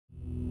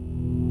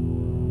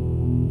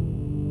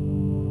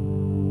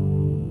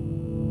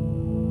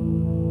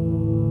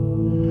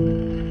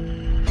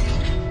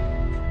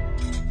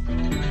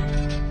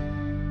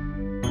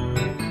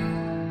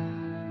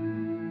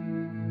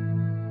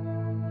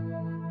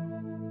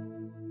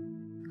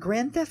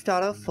Grand Theft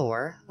Auto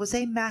 4 was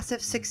a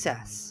massive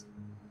success.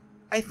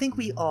 I think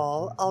we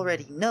all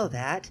already know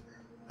that,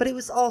 but it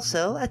was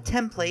also a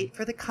template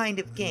for the kind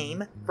of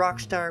game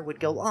Rockstar would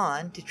go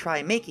on to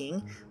try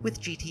making with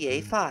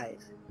GTA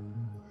 5.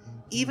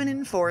 Even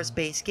in 4's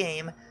base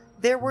game,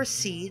 there were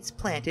seeds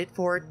planted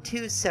for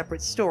two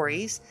separate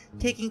stories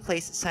taking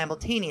place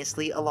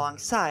simultaneously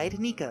alongside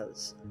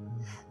Nico's.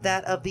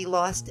 That of the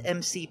lost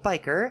MC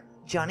biker,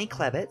 Johnny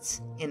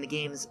Klebitz, in the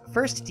game's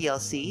first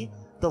DLC,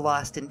 The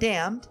Lost and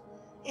Damned,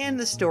 and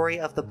the story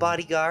of the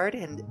bodyguard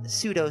and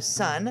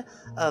pseudo-son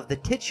of the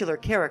titular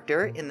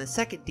character in the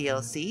second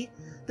DLC,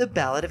 The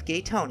Ballad of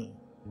Gay Tony.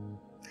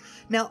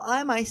 Now,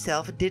 I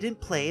myself didn't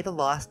play The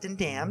Lost and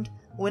Damned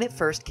when it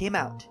first came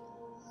out.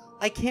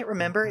 I can't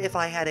remember if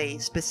I had a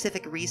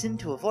specific reason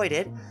to avoid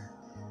it,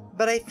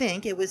 but I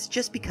think it was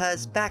just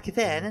because back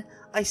then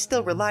I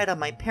still relied on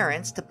my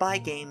parents to buy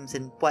games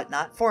and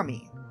whatnot for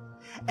me.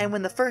 And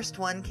when the first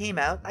one came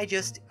out, I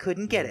just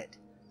couldn't get it.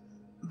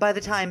 By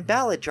the time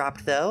Ballad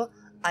dropped, though,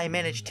 I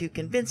managed to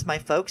convince my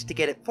folks to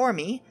get it for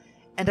me,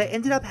 and I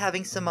ended up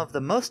having some of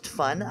the most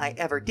fun I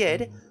ever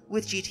did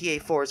with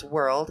GTA 4's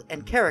world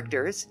and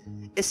characters,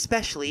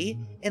 especially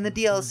in the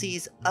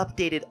DLC's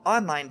updated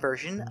online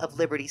version of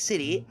Liberty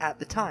City at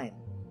the time.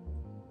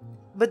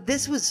 But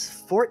this was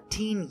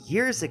 14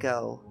 years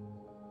ago.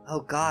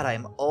 Oh god,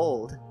 I'm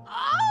old.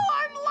 Oh,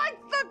 I'm like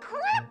the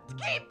Crypt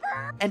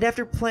Keeper! And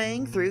after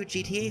playing through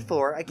GTA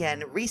 4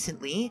 again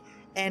recently,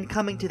 and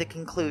coming to the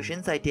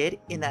conclusions I did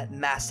in that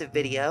massive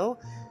video,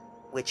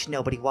 which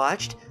nobody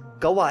watched,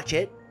 go watch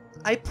it,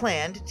 I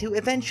planned to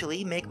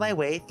eventually make my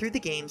way through the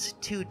game's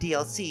two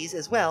DLCs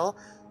as well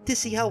to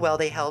see how well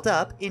they held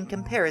up in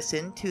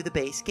comparison to the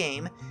base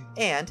game,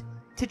 and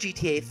to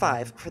GTA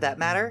 5 for that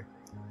matter.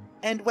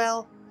 And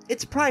well,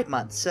 it's Pride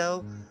Month,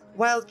 so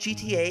while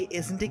GTA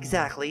isn't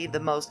exactly the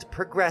most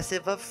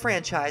progressive of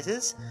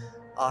franchises,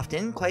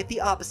 often quite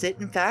the opposite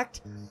in fact,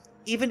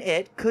 even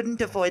it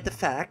couldn't avoid the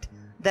fact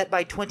that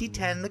by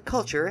 2010 the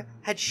culture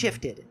had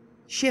shifted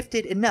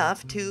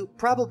enough to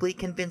probably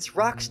convince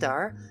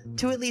Rockstar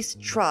to at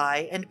least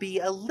try and be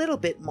a little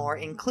bit more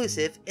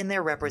inclusive in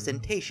their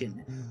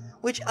representation,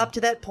 which up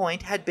to that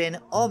point had been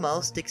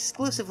almost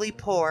exclusively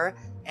poor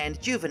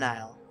and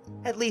juvenile,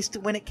 at least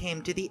when it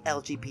came to the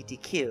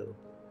LGBTQ.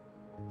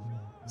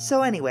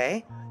 So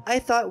anyway, I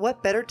thought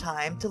what better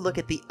time to look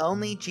at the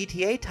only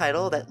GTA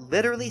title that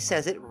literally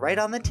says it right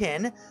on the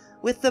tin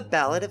with The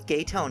Ballad of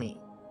Gay Tony.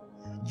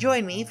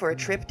 Join me for a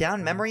trip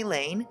down memory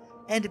lane,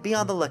 and be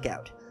on the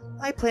lookout.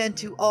 I plan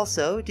to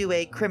also do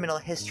a criminal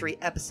history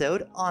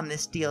episode on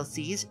this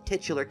DLC's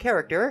titular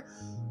character,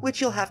 which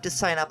you'll have to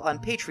sign up on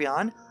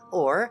Patreon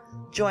or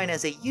join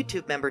as a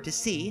YouTube member to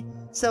see,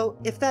 so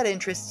if that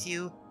interests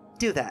you,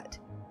 do that.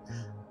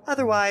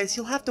 Otherwise,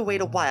 you'll have to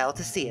wait a while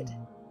to see it.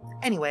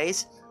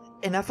 Anyways,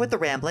 enough with the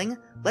rambling,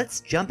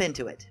 let's jump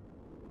into it.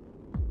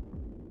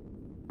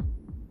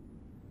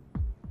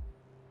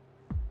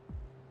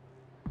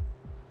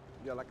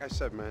 Yeah, like I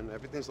said, man,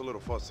 everything's a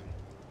little fussy.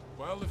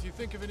 Well, if you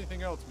think of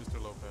anything else,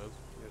 Mr. Lopez.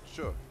 Yeah,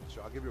 sure,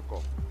 I'll give you a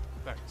call.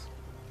 Thanks.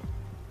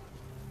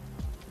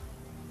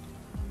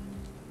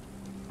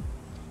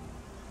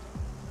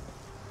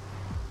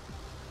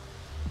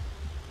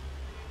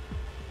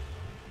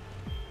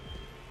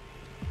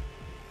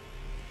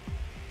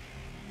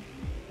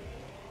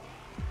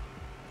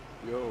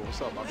 Yo,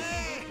 what's up, Bobby?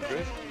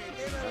 Good?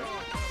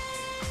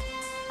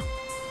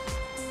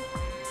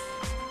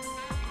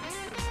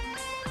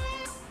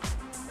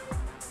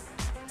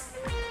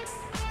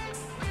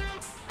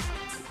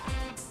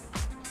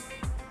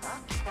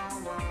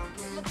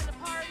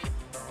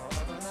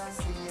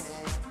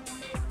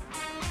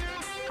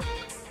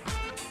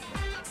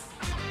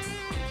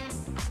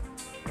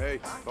 Hey,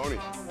 Tony,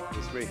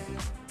 it's me.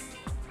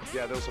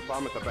 Yeah, there was a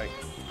problem at the bank.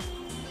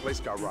 Place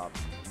got robbed.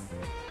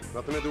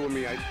 Nothing to do with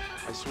me, I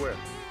swear.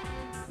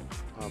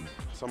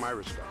 Some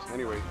Irish guys.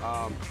 Anyway,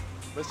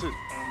 listen,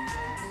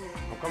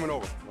 I'm coming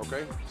over,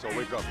 okay? So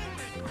wake up.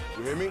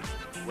 You hear me?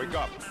 Wake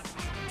up.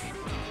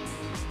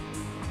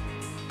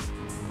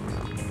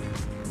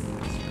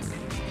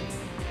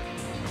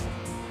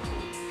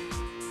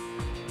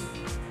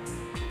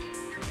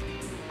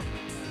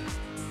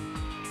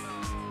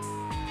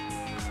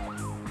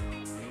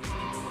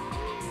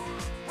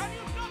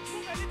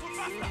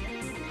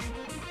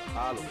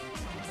 Hello.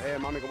 Hey,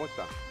 mami, ¿cómo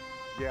está?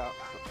 Yeah,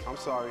 I'm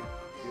sorry.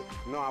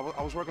 Yeah, no,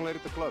 I was working late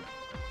at the club.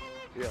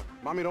 Yeah,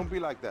 mommy, don't be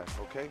like that,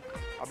 okay?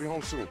 I'll be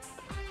home soon.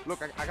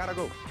 Look, I gotta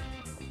go.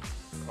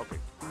 Okay.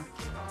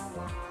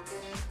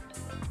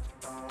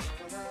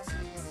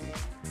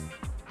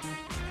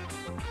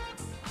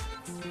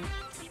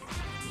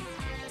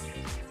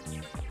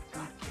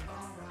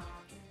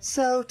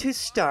 So, to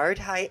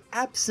start, I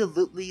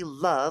absolutely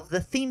love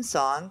the theme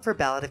song for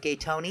Ballad of Gay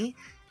Tony,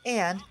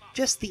 and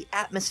just the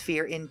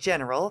atmosphere in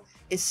general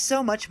is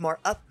so much more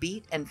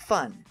upbeat and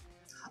fun.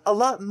 A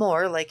lot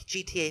more like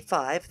GTA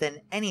 5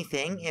 than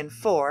anything in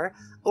 4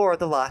 or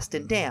The Lost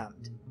and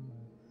Damned.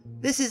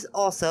 This is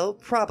also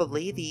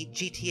probably the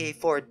GTA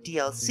 4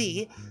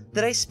 DLC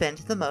that I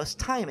spent the most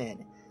time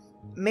in,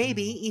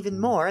 Maybe even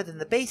more than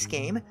the base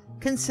game,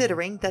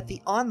 considering that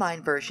the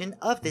online version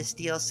of this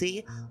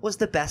DLC was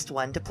the best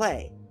one to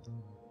play.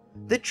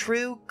 The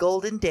true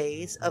golden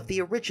days of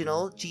the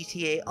original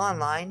GTA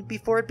Online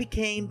before it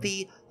became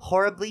the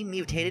horribly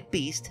mutated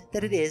beast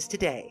that it is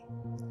today.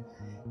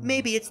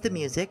 Maybe it's the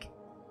music,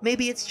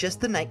 maybe it's just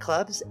the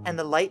nightclubs and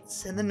the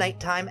lights and the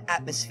nighttime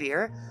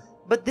atmosphere,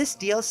 but this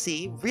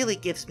DLC really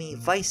gives me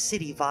Vice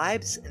City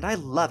vibes and I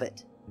love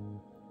it.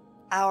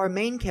 Our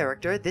main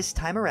character this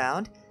time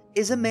around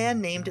is a man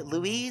named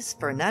Luis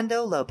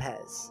Fernando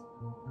Lopez.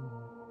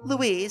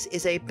 Luis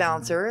is a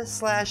bouncer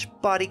slash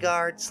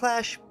bodyguard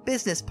slash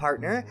business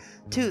partner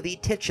to the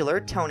titular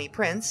Tony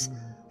Prince,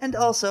 and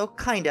also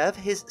kind of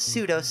his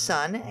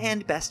pseudo-son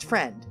and best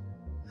friend.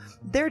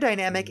 Their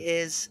dynamic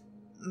is,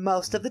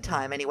 most of the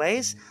time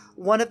anyways,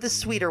 one of the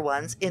sweeter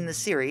ones in the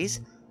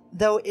series,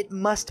 though it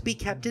must be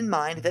kept in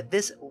mind that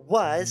this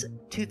was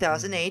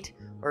 2008,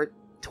 or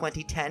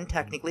 2010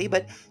 technically,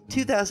 but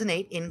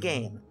 2008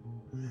 in-game.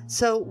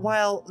 So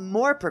while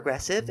more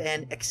progressive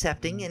and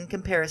accepting in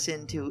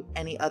comparison to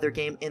any other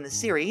game in the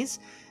series,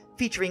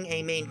 featuring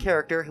a main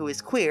character who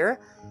is queer,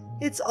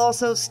 it's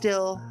also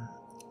still,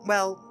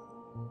 well,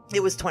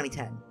 it was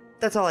 2010.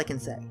 That's all I can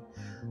say.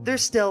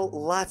 There's still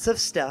lots of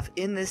stuff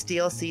in this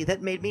DLC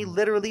that made me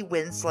literally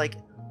wince like,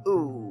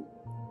 ooh,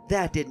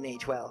 that didn't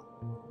age well.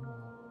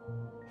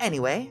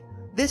 Anyway,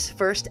 this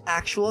first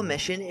actual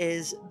mission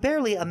is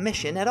barely a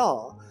mission at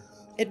all.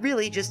 It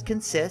really just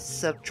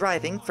consists of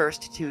driving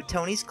first to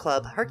Tony's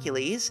club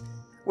Hercules,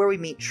 where we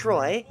meet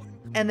Troy,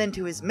 and then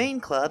to his main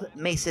club,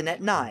 Mason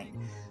at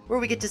 9, where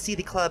we get to see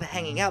the club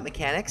hanging out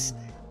mechanics,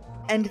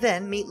 and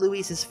then meet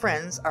Luis's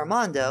friends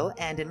Armando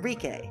and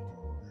Enrique.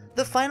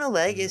 The final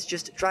leg is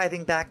just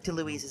driving back to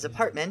Luis's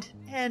apartment,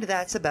 and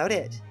that's about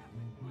it.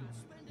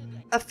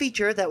 A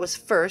feature that was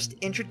first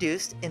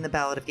introduced in the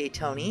Ballad of Gay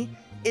Tony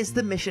is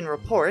the mission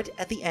report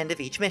at the end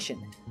of each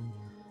mission.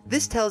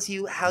 This tells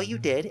you how you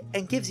did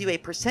and gives you a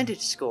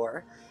percentage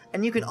score,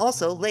 and you can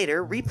also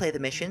later replay the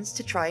missions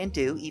to try and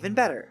do even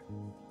better.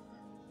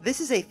 This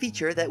is a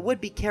feature that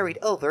would be carried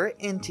over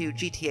into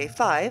GTA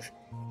 5,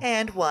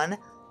 and one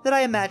that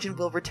I imagine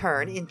will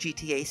return in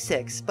GTA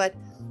 6, but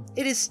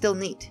it is still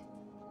neat.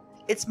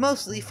 It's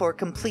mostly for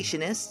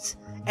completionists,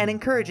 and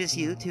encourages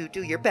you to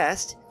do your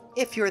best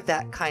if you're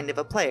that kind of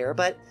a player,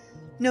 but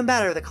no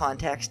matter the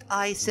context,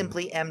 I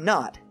simply am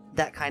not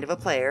that kind of a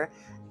player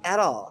at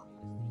all.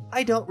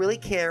 I don't really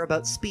care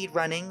about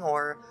speedrunning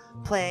or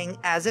playing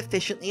as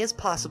efficiently as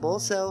possible,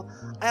 so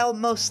I'll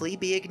mostly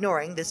be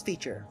ignoring this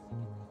feature.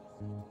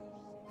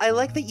 I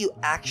like that you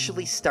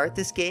actually start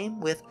this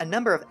game with a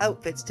number of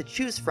outfits to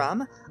choose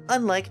from,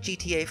 unlike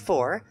GTA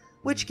 4,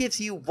 which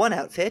gives you one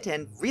outfit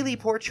and really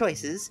poor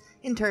choices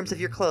in terms of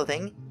your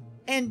clothing,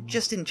 and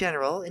just in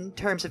general in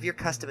terms of your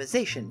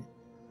customization.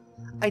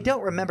 I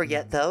don't remember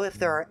yet though if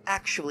there are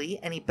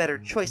actually any better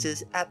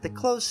choices at the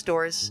clothes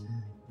stores,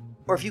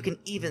 or if you can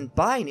even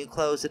buy new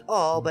clothes at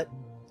all, but,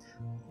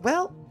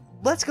 well,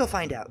 let's go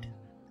find out.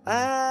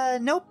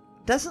 Nope,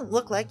 doesn't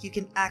look like you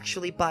can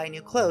actually buy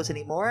new clothes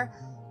anymore,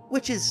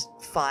 which is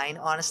fine,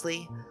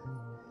 honestly.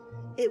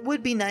 It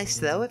would be nice,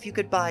 though, if you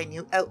could buy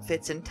new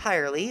outfits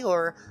entirely,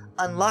 or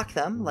unlock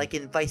them, like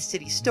in Vice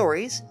City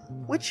Stories,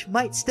 which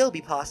might still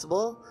be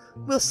possible.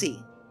 We'll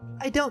see.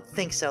 I don't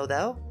think so,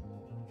 though.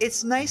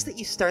 It's nice that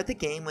you start the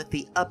game with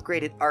the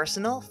upgraded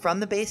arsenal from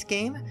the base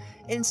game,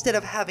 instead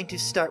of having to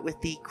start with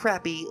the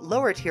crappy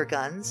lower tier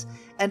guns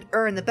and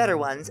earn the better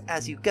ones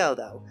as you go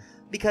though,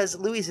 because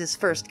Luis's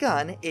first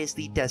gun is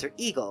the Desert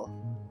Eagle.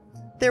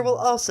 There will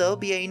also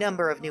be a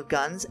number of new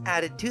guns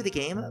added to the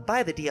game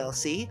by the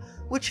DLC,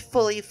 which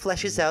fully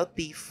fleshes out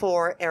the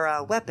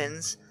 4-era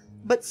weapons,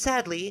 but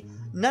sadly,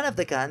 none of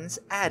the guns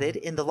added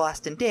in the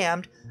Lost and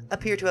Damned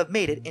appear to have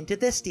made it into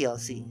this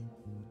DLC.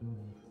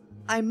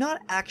 I'm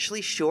not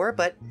actually sure,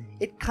 but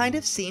it kind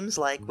of seems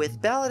like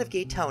with Ballad of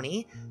Gay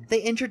Tony,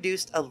 they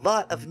introduced a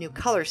lot of new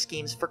color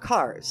schemes for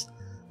cars,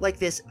 like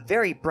this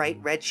very bright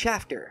red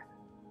shafter.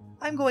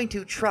 I'm going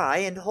to try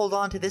and hold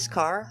on to this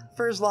car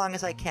for as long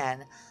as I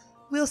can.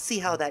 We'll see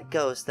how that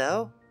goes,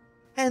 though.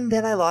 And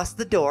then I lost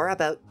the door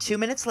about 2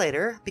 minutes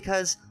later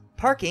because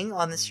parking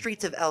on the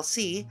streets of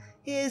LC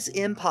is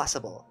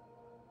impossible.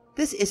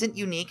 This isn't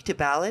unique to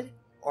Ballad,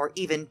 or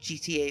even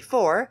GTA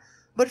 4,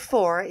 but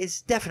 4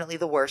 is definitely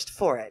the worst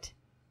for it.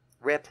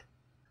 RIP.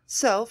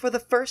 So, for the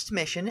first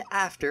mission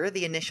after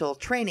the initial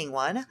training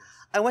one,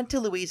 I went to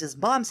Louise's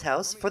mom's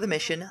house for the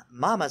mission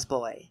Mama's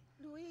Boy.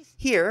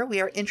 Here, we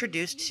are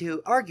introduced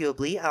to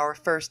arguably our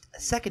first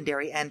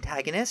secondary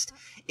antagonist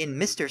in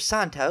Mr.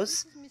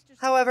 Santos.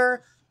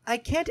 However, I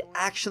can't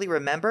actually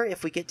remember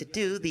if we get to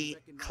do the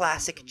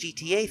classic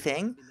GTA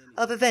thing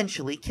of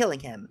eventually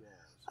killing him.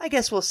 I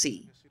guess we'll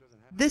see.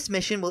 This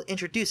mission will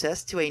introduce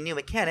us to a new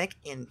mechanic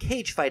in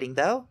cage fighting,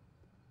 though.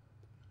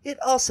 It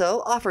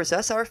also offers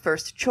us our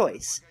first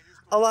choice,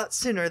 a lot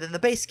sooner than the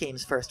base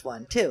game's first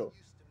one, too.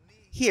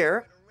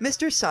 Here,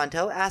 Mr.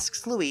 Santo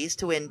asks Luis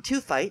to win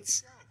 2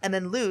 fights, and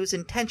then lose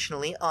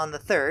intentionally on the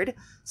third,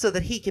 so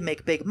that he can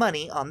make big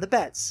money on the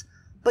bets.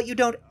 but you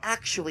don't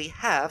actually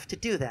have to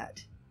do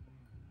that.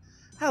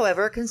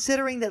 However,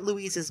 considering that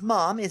Louise's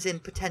mom is in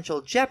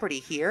potential jeopardy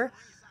here,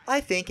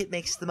 I think it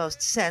makes the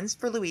most sense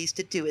for Louise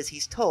to do as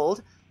he's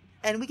told,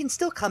 and we can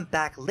still come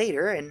back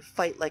later and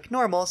fight like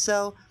normal,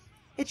 so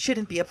it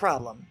shouldn't be a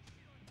problem.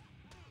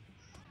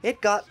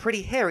 It got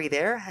pretty hairy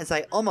there, as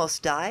I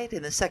almost died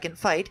in the second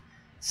fight,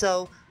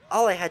 so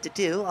all I had to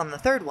do on the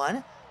third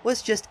one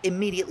was just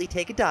immediately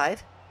take a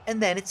dive,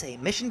 and then it's a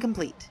mission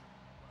complete.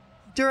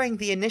 During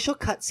the initial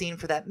cutscene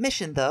for that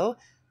mission, though,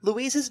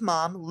 Louise's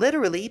mom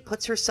literally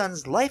puts her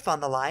son's life on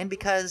the line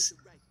because,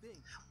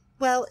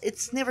 well,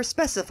 it's never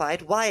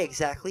specified why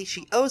exactly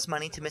she owes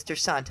money to Mr.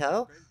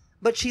 Santo,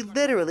 but she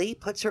literally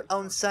puts her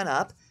own son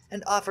up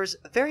and offers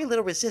very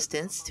little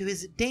resistance to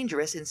his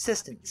dangerous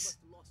insistence.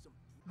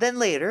 Then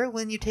later,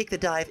 when you take the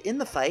dive in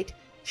the fight,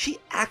 she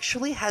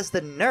actually has the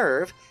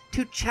nerve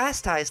to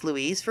chastise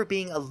Louise for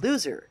being a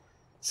loser.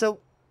 So,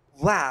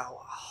 wow,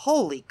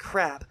 holy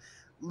crap,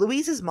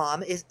 Louise's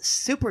mom is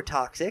super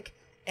toxic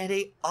and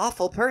a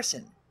awful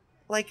person.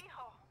 Like,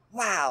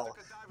 wow,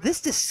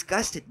 this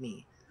disgusted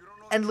me.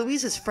 And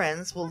Louise's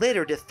friends will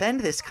later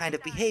defend this kind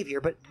of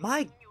behavior, but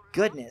my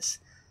goodness,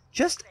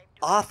 just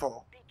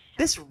awful.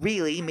 This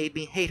really made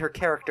me hate her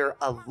character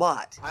a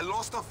lot. I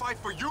lost a fight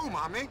for you,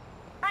 Mommy.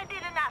 I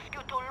didn't ask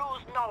you to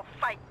lose no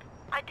fight.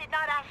 I did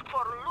not ask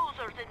for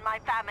losers in my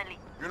family.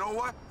 You know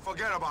what?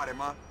 Forget about it,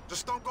 Ma.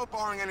 Just don't go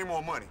borrowing any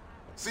more money.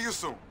 See you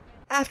soon.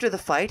 After the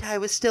fight, I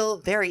was still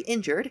very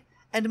injured,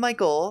 and my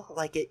goal,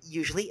 like it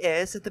usually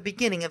is at the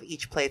beginning of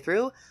each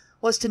playthrough,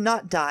 was to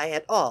not die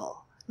at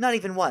all, not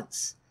even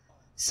once.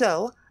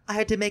 So, I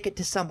had to make it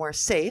to somewhere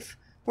safe,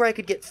 where I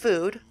could get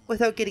food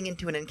without getting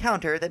into an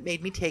encounter that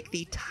made me take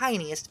the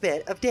tiniest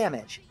bit of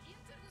damage.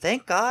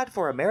 Thank God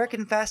for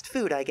American fast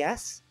food, I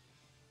guess.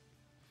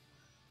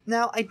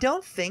 Now, I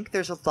don't think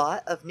there's a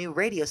lot of new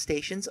radio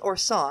stations or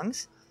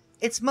songs.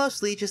 It's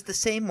mostly just the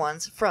same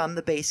ones from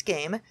the base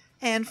game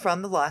and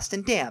from The Lost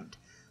and Damned.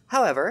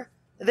 However,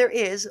 there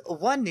is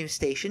one new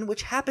station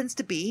which happens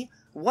to be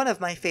one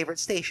of my favorite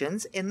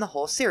stations in the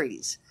whole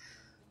series.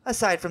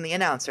 Aside from the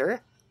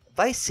announcer,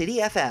 Vice City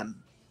FM.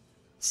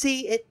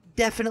 See, it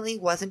definitely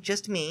wasn't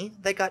just me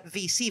that got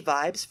VC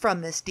vibes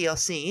from this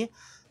DLC.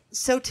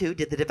 So too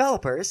did the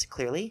developers,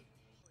 clearly.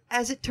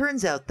 As it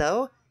turns out,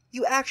 though,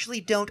 you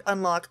actually don't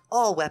unlock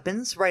all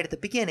weapons right at the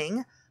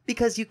beginning,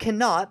 because you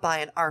cannot buy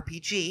an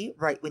RPG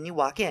right when you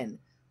walk in,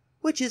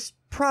 which is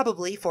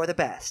probably for the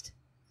best.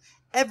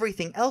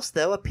 Everything else,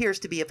 though, appears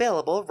to be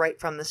available right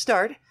from the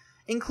start,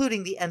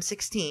 including the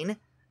M16,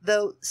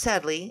 though,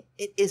 sadly,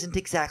 it isn't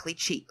exactly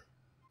cheap.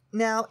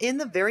 Now, in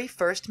the very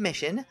first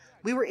mission,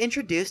 we were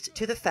introduced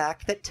to the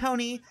fact that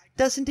Tony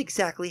doesn't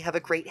exactly have a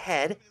great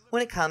head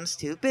when it comes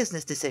to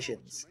business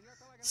decisions.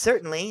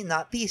 Certainly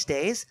not these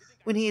days,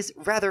 when he is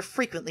rather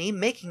frequently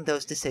making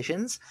those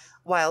decisions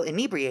while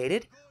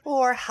inebriated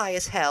or high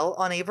as hell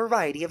on a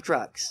variety of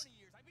drugs.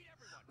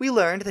 We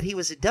learned that he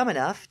was dumb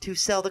enough to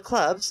sell the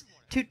clubs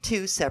to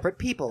two separate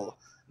people,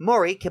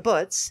 Maury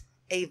Kibbutz,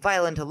 a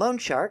violent loan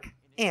shark,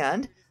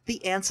 and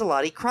the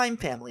Ancelotti crime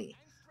family,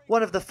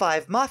 one of the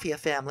 5 mafia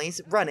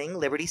families running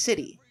Liberty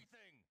City.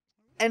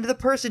 And the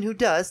person who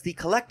does the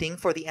collecting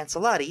for the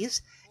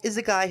Ancelottis is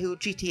a guy who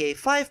GTA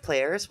 5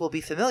 players will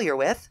be familiar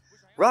with,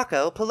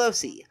 Rocco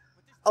Pelosi,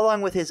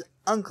 along with his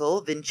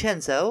uncle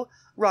Vincenzo.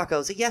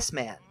 Rocco's a yes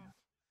man.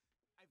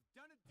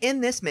 In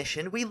this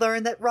mission, we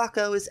learn that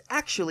Rocco is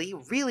actually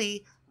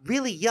really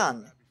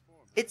young.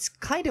 It's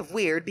kind of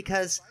weird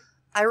because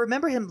I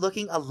remember him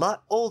looking a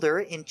lot older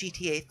in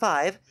GTA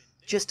 5,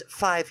 just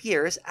 5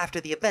 years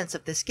after the events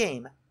of this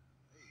game.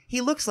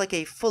 He looks like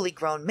a fully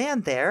grown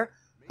man there,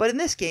 but in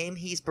this game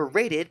he's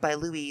berated by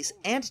Louise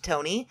and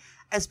Tony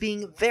as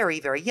being very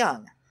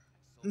young.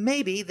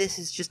 Maybe this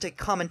is just a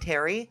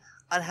commentary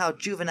on how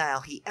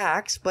juvenile he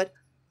acts, but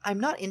I'm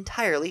not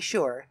entirely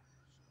sure.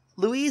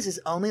 Louise is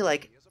only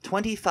like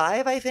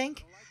 25, I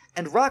think,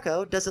 and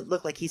Rocco doesn't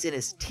look like he's in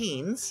his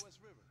teens.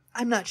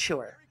 I'm not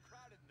sure.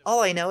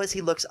 All I know is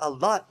he looks a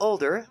lot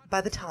older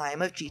by the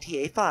time of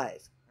GTA 5.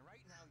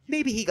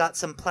 Maybe he got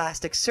some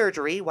plastic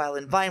surgery while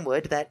in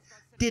Vinewood that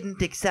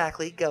didn't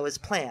exactly go as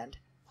planned.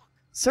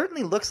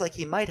 Certainly looks like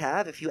he might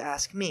have, if you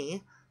ask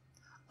me.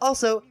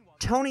 Also,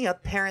 Tony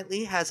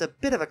apparently has a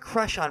bit of a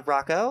crush on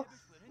Rocco,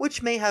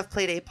 which may have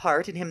played a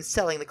part in him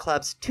selling the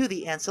clubs to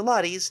the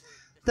Ancelottis,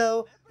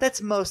 though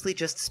that's mostly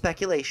just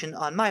speculation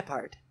on my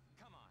part.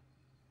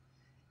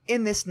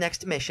 In this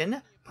next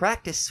mission,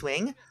 Practice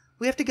Swing,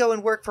 we have to go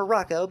and work for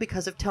Rocco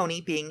because of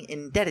Tony being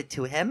indebted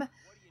to him.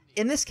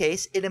 In this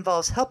case, it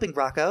involves helping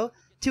Rocco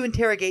to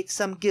interrogate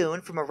some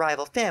goon from a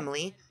rival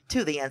family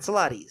to the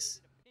Ancelottis.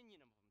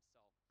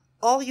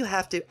 All you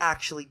have to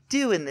actually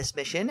do in this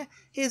mission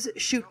is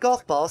shoot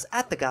golf balls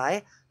at the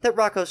guy that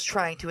Rocco's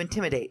trying to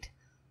intimidate.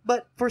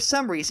 But for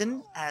some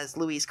reason, as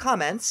Louise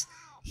comments,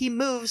 he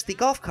moves the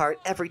golf cart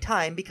every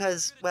time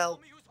because, well,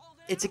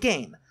 it's a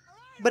game.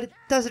 But it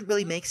doesn't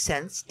really make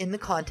sense in the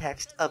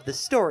context of the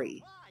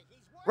story.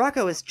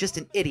 Rocco is just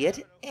an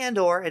idiot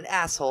and/or an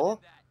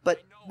asshole,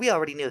 but we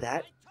already knew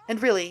that,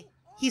 and really,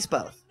 he's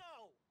both.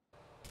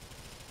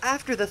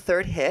 After the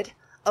third hit,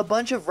 a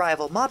bunch of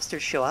rival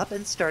mobsters show up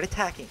and start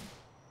attacking.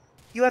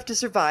 You have to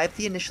survive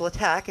the initial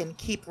attack and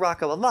keep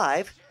Rocco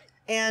alive,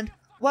 and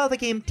while the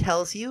game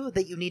tells you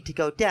that you need to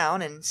go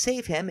down and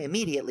save him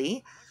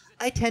immediately,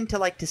 I tend to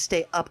like to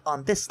stay up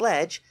on this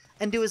ledge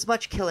and do as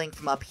much killing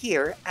from up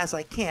here as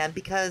I can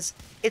because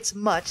it's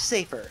much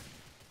safer.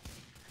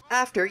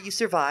 After you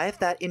survive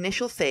that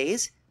initial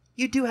phase,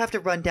 you do have to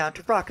run down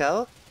to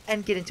Rocco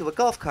and get into a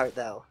golf cart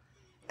though,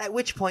 at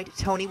which point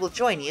Tony will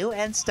join you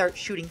and start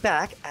shooting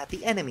back at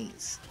the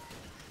enemies.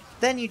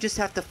 Then you just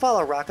have to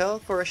follow Rocco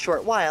for a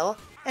short while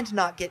and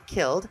not get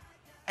killed,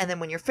 and then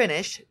when you're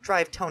finished,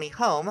 drive Tony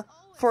home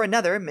for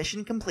another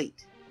mission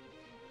complete.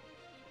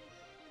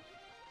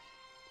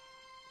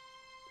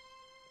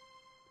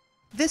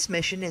 This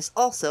mission is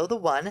also the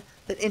one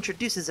that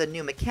introduces a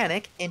new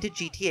mechanic into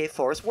GTA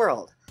 4's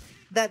world,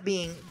 that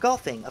being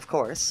golfing, of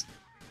course.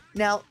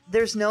 Now,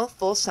 there's no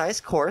full-size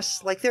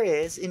course like there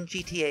is in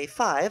GTA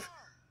 5,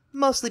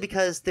 mostly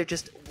because there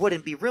just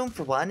wouldn't be room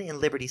for one in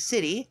Liberty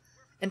City,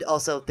 and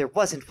also there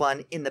wasn't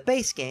one in the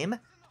base game,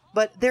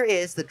 but there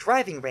is the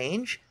driving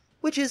range,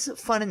 which is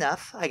fun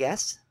enough, I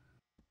guess.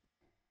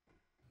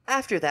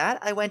 After that,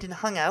 I went and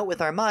hung out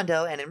with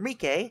Armando and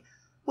Enrique,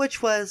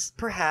 which was,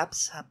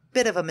 perhaps, a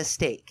bit of a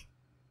mistake.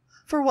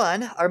 For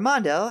one,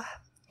 Armando,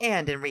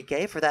 and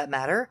Enrique for that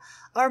matter,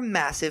 are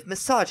massive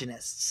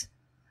misogynists.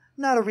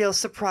 Not a real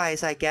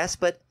surprise, I guess,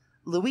 but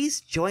Luis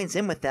joins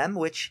in with them,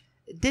 which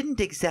didn't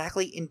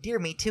exactly endear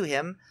me to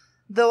him,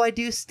 though I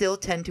do still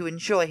tend to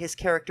enjoy his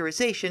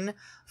characterization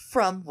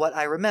from what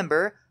I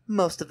remember,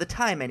 most of the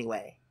time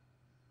anyway.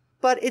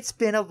 But it's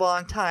been a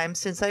long time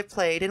since I've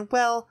played, and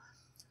well,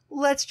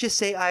 let's just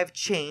say I've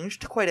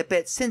changed quite a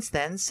bit since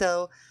then,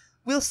 so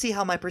we'll see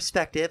how my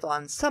perspective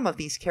on some of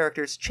these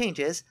characters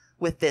changes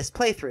with this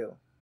playthrough.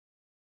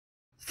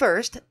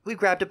 First, we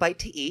grabbed a bite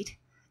to eat,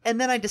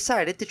 and then I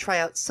decided to try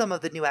out some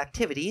of the new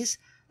activities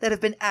that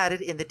have been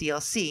added in the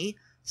DLC,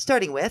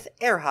 starting with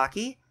air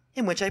hockey,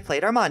 in which I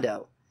played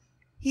Armando.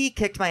 He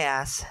kicked my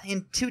ass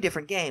in 2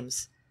 different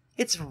games.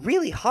 It's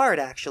really hard,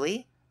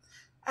 actually.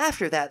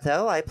 After that,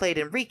 though, I played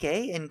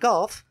Enrique in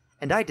golf,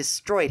 and I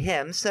destroyed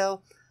him,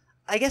 so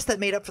I guess that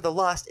made up for the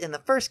loss in the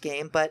first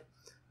game, but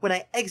when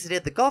I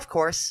exited the golf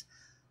course,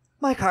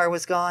 my car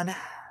was gone.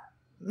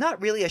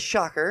 Not really a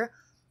shocker.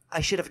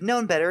 I should have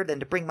known better than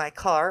to bring my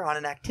car on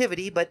an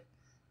activity, but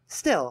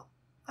still,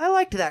 I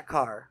liked that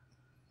car.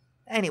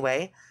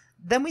 Anyway,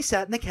 then we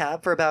sat in the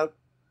cab for about,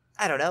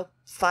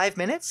 5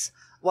 minutes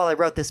while I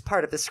wrote this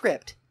part of the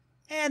script,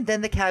 and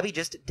then the cabbie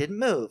just didn't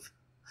move.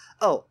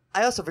 Oh,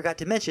 I also forgot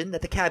to mention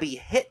that the cabbie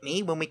hit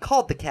me when we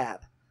called the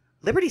cab.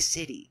 Liberty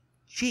City.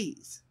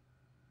 Jeez.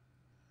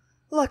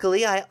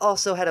 Luckily, I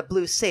also had a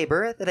blue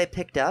Sabre that I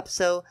picked up,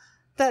 so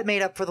that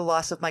made up for the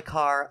loss of my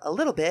car a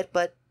little bit,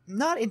 but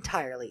not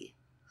entirely.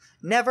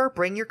 Never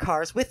bring your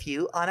cars with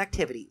you on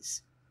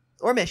activities.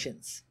 Or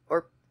missions.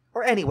 Or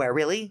anywhere,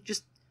 really.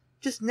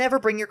 Just never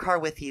bring your car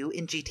with you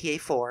in GTA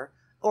 4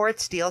 or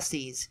its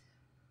DLCs.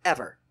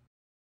 Ever.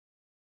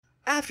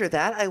 After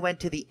that, I went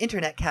to the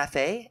internet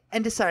cafe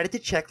and decided to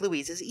check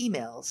Luis's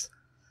emails.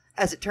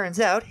 As it turns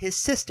out, his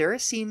sister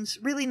seems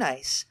really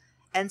nice,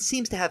 and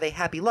seems to have a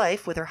happy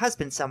life with her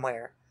husband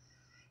somewhere.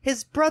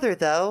 His brother,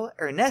 though,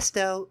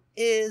 Ernesto,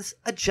 is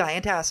a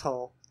giant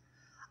asshole.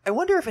 I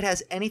wonder if it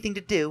has anything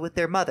to do with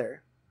their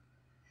mother.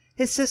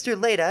 His sister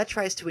Leda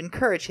tries to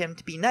encourage him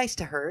to be nice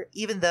to her,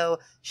 even though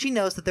she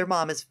knows that their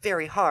mom is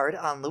very hard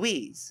on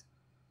Louise.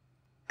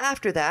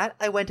 After that,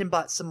 I went and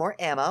bought some more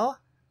ammo,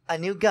 a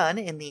new gun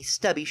in the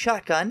stubby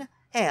shotgun,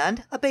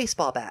 and a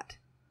baseball bat.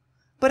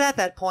 But at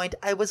that point,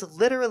 I was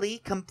literally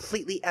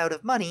completely out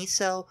of money,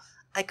 so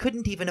I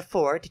couldn't even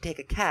afford to take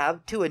a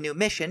cab to a new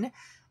mission,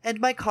 and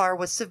my car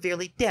was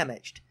severely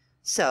damaged,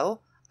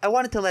 so I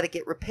wanted to let it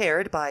get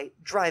repaired by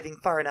driving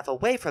far enough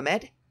away from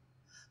it.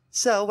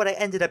 So what I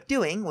ended up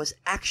doing was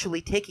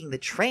actually taking the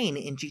train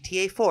in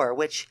GTA 4,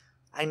 which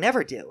I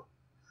never do.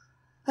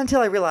 Until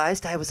I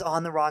realized I was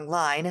on the wrong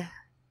line.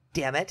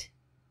 Damn it.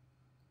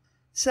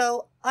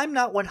 So, I'm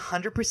not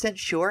 100%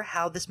 sure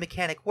how this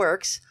mechanic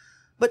works,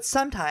 but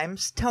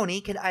sometimes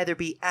Tony can either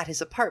be at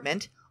his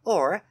apartment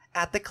or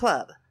at the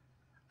club.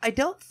 I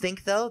don't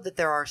think, though, that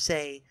there are,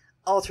 say,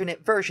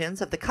 alternate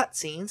versions of the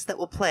cutscenes that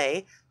will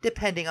play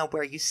depending on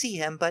where you see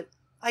him, but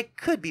I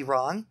could be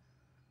wrong.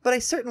 But I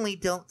certainly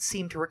don't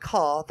seem to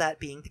recall that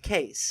being the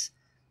case.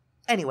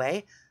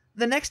 Anyway,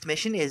 the next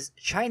mission is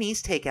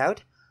Chinese Takeout,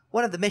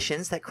 one of the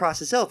missions that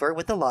crosses over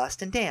with the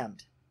Lost and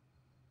Damned.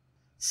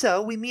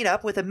 So we meet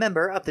up with a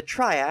member of the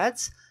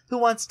Triads who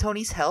wants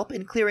Tony's help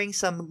in clearing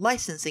some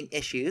licensing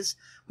issues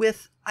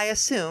with, I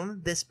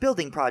assume, this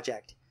building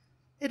project.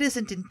 It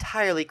isn't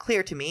entirely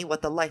clear to me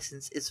what the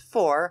license is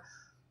for,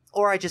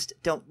 or I just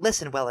don't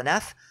listen well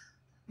enough,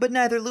 but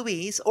neither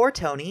Louise or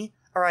Tony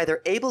are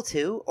either able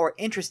to or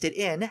interested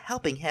in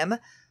helping him,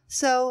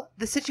 so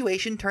the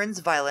situation turns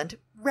violent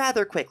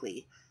rather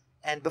quickly,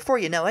 and before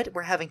you know it,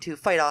 we're having to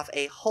fight off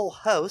a whole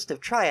host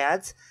of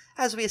Triads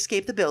as we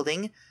escape the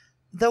building,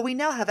 though we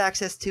now have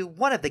access to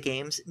one of the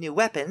game's new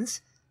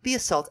weapons, the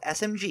Assault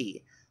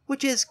SMG,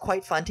 which is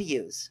quite fun to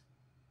use.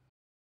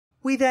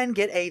 We then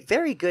get a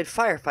very good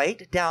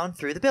firefight down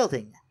through the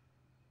building.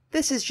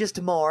 This is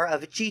just more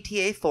of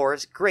GTA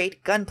 4's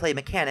great gunplay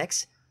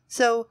mechanics,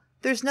 so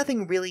there's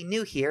nothing really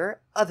new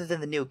here other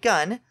than the new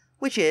gun,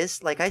 which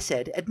is, like I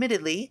said,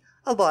 admittedly,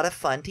 a lot of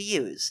fun to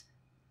use.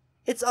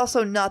 It's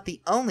also not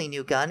the only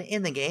new gun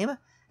in the game,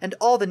 and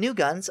all the new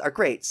guns are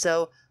great,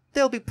 so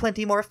there'll be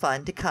plenty more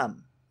fun to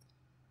come.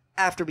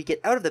 After we get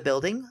out of the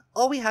building,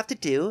 all we have to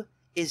do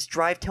is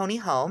drive Tony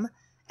home,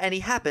 and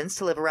he happens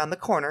to live around the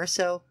corner,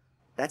 so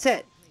that's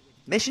it.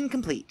 Mission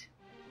complete.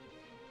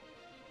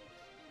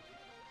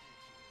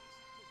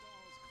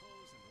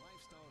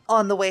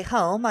 On the way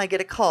home, I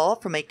get a call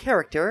from a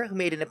character who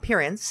made an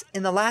appearance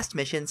in the last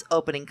mission's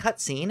opening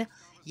cutscene,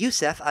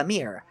 Yusef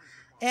Amir,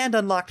 and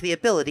unlocked the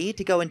ability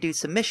to go and do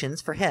some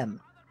missions for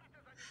him.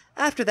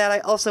 After that, I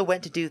also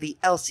went to do the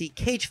LC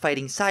cage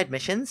fighting side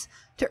missions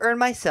to earn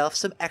myself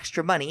some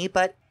extra money,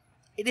 but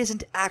it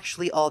isn't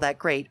actually all that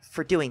great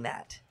for doing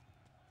that.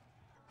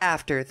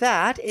 After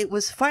that, it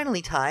was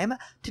finally time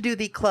to do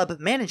the club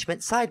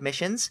management side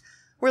missions,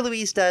 where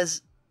Luis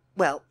does,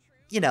 well,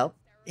 you know,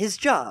 his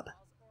job.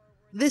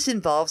 This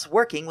involves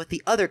working with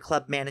the other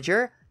club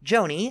manager,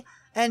 Joni,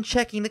 and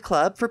checking the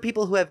club for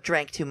people who have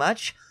drank too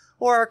much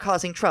or are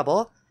causing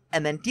trouble,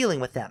 and then dealing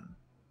with them.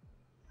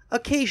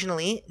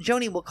 Occasionally,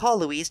 Joni will call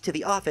Luis to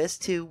the office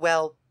to,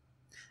 well,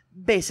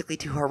 basically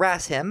to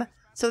harass him,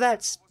 so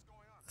that's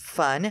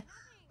fun,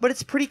 but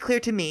it's pretty clear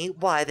to me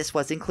why this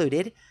was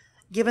included,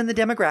 given the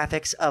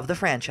demographics of the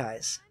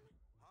franchise.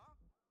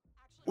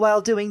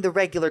 While doing the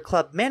regular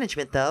club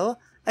management, though,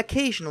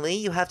 occasionally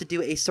you have to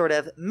do a sort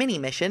of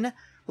mini-mission,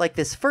 like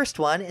this first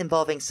one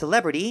involving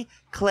celebrity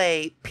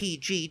Clay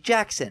P.G.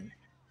 Jackson.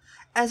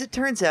 As it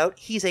turns out,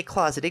 he's a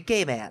closeted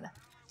gay man,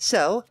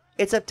 so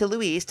it's up to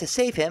Luis to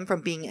save him from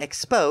being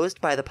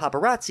exposed by the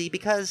paparazzi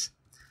because,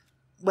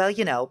 well,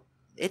 you know,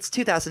 it's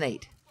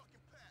 2008.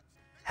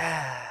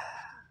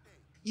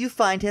 You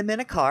find him in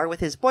a car with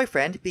his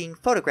boyfriend being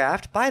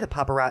photographed by the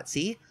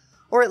paparazzi,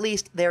 or at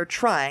least they're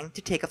trying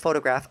to take a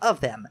photograph of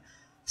them.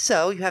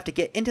 So you have to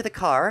get into the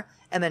car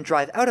and then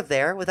drive out of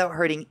there without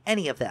hurting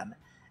any of them,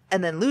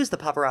 and then lose the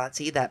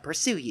paparazzi that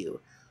pursue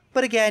you.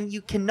 But again,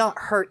 you cannot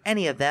hurt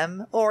any of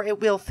them, or it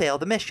will fail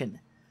the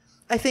mission.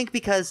 I think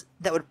because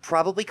that would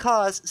probably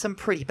cause some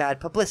pretty bad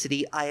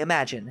publicity, I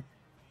imagine.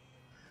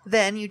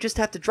 Then you just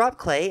have to drop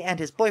Clay and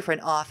his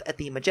boyfriend off at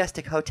the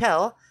Majestic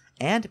Hotel,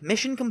 and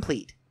mission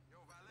complete.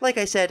 Like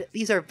I said,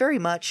 these are very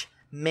much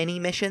mini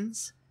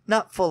missions,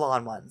 not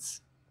full-on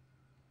ones.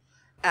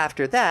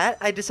 After that,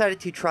 I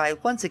decided to try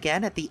once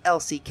again at the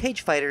LC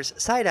Cage Fighters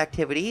side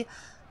activity,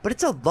 but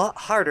it's a lot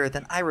harder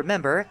than I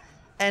remember,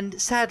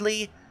 and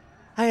sadly,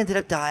 I ended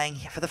up dying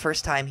for the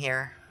first time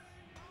here.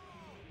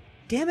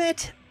 Damn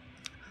it!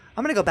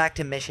 I'm gonna go back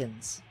to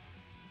missions.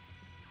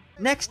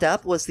 Next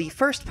up was the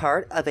first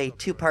part of a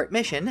two-part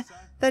mission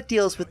that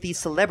deals with the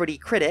celebrity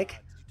critic,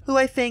 who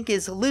I think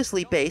is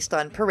loosely based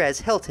on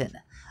Perez Hilton,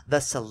 the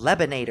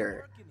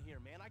Celebinator.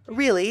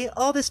 Really,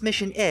 all this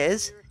mission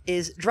is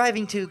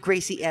driving to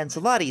Gracie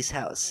Ancelotti's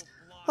house.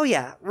 Oh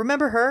yeah,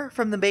 remember her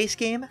from the base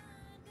game?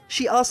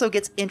 She also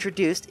gets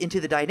introduced into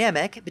the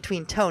dynamic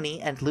between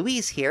Tony and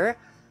Louise here,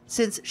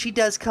 since she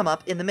does come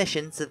up in the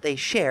missions that they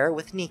share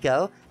with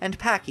Nico and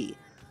Packy.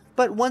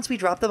 But once we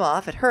drop them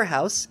off at her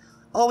house,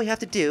 all we have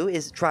to do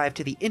is drive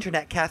to the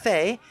internet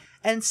cafe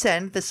and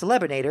send the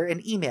Celebinator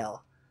an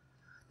email.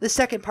 The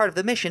second part of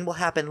the mission will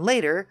happen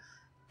later,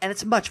 and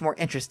it's much more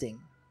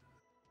interesting.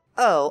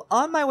 Oh,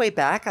 on my way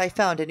back I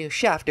found a new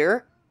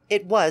shafter.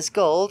 It was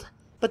gold,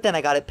 but then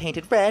I got it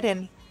painted red,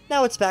 and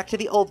now it's back to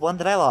the old one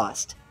that I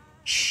lost.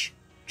 Shh,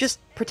 just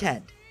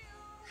pretend.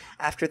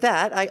 After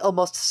that, I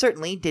almost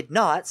certainly did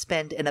not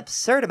spend an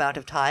absurd amount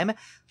of time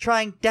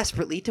trying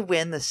desperately to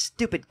win the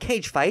stupid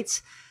cage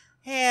fights,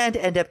 and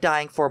end up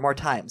dying 4 more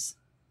times.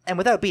 And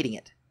without beating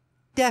it.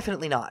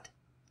 Definitely not.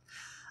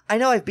 I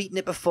know I've beaten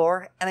it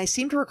before, and I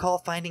seem to recall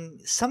finding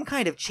some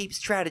kind of cheap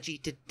strategy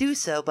to do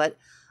so, but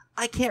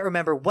I can't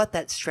remember what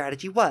that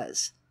strategy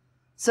was.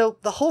 So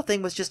the whole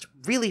thing was just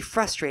really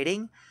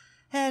frustrating,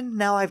 and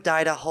now I've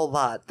died a whole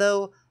lot,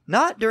 though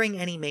not during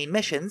any main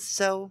missions,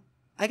 so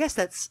I guess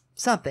that's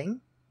something.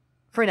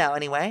 For now,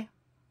 anyway.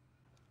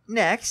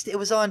 Next, it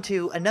was on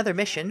to another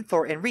mission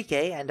for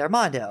Enrique and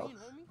Armando,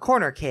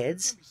 Corner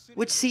Kids,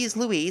 which sees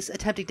Luis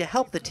attempting to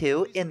help the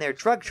two in their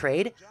drug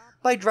trade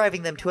by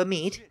driving them to a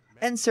meet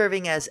and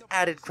serving as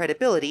added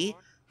credibility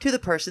to the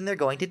person they're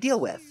going to deal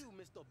with.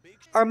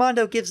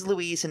 Armando gives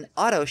Luis an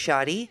auto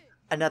shotty,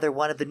 another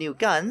one of the new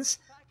guns,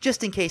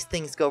 just in case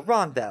things go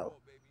wrong though.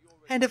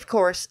 And of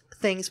course,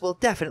 things will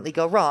definitely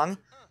go wrong.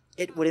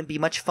 It wouldn't be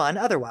much fun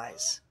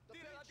otherwise.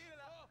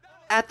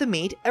 At the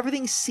meet,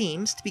 everything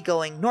seems to be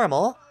going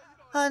normal,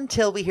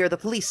 until we hear the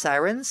police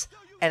sirens,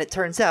 and it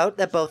turns out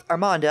that both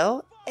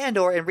Armando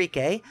and/or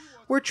Enrique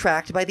were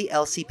tracked by the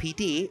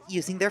LCPD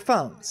using their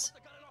phones.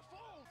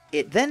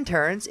 It then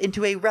turns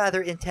into a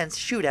rather intense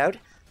shootout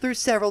through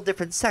several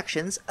different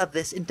sections of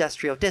this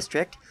industrial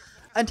district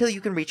until you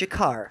can reach a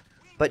car,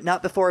 but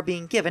not before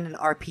being given an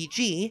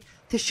RPG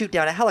to shoot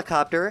down a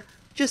helicopter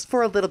just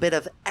for a little bit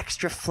of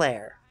extra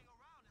flair.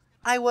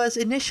 I was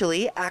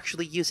initially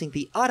actually using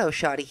the auto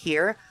shotty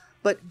here,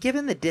 but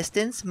given the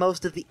distance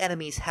most of the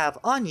enemies have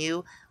on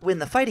you when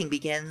the fighting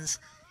begins,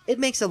 it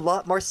makes a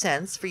lot more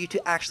sense for you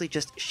to actually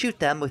just shoot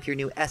them with your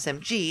new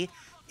SMG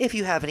if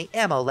you have any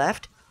ammo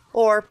left,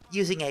 or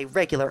using a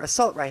regular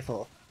assault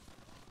rifle.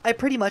 I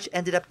pretty much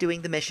ended up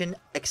doing the mission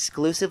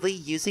exclusively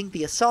using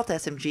the assault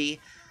SMG,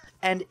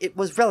 and it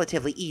was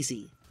relatively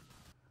easy.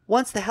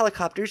 Once the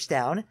helicopter's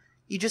down,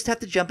 you just have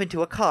to jump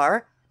into a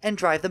car and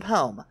drive them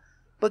home.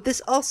 But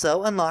this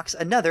also unlocks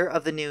another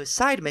of the new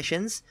side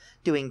missions,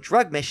 doing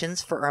drug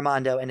missions for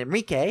Armando and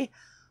Enrique,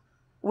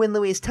 when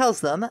Luis tells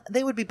them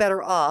they would be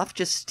better off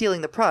just stealing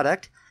the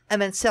product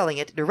and then selling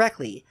it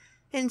directly,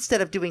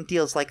 instead of doing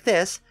deals like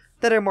this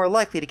that are more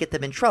likely to get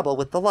them in trouble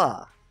with the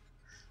law.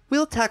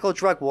 We'll tackle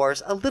drug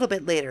wars a little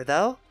bit later,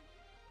 though.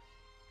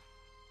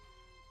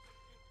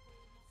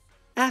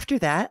 After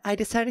that, I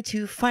decided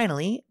to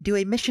finally do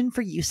a mission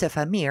for Yusuf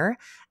Amir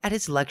at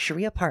his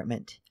luxury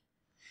apartment.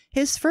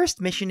 His first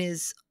mission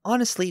is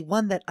honestly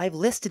one that I've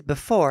listed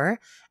before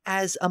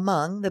as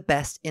among the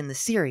best in the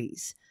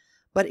series,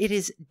 but it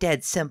is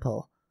dead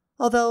simple,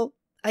 although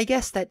I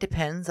guess that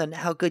depends on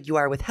how good you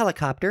are with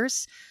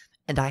helicopters,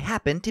 and I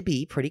happen to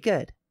be pretty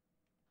good.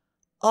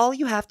 All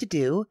you have to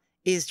do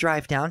is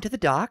drive down to the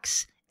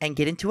docks and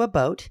get into a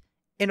boat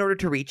in order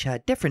to reach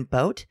a different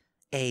boat,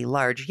 a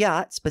large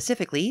yacht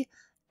specifically,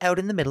 out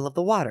in the middle of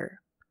the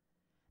water.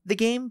 The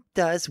game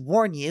does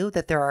warn you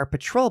that there are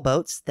patrol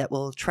boats that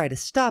will try to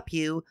stop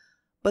you,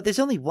 but there's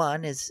only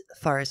one as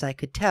far as I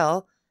could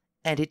tell,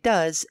 and it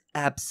does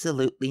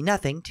absolutely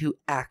nothing to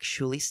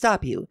actually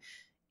stop you.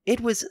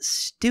 It was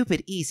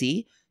stupid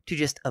easy to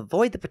just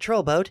avoid the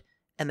patrol boat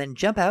and then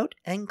jump out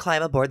and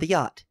climb aboard the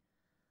yacht.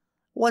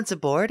 Once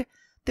aboard,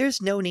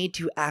 there's no need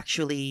to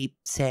actually,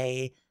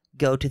 say,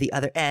 go to the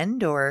other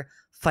end or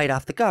fight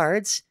off the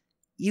guards.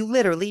 You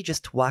literally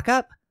just walk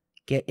up,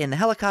 get in the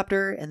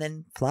helicopter, and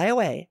then fly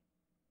away.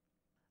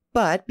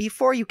 But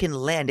before you can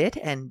land it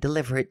and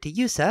deliver it to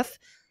Yusuf,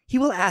 he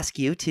will ask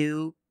you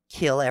to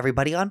kill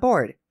everybody on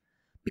board.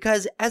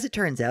 Because, as it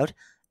turns out,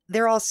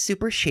 they're all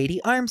super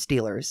shady arms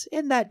dealers,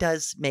 and that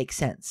does make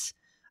sense.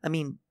 I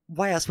mean,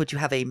 why else would you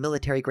have a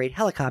military-grade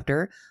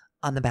helicopter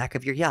on the back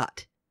of your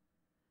yacht?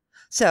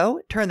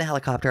 So, turn the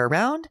helicopter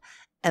around,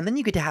 and then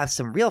you get to have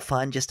some real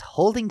fun just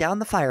holding down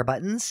the fire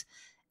buttons,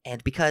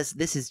 and because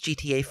this is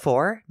GTA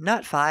 4,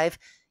 not 5,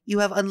 you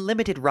have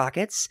unlimited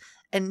rockets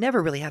and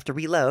never really have to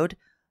reload,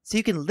 so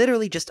you can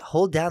literally just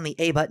hold down the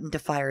A button to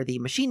fire the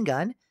machine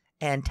gun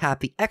and tap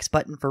the X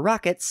button for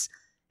rockets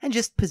and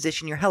just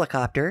position your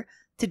helicopter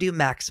to do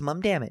maximum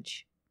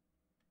damage.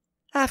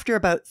 After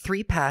about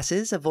 3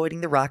 passes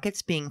avoiding the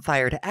rockets being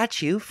fired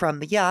at you from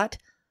the yacht,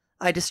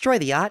 I destroy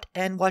the yacht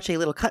and watch a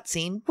little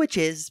cutscene, which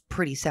is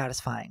pretty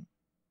satisfying.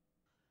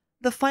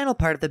 The final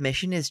part of the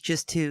mission is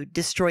just to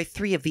destroy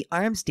 3 of the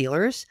arms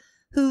dealers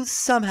who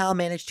somehow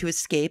manage to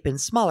escape in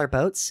smaller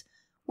boats,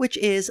 which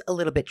is a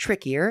little bit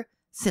trickier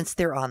since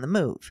they're on the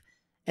move,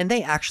 and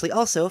they actually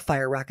also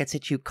fire rockets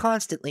at you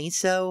constantly,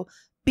 so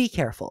be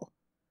careful.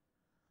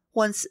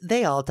 Once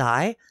they all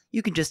die,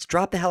 you can just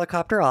drop the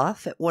helicopter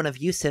off at one of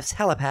Yusuf's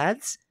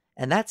helipads,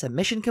 and that's a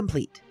mission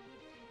complete.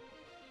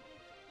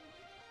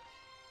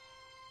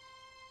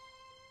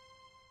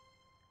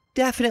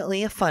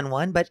 Definitely a fun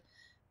one, but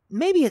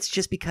maybe it's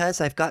just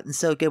because I've gotten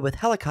so good with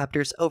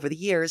helicopters over the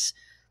years,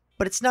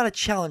 but it's not a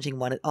challenging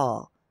one at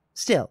all.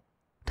 Still,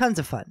 tons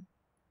of fun.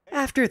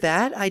 After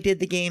that, I did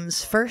the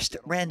game's first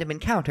random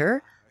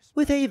encounter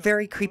with a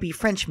very creepy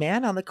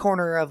Frenchman on the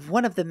corner of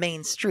one of the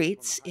main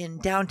streets in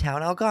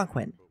downtown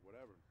Algonquin.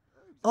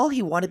 All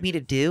he wanted me to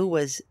do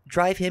was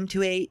drive him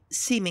to a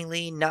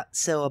seemingly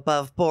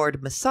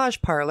not-so-above-board massage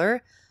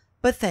parlor,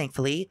 but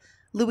thankfully,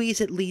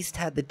 Louise at least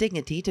had the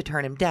dignity to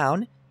turn him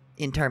down,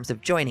 in terms of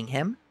joining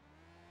him.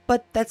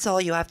 But that's all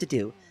you have to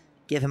do.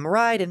 Give him a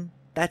ride and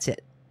that's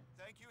it.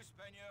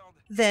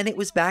 Then it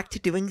was back to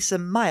doing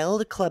some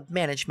mild club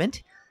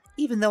management,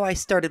 even though I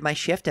started my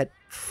shift at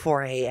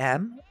 4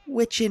 a.m.,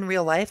 which in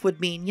real life would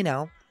mean,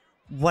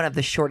 one of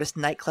the shortest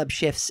nightclub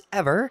shifts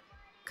ever,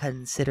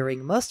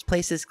 considering most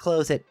places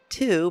close at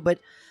 2, but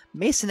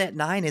Masonette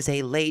 9 is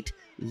a late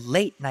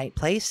night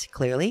place,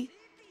 clearly.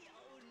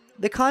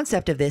 The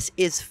concept of this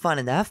is fun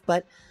enough,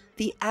 but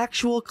the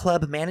actual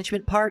club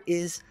management part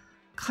is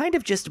kind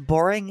of just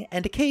boring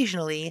and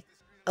occasionally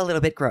a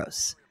little bit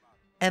gross.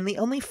 And the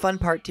only fun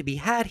part to be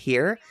had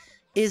here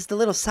is the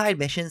little side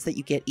missions that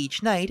you get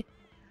each night,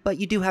 but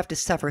you do have to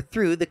suffer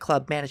through the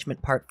club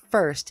management part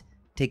first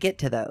to get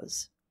to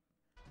those.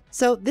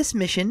 So this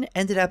mission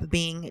ended up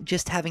being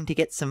just having to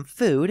get some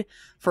food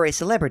for a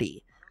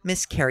celebrity,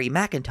 Miss Carrie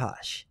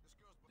McIntosh.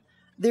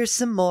 There's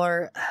some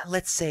more,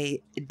 let's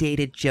say,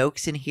 dated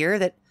jokes in here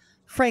that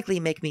frankly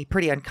make me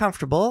pretty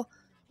uncomfortable,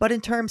 but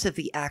in terms of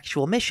the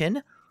actual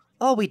mission,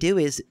 all we do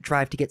is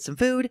drive to get some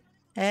food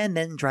and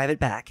then drive it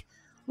back,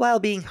 while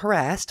being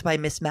harassed by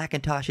Miss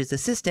McIntosh's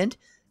assistant,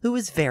 who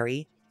is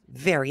very,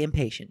 very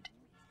impatient.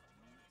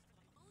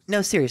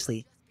 No,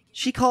 seriously.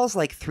 She calls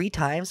like 3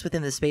 times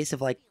within the space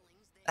of like,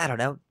 I don't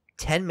know,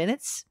 10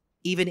 minutes?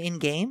 Even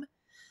in-game?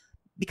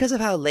 Because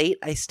of how late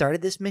I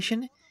started this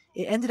mission,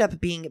 it ended up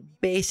being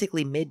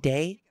basically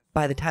midday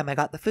by the time I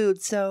got the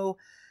food, so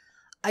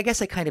I guess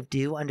I kind of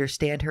do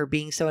understand her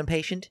being so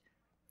impatient.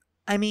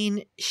 I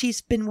mean,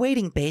 she's been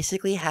waiting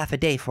basically half a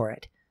day for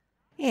it.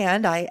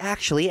 And I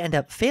actually end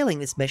up failing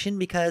this mission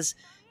because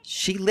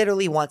she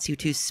literally wants you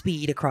to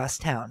speed across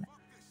town.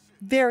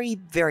 Very,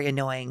 very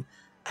annoying.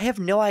 I have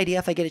no idea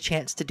if I get a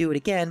chance to do it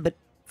again, but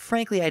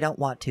frankly I don't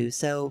want to,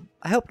 so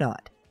I hope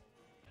not.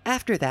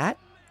 After that,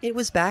 it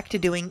was back to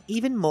doing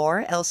even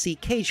more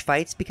LC cage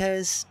fights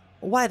because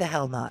why the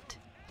hell not?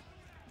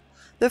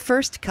 The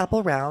first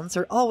couple rounds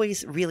are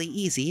always really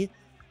easy,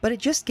 but it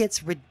just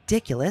gets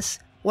ridiculous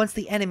once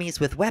the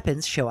enemies with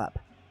weapons show up,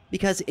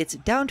 because it's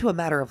down to a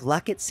matter of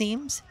luck, it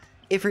seems,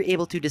 if you're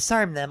able to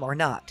disarm them or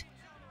not.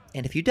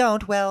 And if you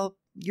don't, well,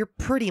 you're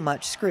pretty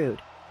much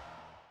screwed.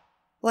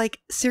 Like,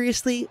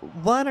 seriously,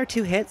 1 or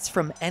 2 hits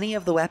from any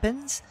of the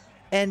weapons,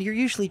 and you're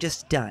usually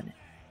just done,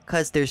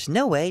 because there's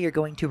no way you're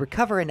going to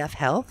recover enough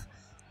health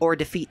or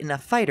defeat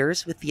enough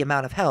fighters with the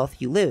amount of health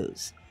you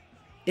lose.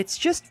 It's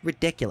just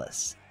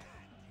ridiculous.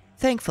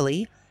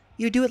 Thankfully,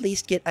 you do at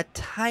least get a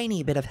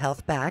tiny bit of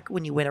health back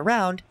when you win a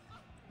round,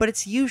 but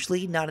it's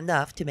usually not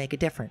enough to make a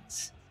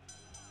difference.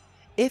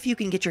 If you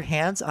can get your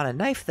hands on a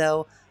knife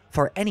though,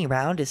 for any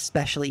round,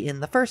 especially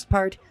in the first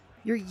part,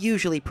 you're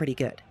usually pretty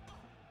good.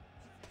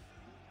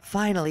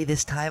 Finally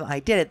this time I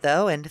did it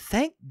though, and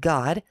thank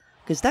God,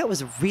 because that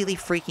was really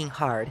freaking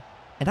hard,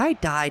 and I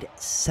died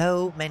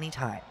so many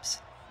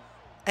times.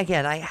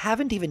 Again, I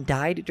haven't even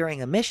died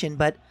during a mission,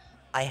 but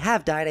I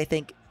have died I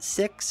think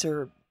 6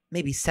 or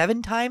maybe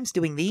 7 times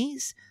doing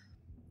these.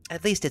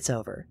 At least it's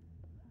over.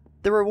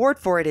 The reward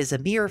for it is a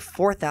mere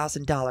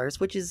 $4,000,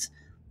 which is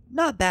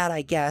not bad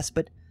I guess,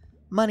 but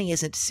money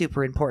isn't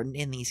super important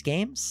in these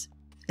games,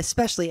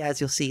 especially as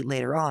you'll see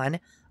later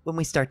on when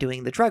we start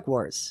doing the drug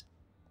wars.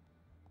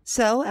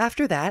 So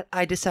after that,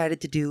 I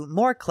decided to do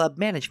more club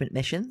management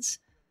missions,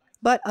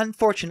 but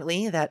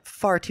unfortunately that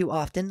far too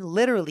often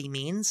literally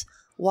means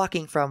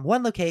walking from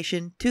one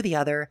location to the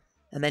other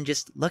and then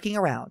just looking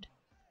around.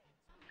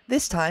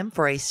 This time,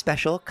 for a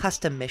special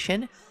custom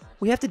mission,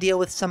 we have to deal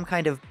with some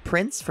kind of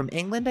prince from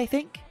England, I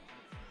think?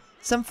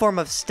 Some form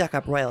of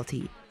stuck-up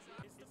royalty.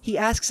 He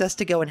asks us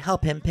to go and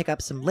help him pick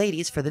up some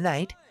ladies for the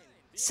night,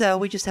 so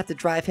we just have to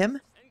drive him,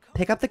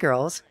 pick up the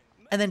girls,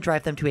 and then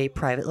drive them to a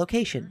private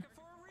location.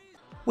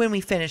 When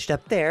we finished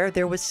up there,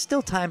 there was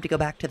still time to go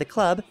back to the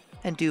club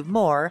and do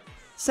more,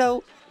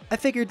 so I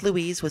figured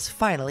Louise was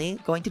finally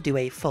going to do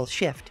a full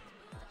shift.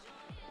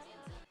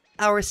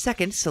 Our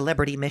second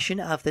celebrity mission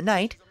of the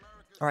night,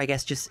 or I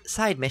guess just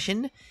side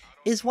mission,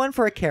 is one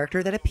for a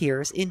character that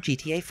appears in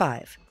GTA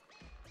 5.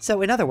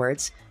 So in other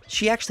words,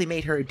 she actually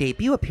made her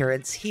debut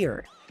appearance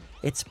here.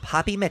 It's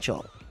Poppy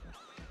Mitchell.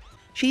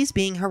 She's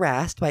being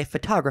harassed by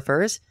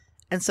photographers,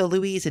 and so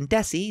Louise and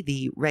Desi,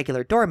 the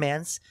regular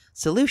doorman's,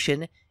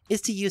 solution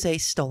is to use a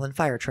stolen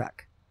fire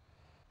truck.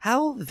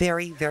 How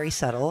very, very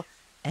subtle,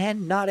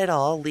 and not at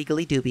all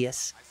legally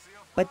dubious,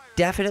 but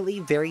definitely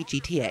very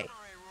GTA.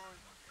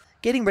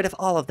 Getting rid of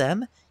all of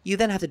them, you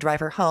then have to drive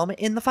her home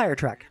in the fire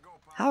truck.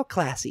 How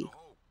classy.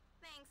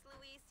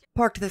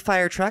 Parked the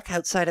fire truck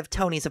outside of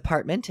Tony's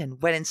apartment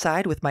and went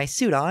inside with my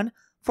suit on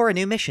for a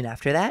new mission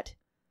after that.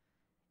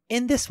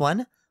 In this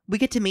one, we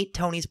get to meet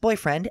Tony's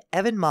boyfriend,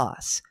 Evan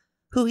Moss,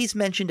 who he's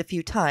mentioned a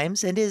few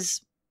times and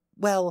is,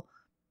 well,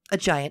 a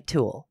giant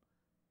tool.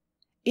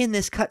 In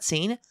this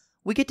cutscene,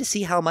 we get to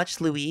see how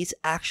much Louise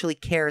actually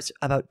cares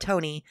about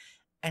Tony,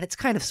 and it's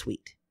kind of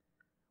sweet.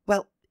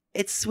 Well,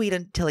 it's sweet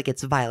until it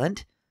gets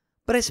violent,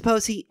 but I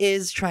suppose he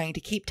is trying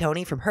to keep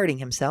Tony from hurting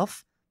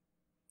himself.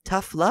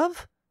 Tough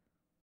love?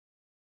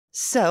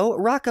 So,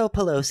 Rocco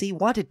Pelosi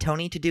wanted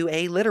Tony to do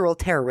a literal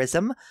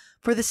terrorism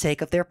for the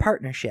sake of their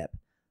partnership.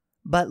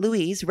 But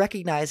Louise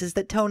recognizes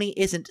that Tony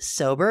isn't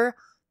sober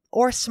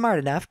or smart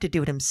enough to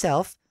do it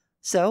himself,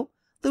 so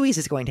Louise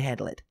is going to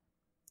handle it.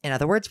 In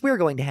other words, we're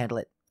going to handle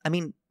it. I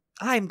mean,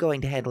 I'm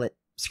going to handle it.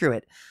 Screw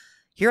it.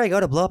 Here I go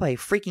to blow up a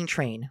freaking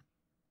train.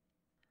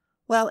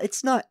 Well,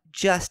 it's not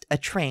just a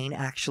train,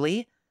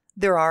 actually.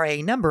 There are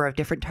a number of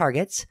different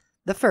targets,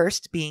 the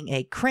first being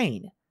a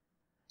crane.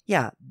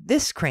 Yeah,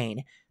 this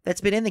crane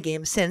that's been in the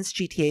game since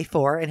GTA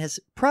 4 and has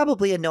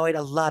probably annoyed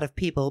a lot of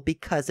people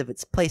because of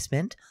its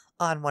placement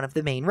on one of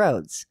the main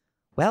roads.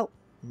 Well,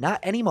 not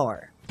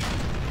anymore.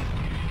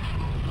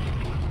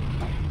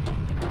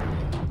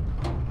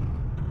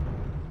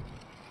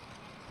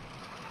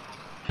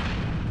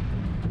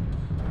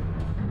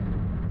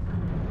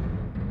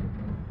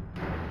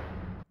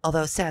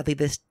 Although sadly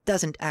this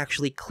doesn't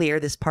actually clear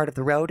this part of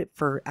the road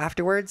for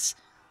afterwards,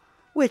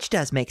 which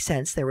does make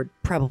sense. There would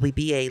probably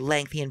be a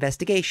lengthy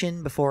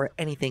investigation before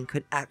anything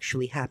could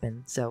actually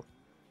happen, so.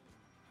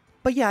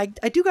 But yeah,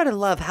 I do gotta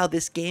love how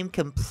this game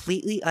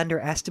completely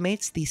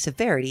underestimates the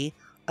severity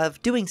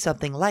of doing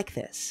something like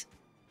this.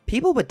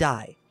 People would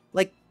die.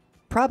 Like,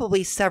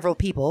 probably several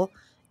people,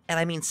 and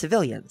I mean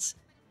civilians.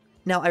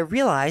 Now, I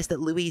realize that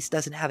Luis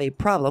doesn't have a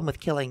problem with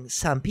killing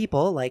some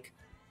people, like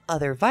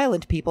other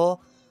violent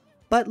people,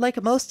 but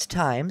like most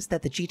times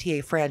that the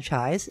GTA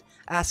franchise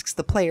asks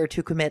the player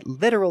to commit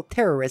literal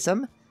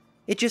terrorism,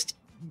 it just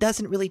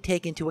doesn't really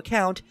take into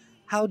account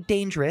how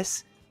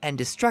dangerous and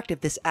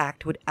destructive this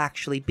act would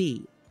actually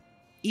be,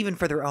 even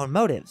for their own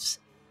motives,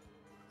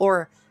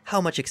 or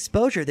how much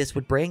exposure this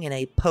would bring in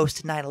a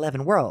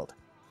post-9/11 world.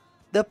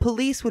 The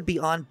police would be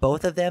on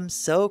both of them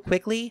so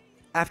quickly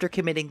after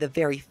committing the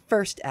very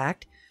first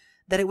act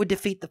that it would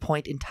defeat the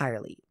point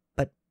entirely,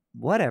 but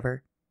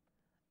whatever.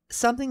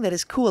 Something that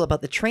is cool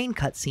about the train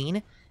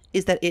cutscene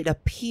is that it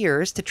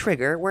appears to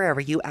trigger wherever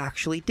you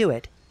actually do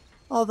it.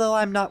 Although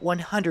I'm not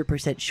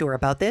 100% sure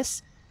about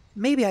this,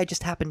 maybe I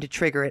just happen to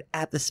trigger it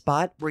at the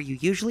spot where you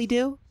usually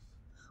do?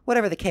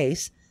 Whatever the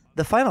case,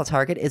 the final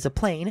target is a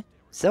plane,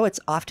 so it's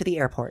off to the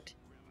airport.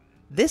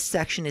 This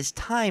section is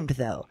timed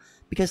though,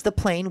 because the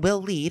plane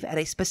will leave at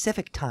a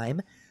specific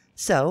time,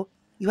 so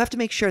you have to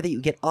make sure that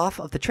you get off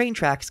of the train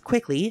tracks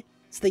quickly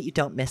so that you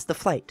don't miss the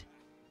flight.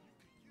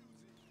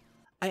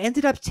 I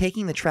ended up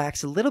taking the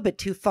tracks a little bit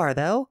too far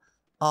though,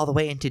 all the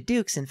way into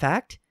Duke's in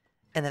fact,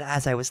 and then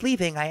as I was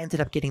leaving I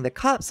ended up getting the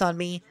cops on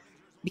me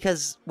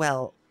because,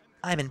 well,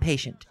 I'm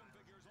impatient.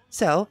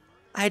 So,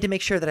 I had to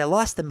make sure that I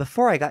lost them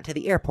before I got to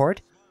the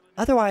airport,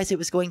 otherwise it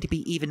was going to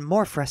be even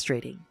more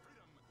frustrating.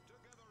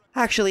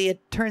 Actually,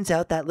 it turns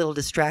out that little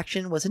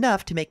distraction was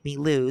enough to make me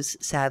lose,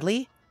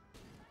 sadly.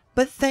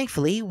 But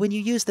thankfully, when you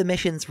use the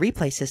mission's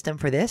replay system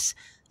for this,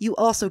 you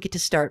also get to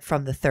start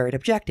from the third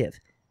objective,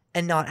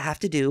 and not have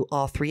to do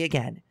all three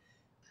again.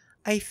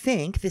 I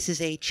think this is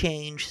a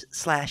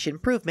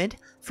change/improvement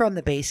from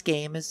the base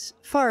game as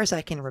far as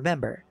I can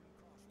remember.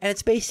 And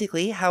it's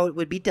basically how it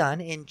would be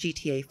done in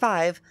GTA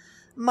 5,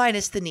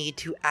 minus the need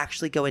to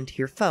actually go into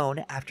your phone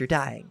after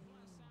dying.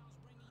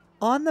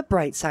 On the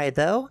bright side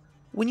though,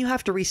 when you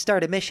have to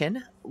restart a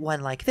mission,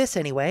 one like this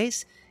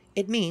anyways,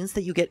 it means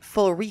that you get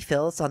full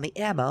refills on the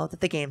ammo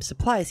that the game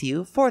supplies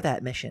you for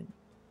that mission.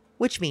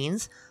 Which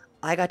means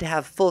I got to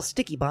have full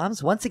sticky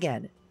bombs once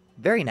again.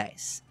 Very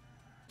nice.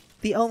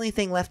 The only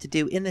thing left to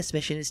do in this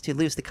mission is to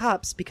lose the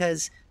cops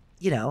because,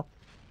 you know,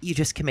 you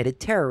just committed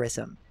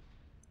terrorism.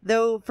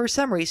 Though, for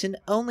some reason,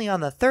 only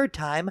on the third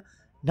time,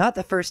 not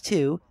the first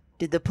two,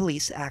 did the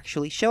police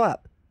actually show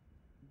up.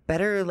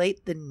 Better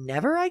late than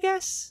never, I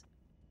guess?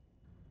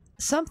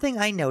 Something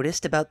I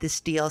noticed about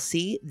this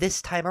DLC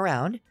this time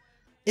around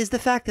is the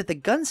fact that the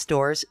gun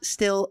stores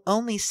still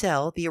only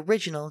sell the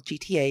original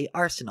GTA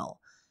arsenal.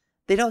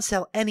 They don't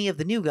sell any of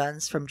the new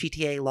guns from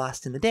GTA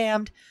Lost in the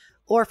Damned,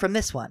 or from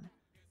this one.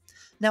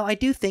 Now, I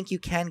do think you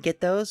can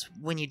get those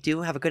when you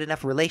do have a good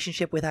enough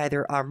relationship with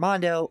either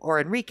Armando or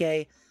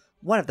Enrique,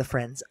 one of the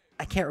friends.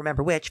 I can't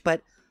remember which,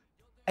 but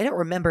I don't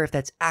remember if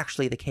that's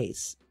actually the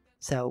case.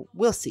 So,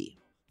 we'll see.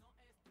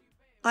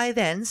 I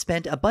then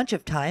spent a bunch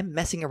of time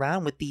messing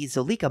around with the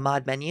Zolika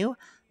mod menu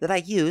that I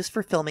use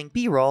for filming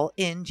B-roll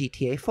in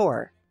GTA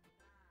 4.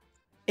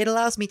 It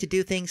allows me to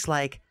do things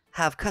like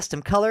have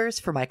custom colors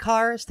for my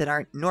cars that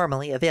aren't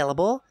normally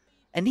available,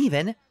 and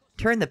even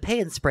turn the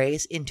paint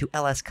sprays into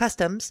LS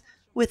Customs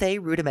with a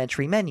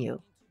rudimentary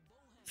menu.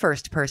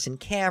 First-person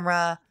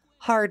camera,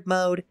 hard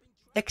mode,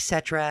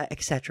 etc.,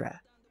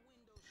 etc.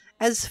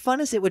 As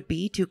fun as it would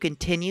be to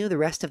continue the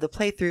rest of the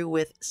playthrough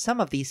with some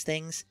of these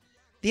things,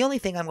 the only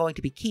thing I'm going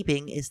to be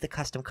keeping is the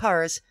custom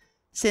cars,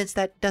 since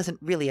that doesn't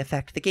really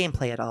affect the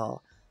gameplay at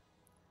all.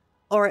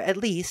 Or at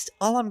least,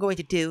 all I'm going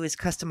to do is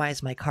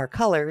customize my car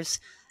colors,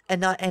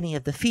 and not any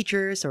of the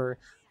features or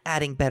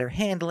adding better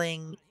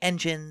handling,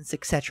 engines,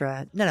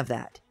 etc., none of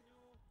that.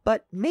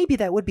 But maybe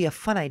that would be a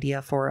fun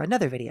idea for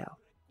another video.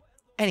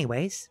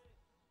 Anyways,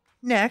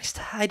 next,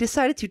 I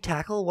decided to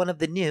tackle one of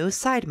the new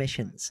side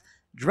missions,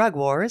 Drug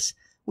Wars,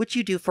 which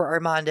you do for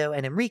Armando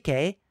and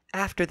Enrique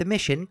after the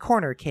mission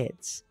Corner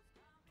Kids.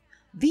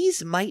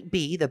 These might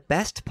be the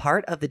best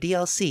part of the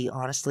DLC,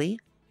 honestly.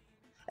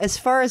 As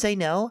far as I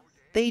know,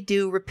 they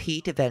do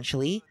repeat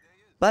eventually,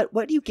 but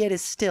what you get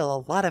is still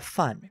a lot of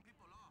fun.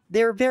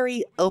 They're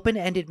very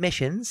open-ended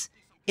missions,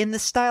 in the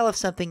style of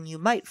something you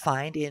might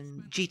find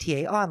in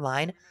GTA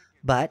Online,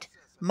 but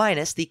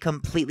minus the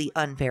completely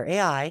unfair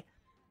AI,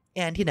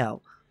 and, you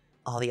know,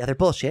 all the other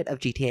bullshit of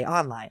GTA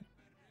Online.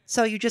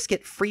 So you just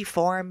get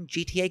free-form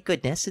GTA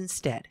goodness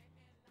instead.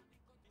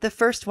 The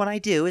first one I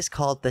do is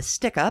called the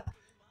Stick-Up,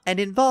 and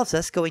involves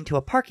us going to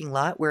a parking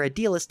lot where a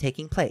deal is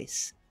taking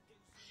place.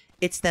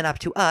 It's then up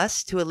to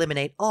us to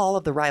eliminate all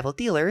of the rival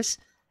dealers,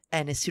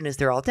 and as soon as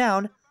they're all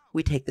down,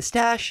 we take the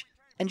stash,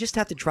 and just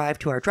have to drive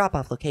to our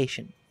drop-off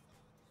location.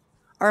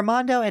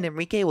 Armando and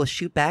Enrique will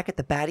shoot back at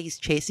the baddies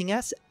chasing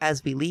us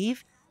as we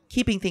leave,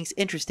 keeping things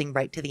interesting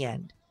right to the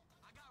end.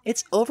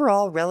 It's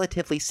overall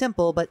relatively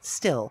simple, but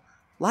still,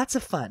 lots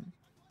of fun.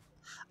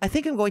 I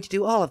think I'm going to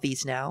do all of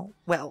these now.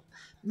 Well,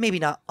 maybe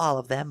not all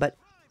of them, but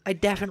I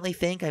definitely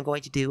think I'm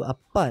going to do a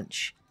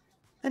bunch.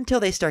 Until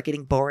they start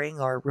getting boring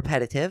or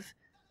repetitive.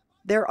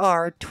 There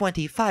are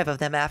 25 of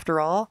them after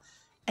all,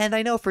 and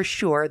I know for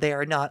sure they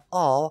are not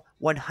all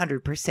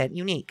 100%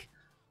 unique.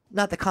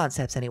 Not the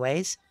concepts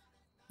anyways.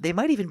 they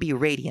might even be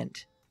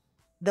radiant.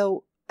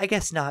 Though, I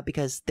guess not,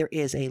 because there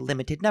is a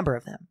limited number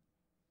of them.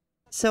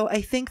 So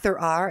I think there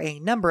are a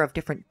number of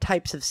different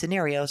types of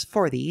scenarios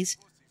for these,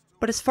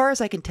 but as far as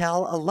I can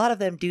tell, a lot of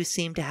them do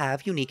seem to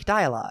have unique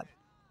dialogue.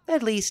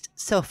 At least,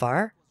 so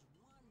far.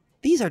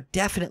 These are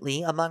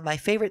definitely among my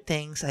favorite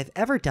things I've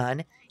ever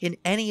done in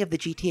any of the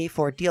GTA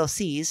 4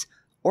 DLCs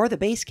or the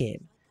base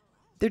game.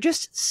 They're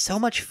just so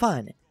much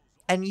fun,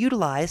 and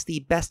utilize the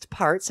best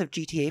parts of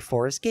GTA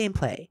 4's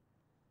gameplay.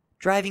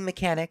 Driving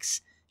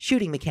mechanics,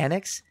 shooting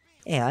mechanics,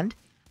 and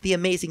the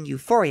amazing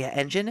Euphoria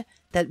engine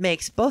that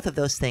makes both of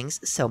those things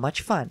so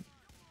much fun.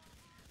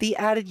 The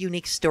added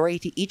unique story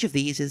to each of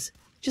these is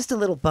just a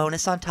little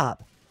bonus on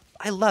top.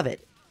 I love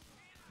it.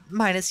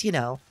 Minus,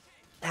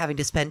 having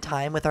to spend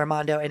time with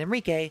Armando and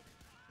Enrique,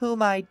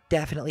 whom I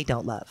definitely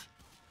don't love.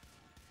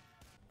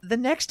 The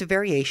next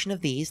variation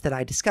of these that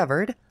I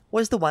discovered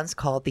was the ones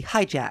called the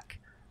hijack.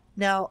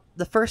 Now,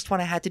 the first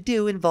one I had to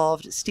do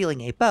involved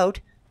stealing a boat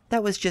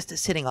that was just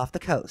sitting off the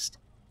coast.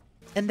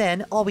 And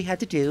then all we had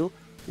to do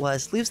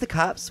was lose the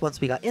cops once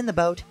we got in the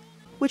boat,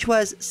 which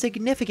was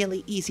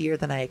significantly easier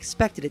than I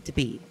expected it to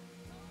be.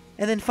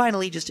 And then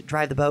finally just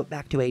drive the boat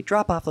back to a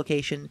drop-off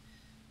location,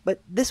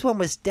 but this one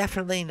was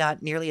definitely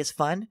not nearly as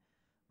fun,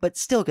 but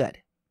still good.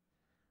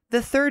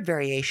 The third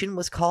variation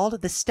was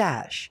called the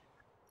stash.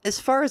 As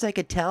far as I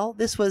could tell,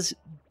 this was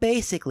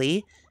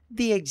basically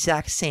the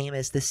exact same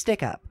as the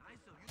stick-up.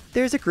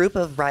 There's a group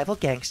of rival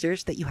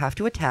gangsters that you have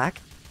to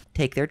attack,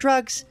 take their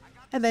drugs,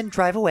 and then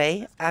drive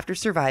away after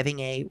surviving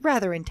a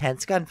rather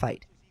intense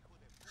gunfight.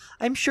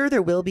 I'm sure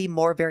there will be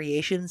more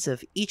variations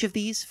of each of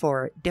these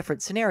for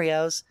different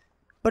scenarios,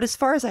 but as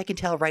far as I can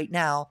tell right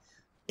now,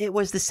 it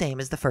was the same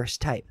as the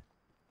first type.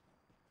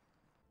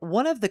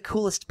 One of the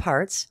coolest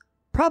parts,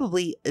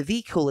 probably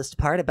the coolest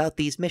part about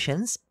these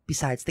missions,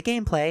 besides the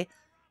gameplay,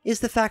 is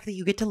the fact that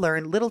you get to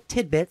learn little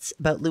tidbits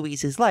about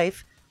Luis's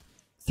life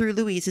through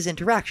Luis's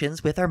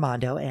interactions with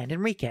Armando and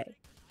Enrique.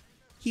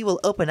 He will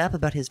open up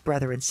about his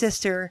brother and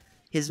sister,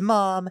 his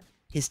mom,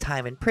 his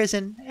time in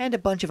prison, and a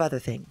bunch of other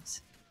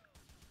things.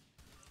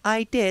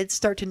 I did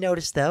start to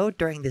notice, though,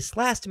 during this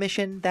last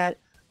mission that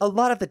a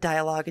lot of the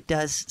dialogue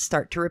does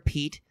start to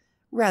repeat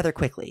rather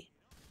quickly,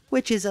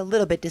 which is a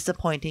little bit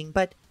disappointing,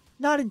 but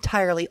not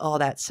entirely all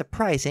that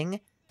surprising,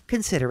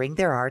 considering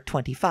there are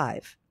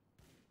 25.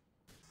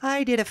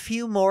 I did a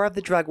few more of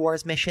the Drug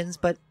Wars missions,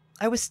 but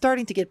I was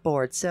starting to get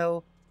bored,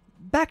 so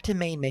back to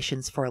main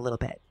missions for a little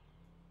bit.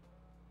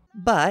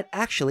 But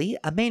actually,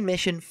 a main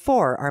mission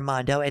for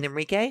Armando and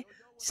Enrique,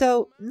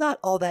 so not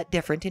all that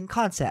different in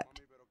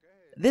concept.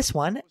 This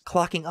one,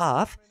 Clocking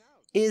Off,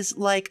 is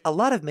like a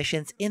lot of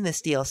missions in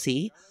this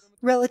DLC,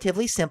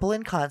 relatively simple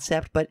in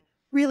concept, but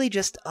really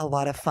just a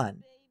lot of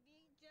fun.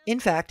 In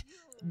fact,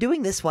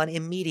 doing this one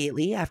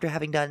immediately after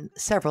having done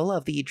several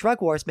of the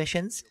Drug Wars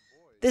missions,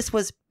 this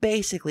was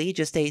basically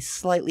just a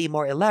slightly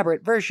more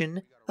elaborate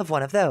version of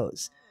one of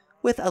those,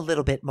 with a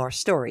little bit more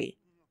story.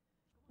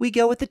 We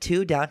go with the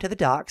two down to the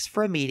docks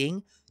for a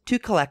meeting to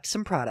collect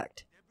some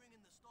product.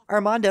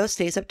 Armando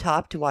stays up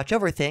top to watch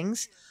over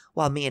things,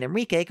 while me and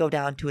Enrique go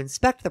down to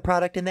inspect the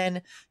product, and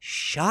then,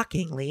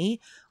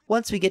 shockingly,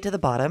 once we get to the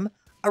bottom,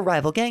 a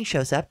rival gang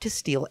shows up to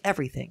steal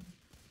everything.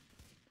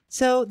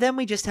 So then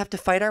we just have to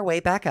fight our way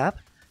back up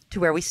to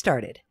where we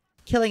started,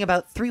 killing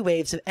about 3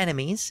 waves of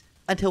enemies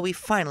until we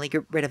finally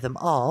get rid of them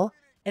all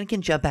and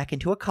can jump back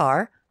into a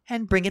car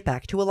and bring it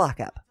back to a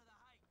lockup.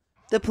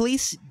 The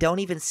police don't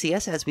even see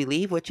us as we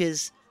leave, which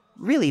is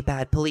really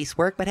bad police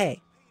work, but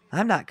hey,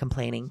 I'm not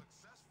complaining.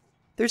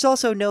 There's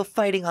also no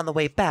fighting on the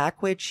way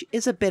back, which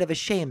is a bit of a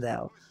shame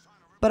though.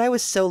 But I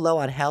was so low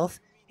on health,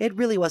 it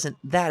really wasn't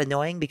that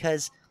annoying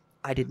because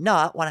I did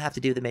not want to have to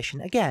do the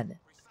mission again.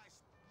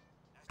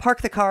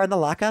 Park the car in the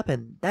lockup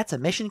and that's a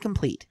mission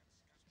complete.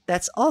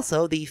 That's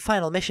also the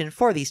final mission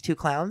for these 2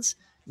 clowns,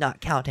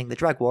 not counting the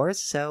Drug Wars,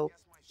 so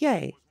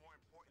yay.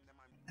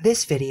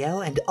 This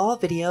video and all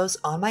videos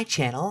on my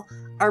channel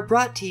are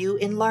brought to you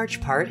in large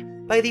part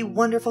by the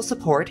wonderful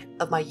support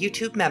of my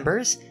YouTube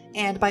members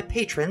and my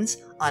patrons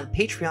on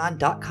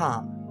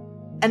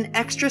patreon.com. An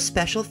extra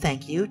special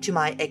thank you to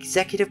my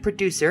executive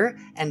producer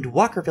and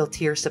Walkerville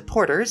tier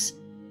supporters,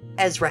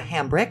 Ezra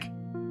Hambrick,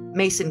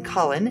 Mason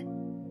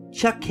Collin,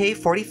 Chuck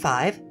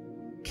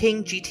K45,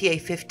 King GTA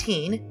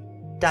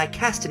 15,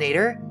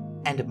 Dicastinator,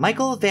 and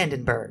Michael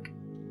Vandenberg.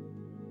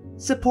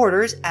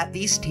 Supporters at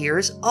these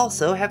tiers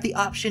also have the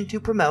option to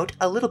promote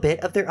a little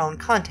bit of their own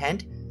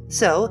content,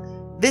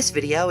 so this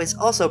video is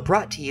also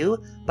brought to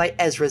you by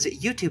Ezra's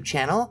YouTube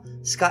channel,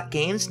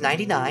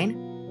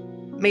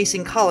 ScottGames99,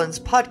 Mason Collins'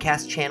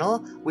 podcast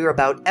channel, We're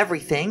About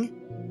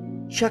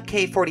Everything, Chuck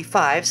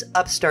K45's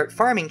Upstart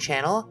Farming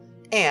channel,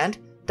 and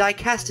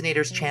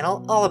Dicastinator's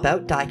channel all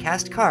about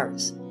diecast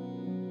cars.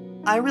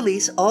 I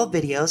release all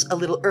videos a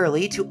little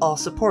early to all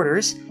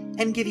supporters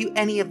and give you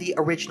any of the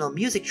original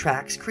music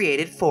tracks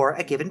created for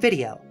a given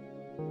video.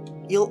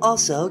 You'll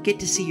also get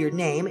to see your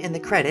name in the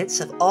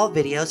credits of all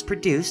videos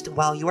produced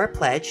while you are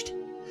pledged,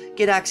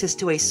 get access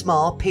to a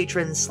small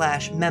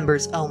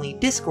patron/members-only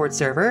Discord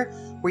server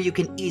where you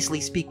can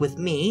easily speak with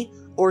me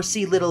or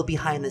see little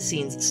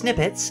behind-the-scenes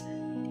snippets,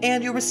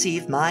 and you'll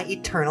receive my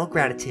eternal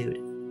gratitude.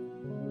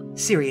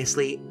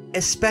 Seriously,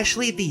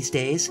 especially these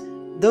days,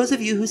 those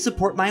of you who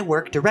support my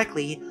work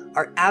directly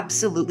are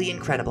absolutely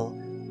incredible,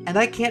 and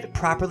I can't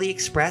properly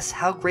express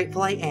how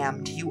grateful I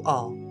am to you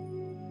all.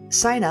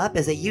 Sign up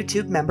as a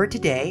YouTube member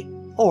today,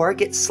 or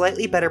get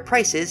slightly better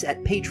prices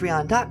at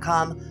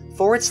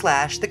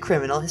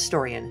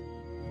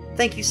patreon.com/thecriminalhistorian.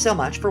 Thank you so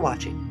much for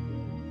watching.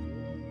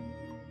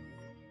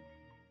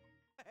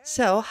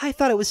 So, I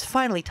thought it was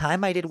finally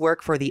time I did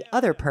work for the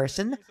other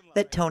person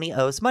that Tony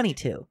owes money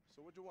to.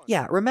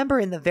 Yeah, remember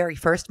in the very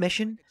first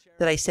mission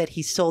that I said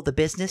he sold the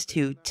business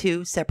to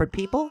 2 separate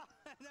people?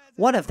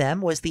 One of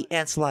them was the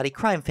Ancelotti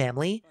crime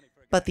family,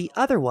 but the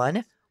other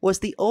one was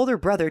the older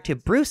brother to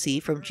Brucey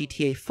from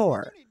GTA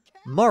 4,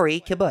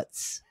 Maury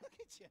Kibbutz.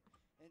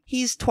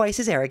 He's twice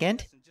as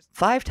arrogant,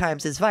 5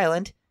 times as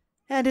violent,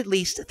 and at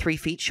least 3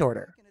 feet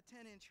shorter.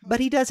 But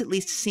he does at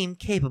least seem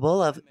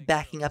capable of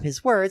backing up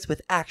his words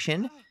with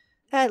action,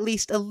 at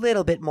least a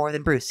little bit more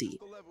than Brucey.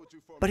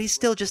 But he's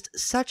still just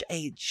such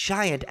a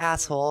giant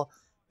asshole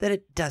that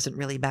it doesn't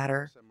really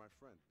matter.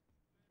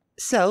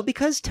 So,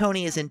 because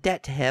Tony is in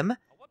debt to him,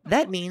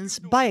 that means,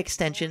 by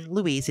extension,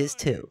 Louise is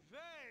too.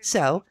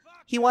 So,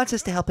 he wants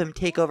us to help him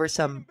take over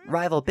some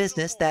rival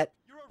business that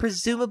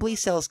presumably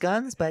sells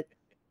guns, but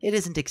it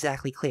isn't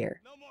exactly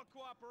clear.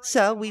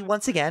 So, we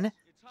once again,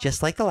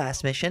 just like the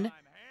last mission,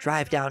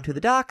 drive down to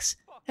the docks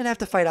and have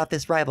to fight off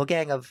this rival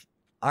gang of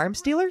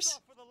arms dealers?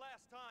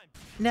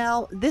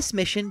 Now, this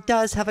mission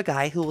does have a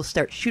guy who will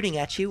start shooting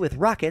at you with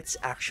rockets,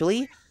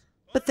 actually,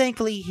 but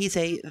thankfully he's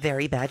a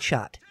very bad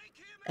shot.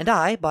 And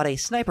I bought a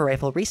sniper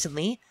rifle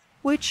recently,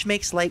 which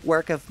makes light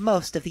work of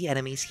most of the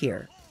enemies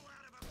here.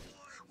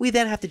 We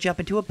then have to jump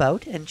into a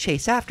boat and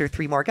chase after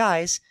 3 more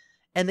guys,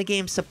 and the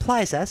game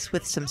supplies us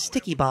with some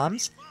sticky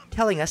bombs,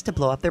 telling us to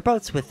blow up their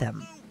boats with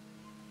them.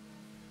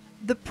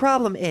 The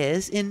problem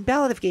is, in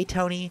Ballad of Gay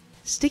Tony,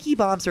 sticky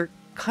bombs are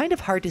kind of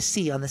hard to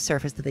see on the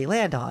surface that they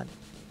land on.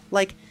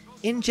 Like,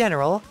 in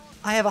general,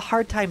 I have a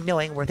hard time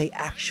knowing where they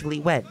actually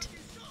went,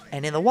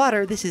 and in the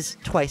water this is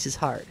twice as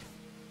hard.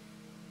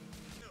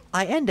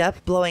 I end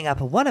up blowing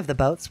up one of the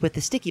boats with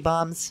the sticky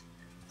bombs,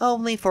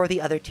 only for the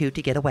other 2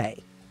 to get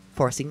away,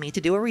 forcing me to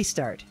do a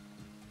restart.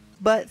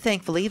 But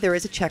thankfully there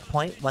is a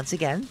checkpoint once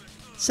again,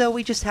 so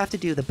we just have to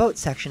do the boat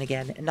section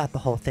again and not the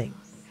whole thing.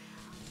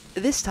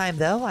 This time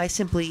though, I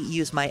simply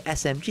use my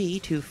SMG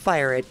to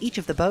fire at each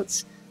of the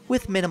boats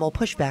with minimal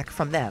pushback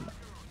from them,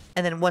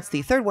 and then once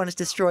the 3rd one is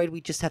destroyed we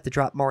just have to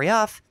drop Maury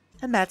off,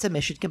 and that's a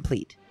mission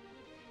complete.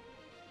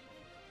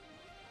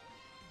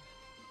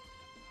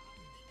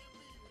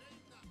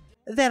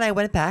 Then I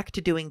went back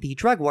to doing the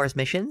Drug Wars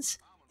missions,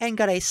 and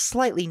got a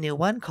slightly new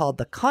one called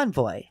the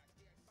Convoy.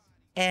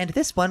 And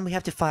this one we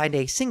have to find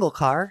a single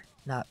car,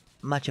 not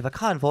much of a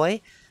convoy,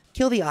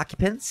 kill the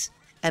occupants,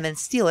 and then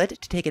steal it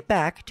to take it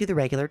back to the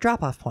regular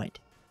drop-off point.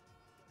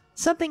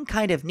 Something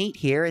kind of neat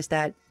here is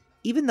that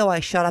even though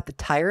I shot up the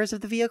tires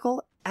of the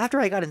vehicle,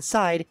 after I got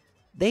inside,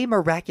 they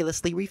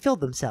miraculously refilled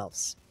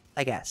themselves,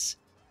 I guess.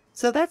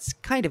 So that's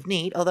kind of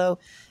neat, although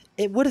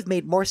it would have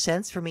made more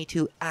sense for me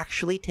to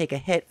actually take a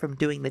hit from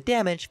doing the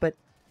damage, but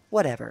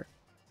whatever.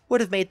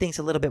 Would have made things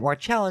a little bit more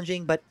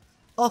challenging, but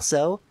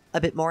also a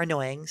bit more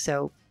annoying,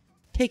 so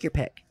take your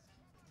pick.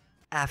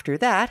 After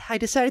that, I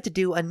decided to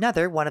do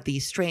another one of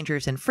these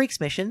Strangers and Freaks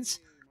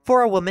missions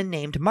for a woman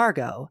named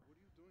Margot.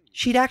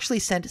 She'd actually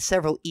sent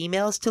several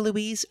emails to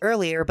Louise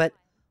earlier, but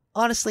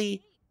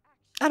honestly,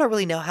 I don't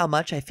really know how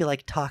much I feel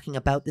like talking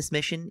about this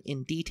mission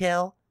in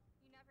detail.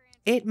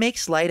 It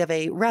makes light of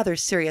a rather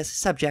serious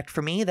subject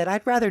for me that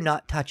I'd rather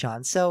not touch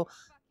on, so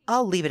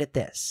I'll leave it at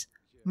this.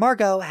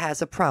 Margot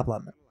has a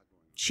problem.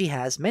 She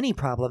has many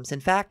problems, in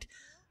fact,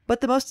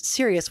 but the most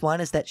serious one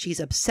is that she's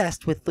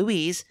obsessed with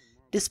Louise,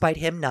 despite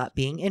him not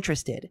being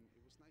interested.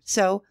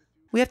 So,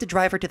 we have to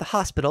drive her to the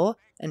hospital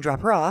and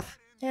drop her off,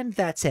 and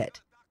that's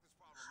it.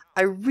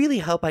 I really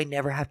hope I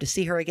never have to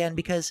see her again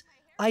because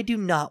I do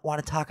not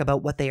want to talk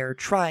about what they are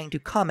trying to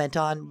comment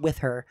on with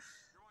her,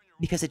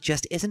 because it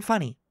just isn't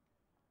funny.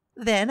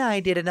 Then I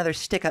did another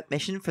stick-up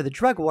mission for the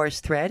Drug Wars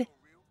thread,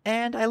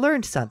 and I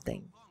learned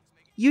something.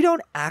 You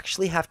don't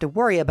actually have to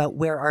worry about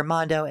where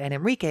Armando and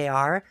Enrique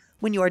are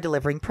when you are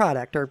delivering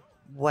product, or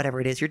whatever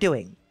it is you're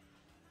doing.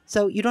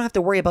 So you don't have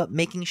to worry about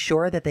making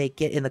sure that they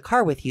get in the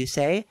car with you,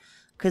 say,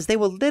 because they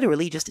will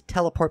literally just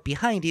teleport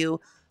behind you,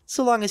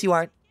 so long as you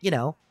aren't,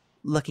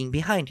 looking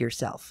behind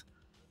yourself.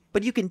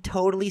 But you can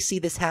totally see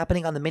this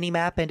happening on the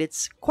minimap, and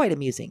it's quite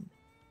amusing.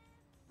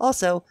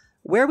 Also,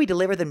 where we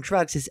deliver them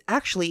drugs is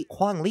actually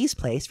Huang Li's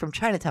place from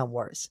Chinatown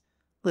Wars.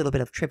 Little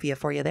bit of trivia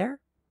for you there.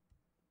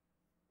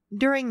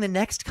 During the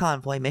next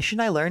convoy mission,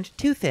 I learned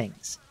 2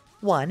 things.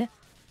 1,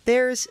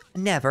 there's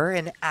never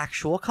an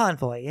actual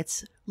convoy.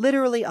 It's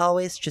literally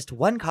always just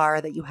one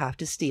car that you have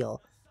to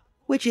steal,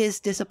 which is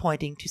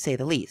disappointing to say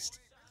the least.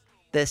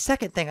 The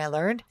second thing I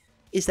learned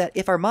is that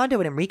if Armando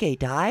and Enrique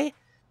die,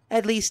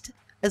 at least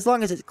as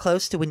long as it's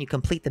close to when you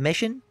complete the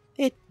mission,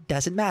 it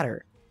doesn't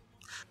matter.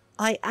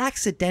 I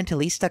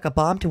accidentally stuck a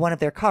bomb to one of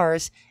their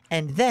cars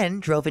and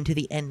then drove into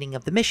the ending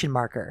of the mission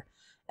marker.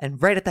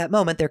 And right at that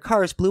moment, their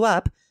cars blew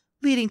up,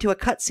 leading to a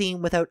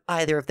cutscene without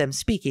either of them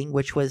speaking,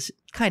 which was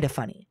kind of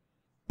funny.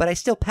 But I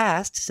still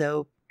passed,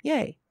 so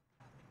yay.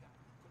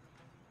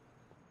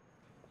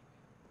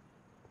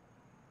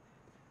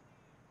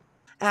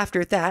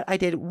 After that, I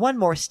did one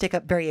more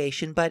stick-up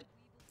variation, but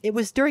it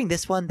was during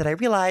this one that I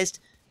realized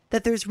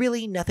that there's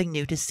really nothing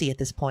new to see at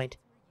this point.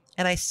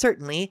 And I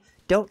certainly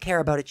don't care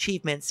about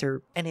achievements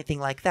or anything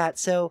like that,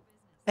 so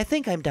I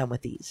think I'm done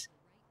with these.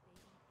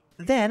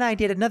 Then I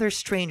did another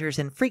Strangers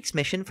and Freaks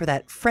mission for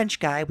that French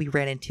guy we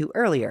ran into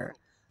earlier.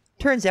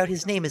 Turns out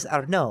his name is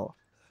Arnaud.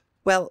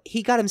 Well,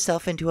 he got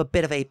himself into a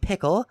bit of a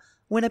pickle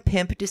when a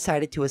pimp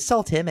decided to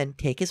assault him and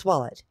take his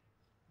wallet.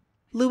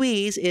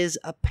 Louise is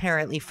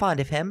apparently fond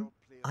of him.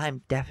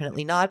 I'm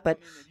definitely not, but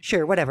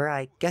sure, whatever,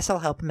 I guess I'll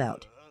help him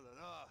out.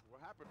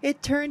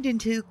 It turned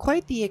into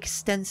quite the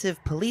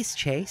extensive police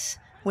chase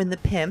when the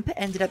pimp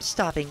ended up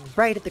stopping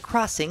right at the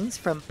crossings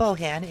from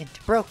Bohan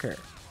into Broker.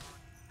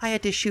 I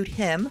had to shoot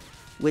him,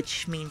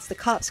 which means the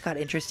cops got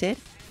interested,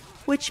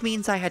 which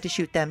means I had to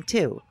shoot them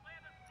too.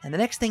 And the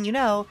next thing you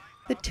know,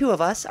 the two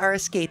of us are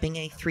escaping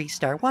a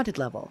 3-star wanted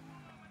level.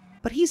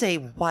 But he's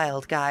a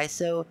wild guy,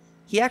 so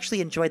he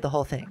actually enjoyed the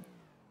whole thing.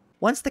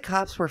 Once the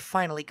cops were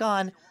finally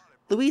gone,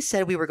 Louise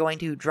said we were going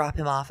to drop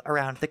him off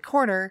around the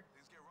corner,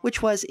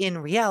 which was in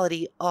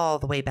reality all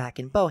the way back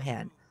in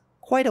Bohan,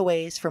 quite a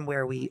ways from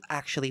where we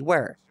actually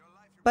were.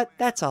 But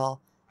that's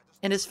all,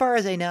 and as far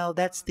as I know,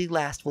 that's the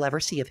last we'll ever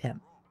see of him.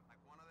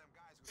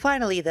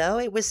 Finally, though,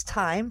 it was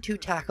time to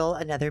tackle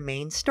another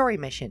main story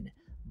mission,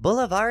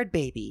 Boulevard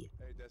Baby.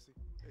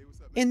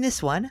 In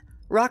this one,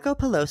 Rocco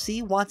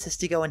Pelosi wants us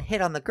to go and hit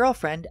on the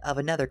girlfriend of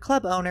another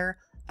club owner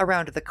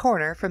around the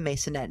corner from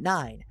Masonette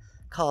 9,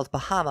 called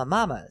Bahama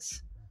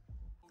Mamas.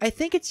 I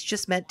think it's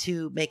just meant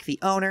to make the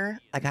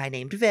owner, a guy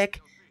named Vic,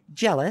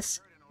 jealous,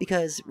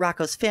 because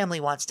Rocco's family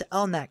wants to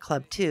own that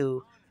club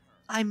too.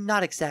 I'm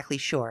not exactly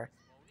sure.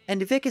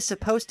 And Vic is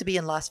supposed to be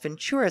in Las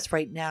Venturas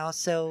right now,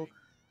 so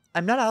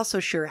I'm not also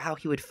sure how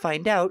he would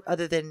find out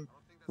other than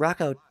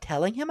Rocco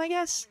telling him, I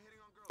guess?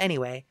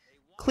 Anyway,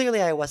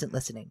 clearly I wasn't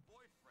listening.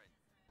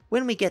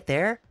 When we get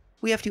there,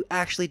 we have to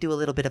actually do a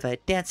little bit of a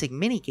dancing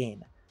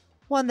minigame,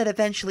 one that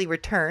eventually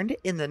returned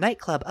in the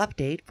nightclub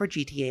update for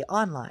GTA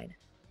Online.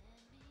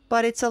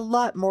 But it's a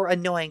lot more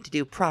annoying to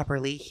do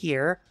properly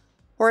here,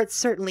 or it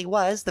certainly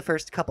was the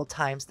first couple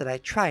times that I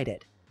tried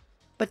it.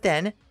 But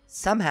then,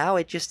 somehow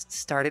it just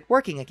started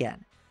working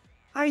again.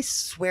 I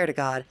swear to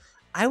God,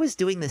 I was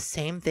doing the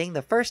same thing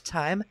the first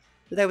time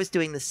that I was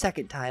doing the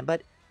second time,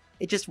 but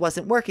it just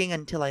wasn't working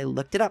until I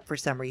looked it up for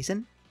some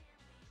reason.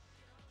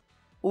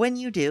 When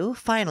you do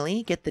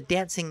finally get the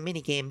dancing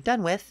minigame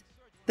done with,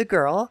 the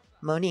girl,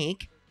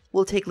 Monique,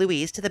 will take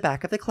Louise to the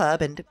back of the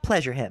club and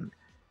pleasure him.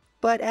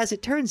 But as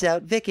it turns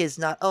out, Vic is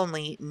not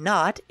only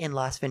not in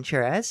Las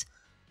Venturas,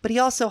 but he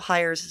also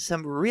hires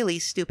some really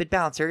stupid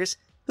bouncers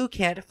who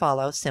can't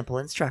follow simple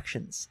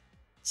instructions.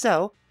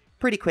 So,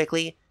 pretty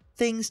quickly,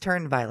 things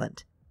turn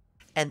violent.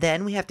 And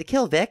then we have to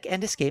kill Vic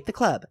and escape the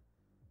club.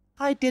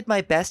 I did my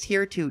best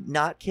here to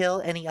not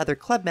kill any other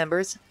club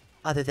members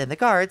other than the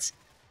guards,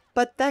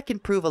 but that can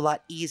prove a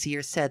lot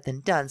easier said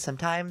than done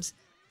sometimes,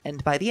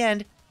 and by the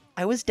end,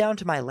 I was down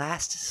to my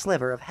last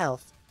sliver of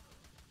health.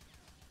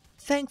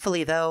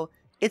 Thankfully, though,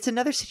 it's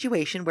another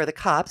situation where the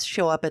cops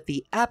show up at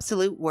the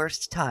absolute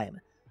worst time.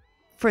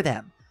 For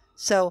them.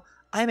 So,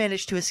 I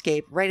managed to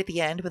escape right at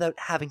the end without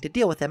having to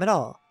deal with them at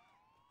all.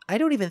 I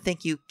don't even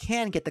think you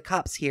can get the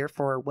cops here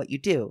for what you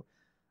do.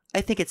 I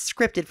think it's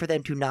scripted for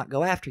them to not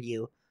go after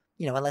you,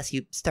 unless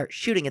you start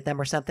shooting at them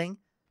or something.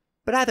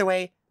 But either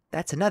way,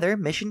 that's another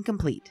mission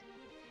complete.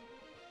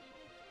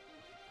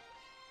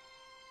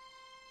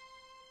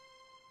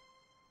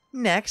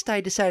 Next,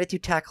 I decided to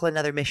tackle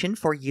another mission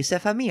for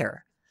Yusuf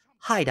Amir.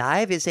 High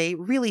Dive is a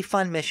really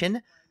fun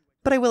mission,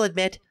 but I will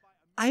admit,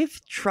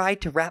 I've tried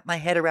to wrap my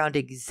head around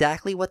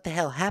exactly what the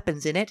hell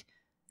happens in it,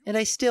 and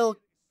I still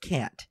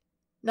can't.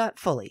 Not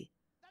fully.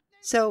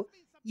 So,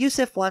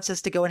 Yusuf wants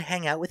us to go and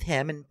hang out with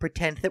him and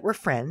pretend that we're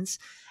friends,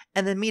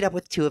 and then meet up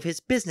with two of his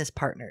business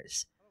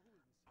partners.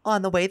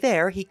 On the way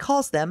there, he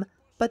calls them,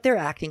 but they're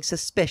acting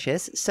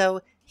suspicious,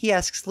 so he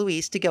asks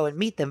Louise to go and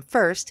meet them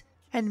first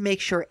and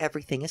make sure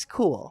everything is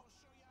cool.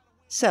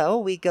 So,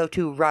 we go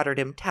to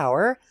Rotterdam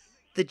Tower,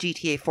 the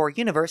GTA 4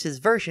 universe's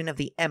version of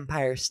the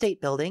Empire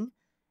State Building,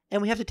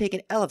 and we have to take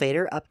an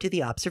elevator up to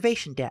the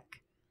observation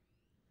deck.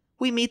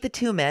 We meet the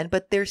two men,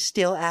 but they're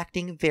still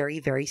acting very,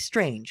 very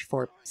strange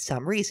for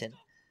some reason.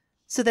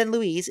 So then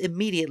Louise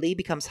immediately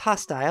becomes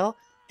hostile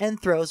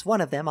and throws one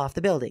of them off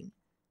the building.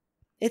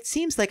 It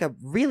seems like a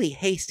really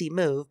hasty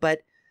move,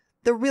 but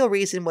the real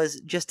reason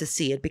was just to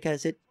see it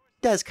because it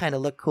does kind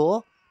of look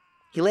cool.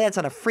 He lands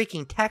on a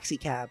freaking taxi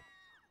cab.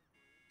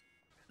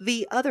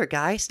 The other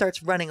guy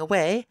starts running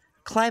away,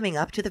 climbing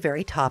up to the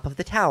very top of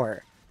the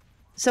tower.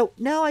 So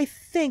now I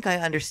think I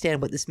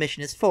understand what this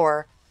mission is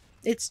for.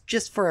 It's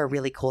just for a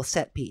really cool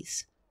set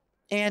piece.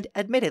 And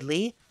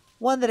admittedly,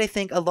 one that I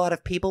think a lot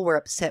of people were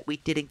upset we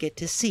didn't get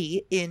to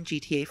see in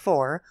GTA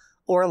 4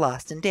 or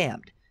Lost and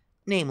Damned,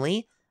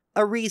 namely,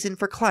 a reason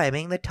for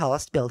climbing the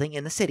tallest building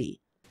in the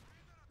city.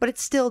 But it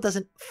still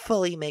doesn't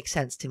fully make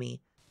sense to me.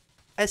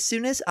 As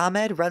soon as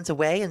Ahmed runs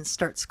away and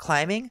starts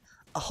climbing,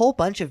 a whole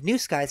bunch of new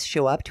guys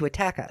show up to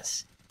attack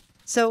us.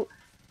 So,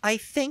 I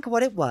think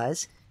what it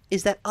was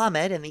is that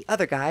Ahmed and the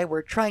other guy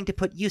were trying to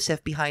put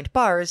Yusuf behind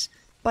bars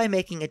by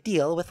making a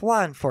deal with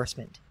law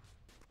enforcement.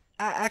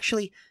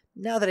 Actually,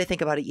 now that I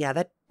think about it, yeah,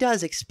 that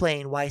does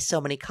explain why so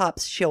many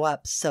cops show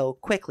up so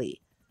quickly.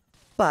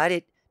 But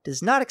it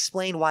does not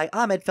explain why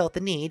Ahmed felt the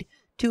need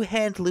to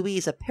hand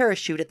Louise a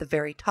parachute at the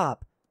very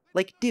top.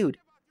 Like, dude,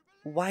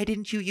 why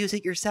didn't you use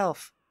it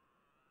yourself?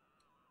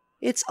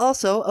 It's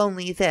also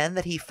only then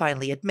that he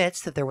finally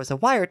admits that there was a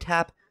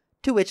wiretap,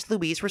 to which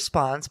Louise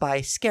responds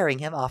by scaring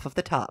him off of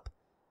the top.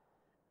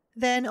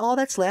 Then all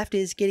that's left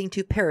is getting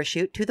to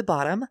parachute to the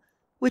bottom,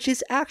 which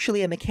is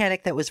actually a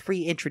mechanic that was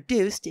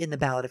reintroduced in the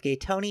Ballad of Gay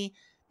Tony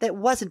that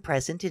wasn't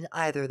present in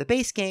either the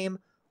base game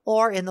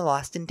or in the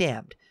Lost and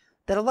Damned,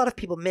 that a lot of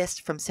people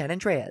missed from San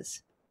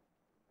Andreas.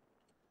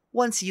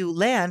 Once you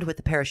land with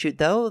the parachute,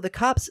 though, the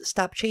cops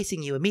stop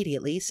chasing you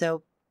immediately,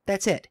 so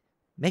that's it.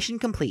 Mission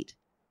complete.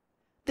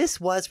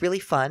 This was really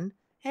fun,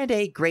 and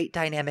a great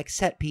dynamic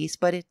set piece,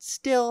 but it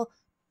still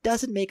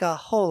doesn't make a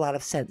whole lot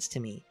of sense to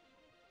me.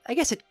 I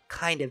guess it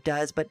kind of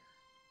does, but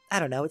I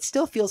don't know, it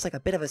still feels like a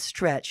bit of a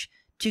stretch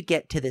to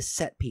get to this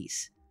set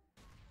piece.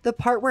 The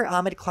part where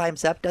Ahmed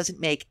climbs up doesn't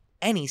make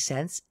any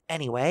sense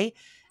anyway,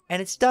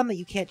 and it's dumb that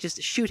you can't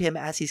just shoot him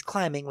as he's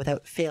climbing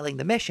without failing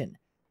the mission.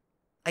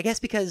 I guess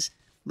because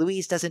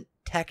Louise doesn't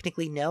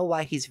technically know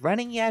why he's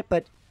running yet,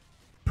 but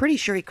pretty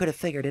sure he could have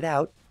figured it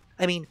out.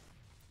 I mean,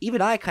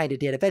 even I kinda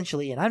did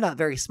eventually, and I'm not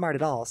very smart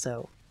at all,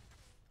 so...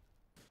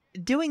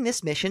 Doing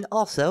this mission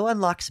also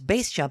unlocks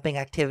base jumping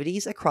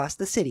activities across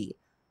the city,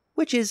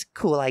 which is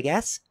cool, I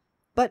guess.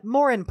 But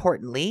more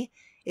importantly,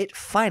 it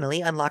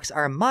finally unlocks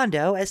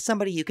Armando as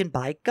somebody you can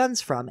buy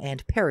guns from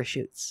and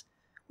parachutes.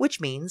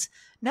 Which means,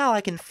 now I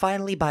can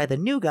finally buy the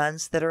new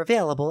guns that are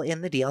available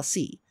in the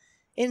DLC,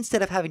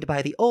 instead of having to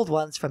buy the old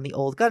ones from the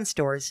old gun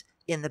stores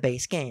in the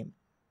base game.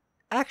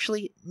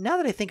 Actually, now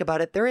that I think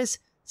about it, there is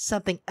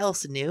something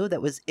else new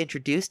that was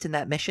introduced in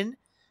that mission.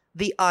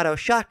 The auto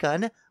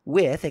shotgun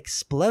with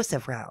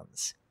explosive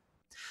rounds.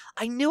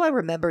 I knew I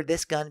remembered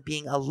this gun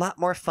being a lot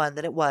more fun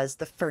than it was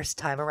the first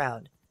time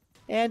around.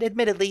 And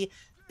admittedly,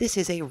 this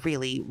is a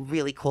really,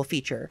 really cool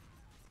feature.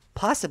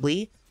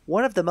 Possibly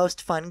one of the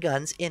most fun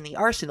guns in the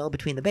arsenal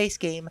between the base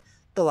game,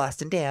 The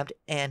Lost and Damned,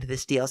 and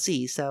this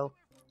DLC, so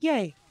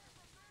yay.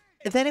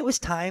 Then it was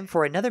time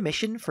for another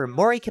mission for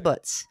Mori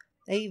Kibbutz.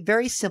 A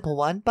very simple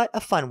one, but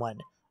a fun one.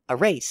 A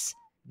race.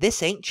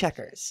 This ain't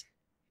checkers.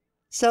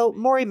 So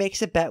Mori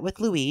makes a bet with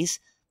Louise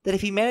that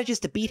if he manages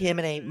to beat him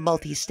in a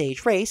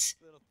multi-stage race,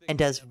 and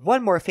does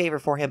one more favor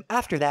for him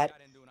after that,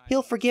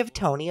 he'll forgive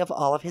Tony of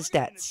all of his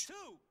debts.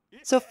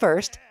 So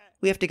first,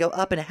 we have to go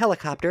up in a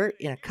helicopter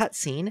in a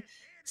cutscene.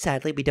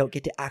 Sadly, we don't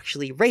get to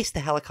actually race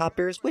the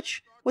helicopters,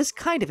 which was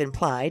kind of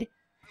implied.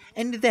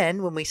 And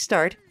then, when we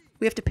start,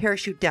 we have to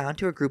parachute down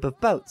to a group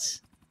of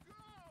boats.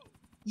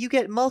 You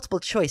get multiple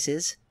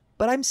choices,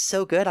 but I'm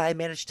so good I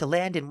managed to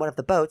land in one of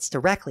the boats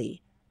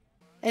directly.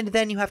 And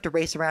then you have to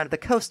race around the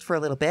coast for a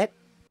little bit,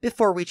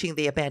 before reaching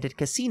the abandoned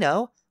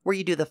casino, where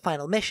you do the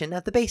final mission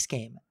of the base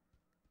game.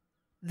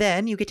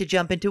 Then you get to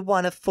jump into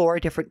one of 4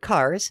 different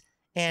cars,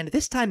 and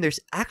this time there's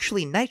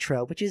actually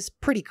nitro, which is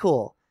pretty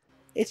cool.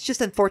 It's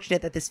just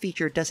unfortunate that this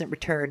feature doesn't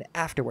return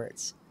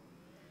afterwards.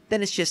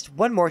 Then it's just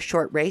one more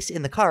short race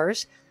in the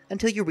cars,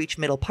 until you reach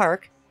Middle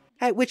Park,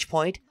 at which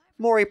point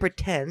Mori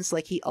pretends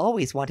like he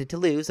always wanted to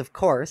lose, of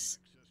course.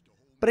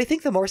 But I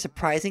think the more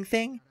surprising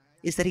thing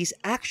is that he's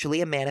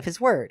actually a man of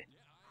his word.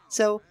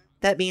 So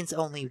that means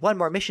only one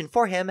more mission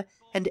for him,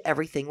 and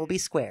everything will be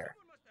square.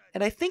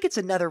 And I think it's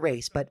another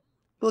race, but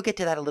we'll get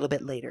to that a little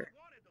bit later.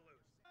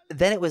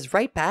 Then it was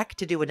right back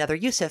to do another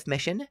Yusuf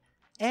mission,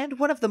 and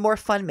one of the more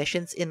fun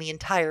missions in the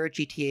entire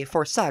GTA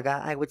 4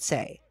 saga, I would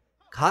say.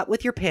 Caught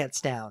with your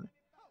pants down.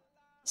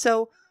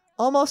 So,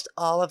 almost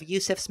all of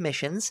Yusuf's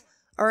missions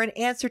are an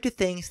answer to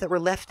things that were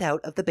left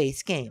out of the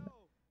base game.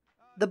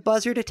 The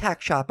Buzzard attack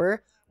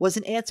chopper was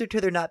an answer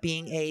to there not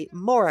being a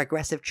more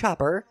aggressive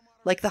chopper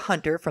like the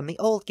Hunter from the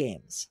old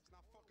games.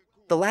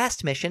 The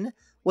last mission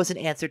was an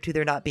answer to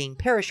there not being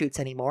parachutes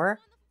anymore,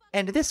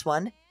 and this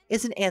one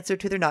is an answer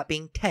to there not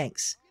being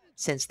tanks,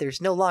 since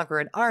there's no longer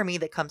an army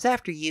that comes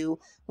after you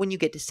when you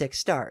get to 6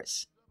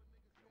 stars.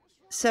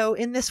 So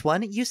in this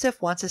one,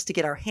 Yusuf wants us to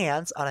get our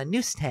hands on a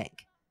noose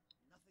tank.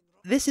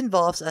 This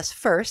involves us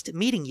first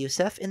meeting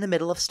Yusuf in the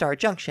middle of Star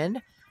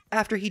Junction,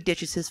 after he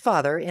ditches his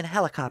father in a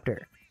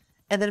helicopter.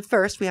 And then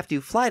first we have to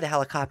fly the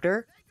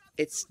helicopter.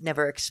 It's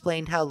never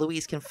explained how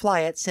Louise can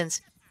fly it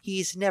since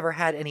he's never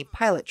had any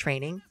pilot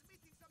training.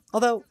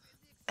 Although,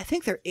 I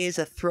think there is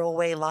a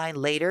throwaway line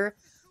later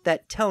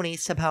that Tony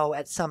somehow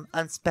at some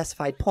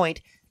unspecified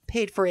point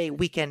paid for a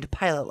weekend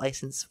pilot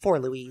license for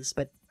Louise,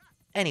 but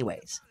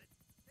anyways.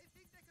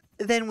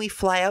 Then we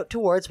fly out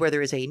towards where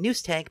there is a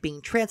noose tank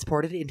being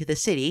transported into the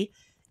city,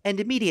 and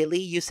immediately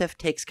Yusuf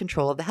takes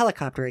control of the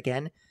helicopter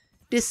again,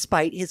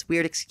 despite his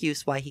weird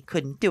excuse why he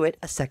couldn't do it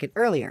a second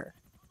earlier.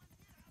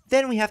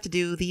 Then we have to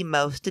do the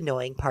most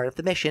annoying part of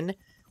the mission,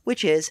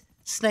 which is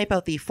snipe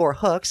out the 4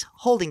 hooks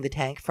holding the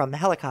tank from the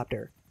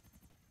helicopter.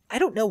 I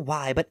don't know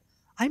why, but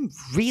I'm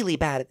really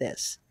bad at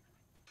this.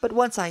 But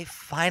once I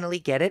finally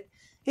get it,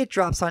 it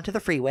drops onto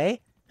the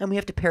freeway, and we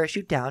have to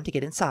parachute down to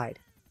get inside.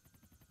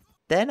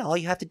 Then all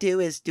you have to do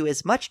is do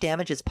as much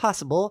damage as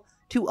possible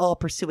to all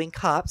pursuing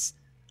cops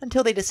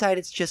until they decide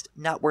it's just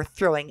not worth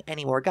throwing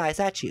any more guys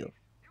at you.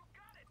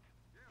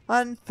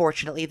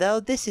 Unfortunately, though,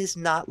 this is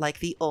not like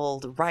the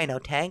old Rhino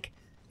tank.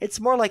 It's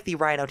more like the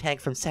Rhino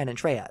tank from San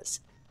Andreas,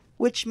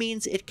 which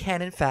means it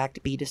can in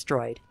fact be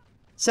destroyed.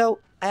 So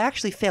I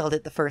actually failed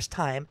it the first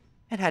time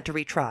and had to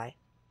retry.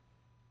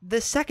 The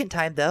second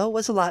time, though,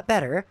 was a lot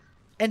better,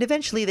 and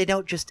eventually they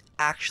don't just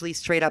actually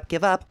straight up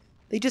give up,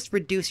 they just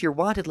reduce your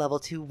wanted level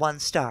to 1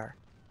 star.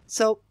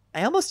 So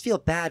I almost feel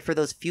bad for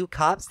those few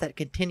cops that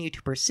continue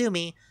to pursue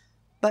me,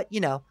 but you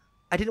know,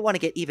 I didn't want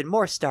to get even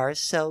more stars,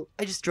 so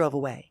I just drove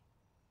away.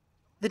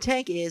 The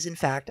tank is, in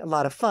fact, a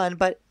lot of fun,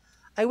 but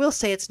I will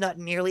say it's not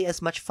nearly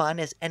as much fun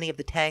as any of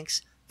the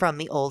tanks from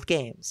the old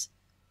games.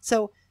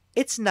 So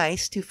it's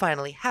nice to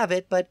finally have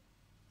it, but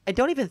I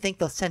don't even think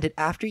they'll send it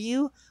after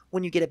you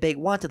when you get a big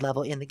wanted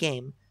level in the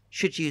game,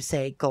 should you,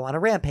 say, go on a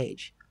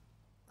rampage.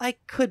 I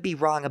could be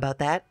wrong about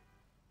that.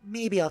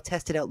 Maybe I'll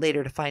test it out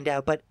later to find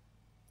out, but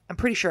I'm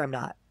pretty sure I'm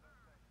not.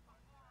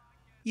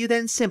 You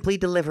then simply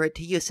deliver it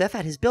to Yusuf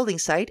at his building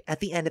site at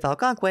the end of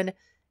Algonquin,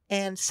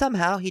 and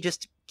somehow he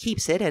just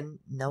keeps it and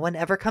no one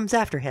ever comes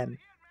after him.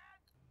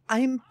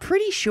 I'm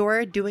pretty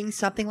sure doing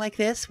something like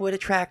this would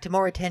attract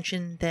more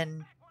attention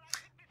than,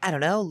 I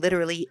don't know,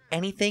 literally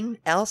anything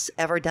else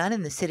ever done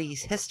in the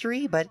city's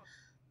history, but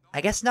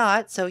I guess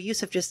not, so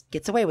Yusuf just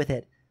gets away with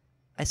it.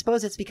 I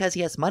suppose it's because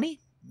he has money?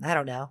 I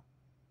don't know.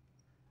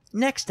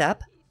 Next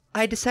up,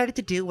 I decided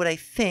to do what I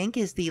think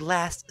is the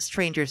last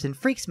Strangers and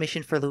Freaks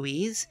mission for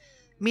Louise,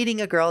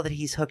 meeting a girl that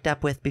he's hooked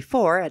up with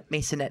before at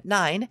Masonette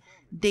 9,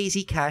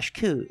 Daisy Cash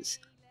Coos.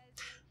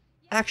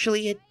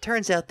 Actually, it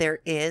turns out there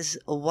is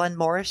one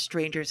more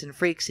Strangers and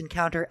Freaks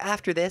encounter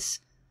after this,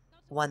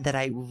 one that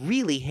I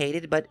really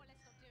hated, but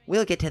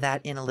we'll get to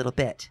that in a little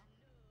bit.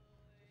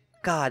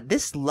 God,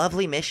 this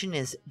lovely mission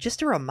is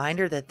just a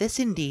reminder that this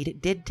indeed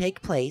did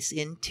take place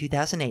in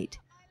 2008.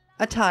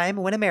 A time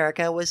when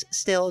America was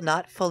still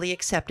not fully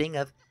accepting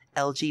of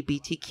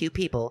LGBTQ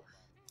people,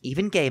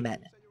 even gay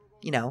men.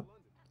 You know,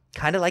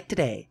 kind of like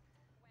today.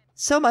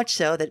 So much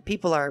so that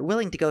people are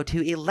willing to go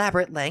to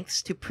elaborate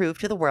lengths to prove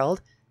to the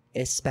world,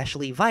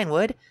 especially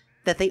Vinewood,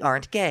 that they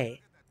aren't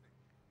gay.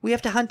 We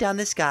have to hunt down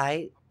this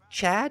guy,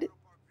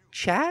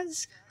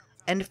 Chaz?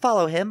 And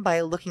follow him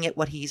by looking at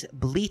what he's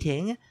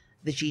bleating,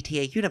 the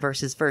GTA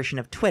Universe's version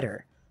of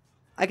Twitter.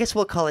 I guess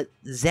we'll call it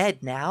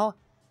Zed now.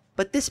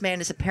 But this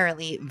man is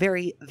apparently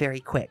very, very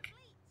quick.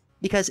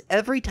 Because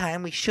every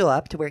time we show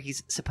up to where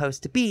he's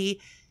supposed to be,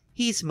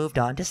 he's moved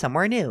on to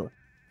somewhere new.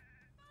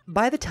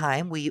 By the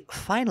time we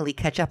finally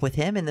catch up with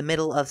him in the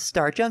middle of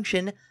Star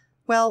Junction,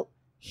 well,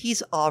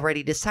 he's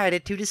already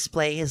decided to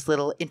display his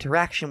little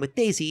interaction with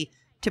Daisy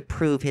to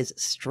prove his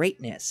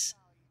straightness.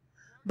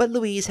 But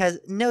Louise has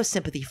no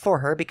sympathy for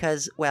her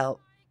because,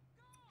 well,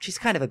 she's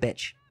kind of a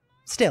bitch.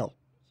 Still,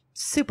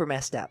 super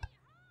messed up.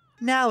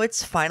 Now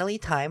it's finally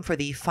time for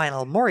the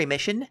final Mori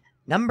mission,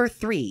 number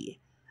 3,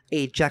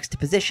 a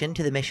juxtaposition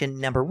to the mission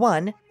number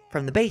 1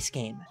 from the base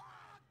game.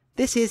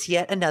 This is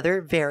yet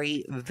another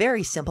very,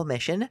 very simple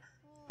mission,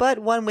 but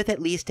one with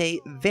at least a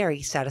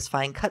very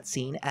satisfying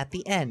cutscene at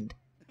the end.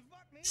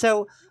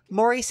 So,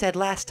 Mori said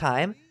last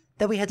time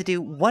that we had to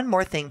do one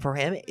more thing for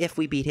him if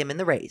we beat him in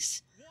the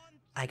race.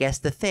 I guess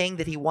the thing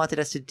that he wanted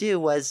us to do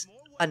was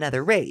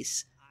another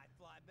race.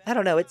 I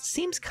don't know, it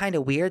seems kind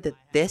of weird that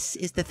this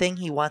is the thing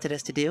he wanted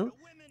us to do,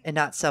 and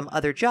not some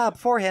other job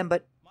for him,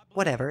 but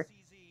whatever.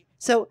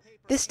 So,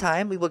 this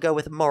time we will go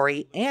with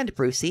Mori and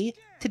Brucey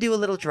to do a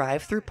little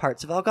drive through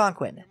parts of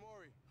Algonquin.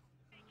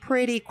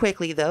 Pretty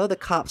quickly, though, the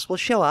cops will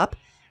show up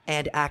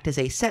and act as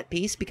a set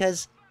piece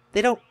because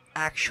they don't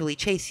actually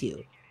chase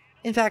you.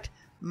 In fact,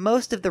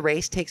 most of the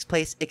race takes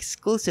place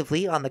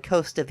exclusively on the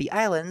coast of the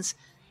islands,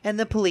 and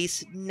the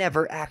police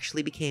never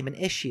actually became an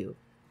issue.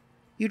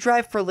 You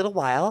drive for a little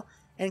while,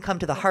 and come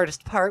to the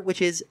hardest part,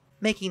 which is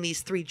making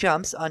these 3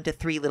 jumps onto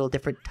 3 little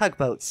different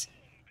tugboats.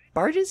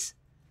 Barges?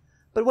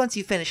 But once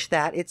you finish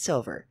that, it's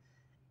over.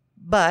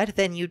 But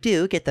then you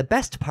do get the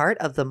best part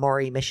of the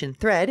Mori mission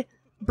thread,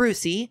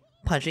 Brucey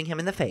punching him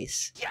in the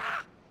face. Yeah!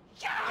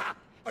 Yeah!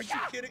 Are you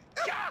kidding?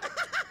 Yeah!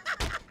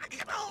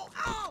 Oh,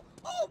 oh,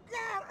 oh,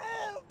 God,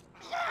 oh,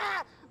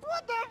 yeah!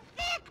 What the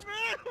fuck,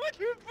 man? What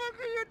the fuck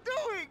are you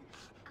doing?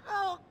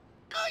 Oh,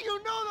 God,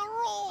 you know the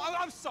rules!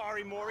 I'm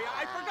sorry, Maury.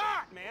 I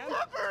forgot, man.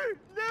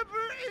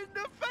 Never in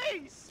the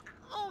face!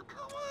 Oh,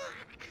 come on!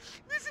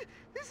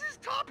 This is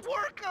top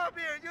work up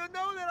here. You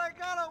know that I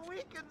got a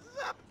weakened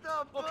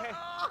septum. Okay.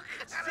 Oh.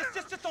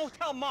 Just don't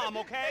tell Mom,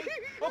 okay?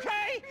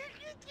 Okay?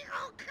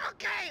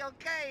 Okay.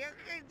 okay,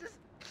 just...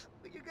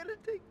 You're gonna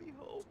take me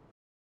home.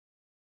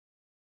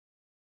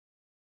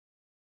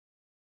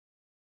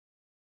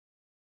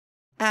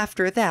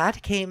 After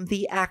that came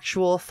the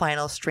actual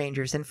final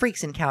Strangers and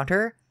Freaks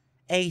encounter,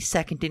 a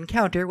second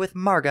encounter with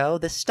Margot,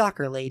 the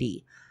stalker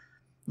lady.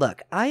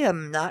 Look, I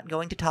am not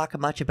going to talk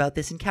much about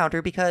this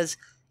encounter because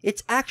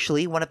it's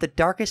actually one of the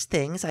darkest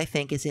things I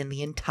think is in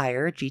the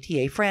entire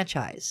GTA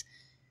franchise.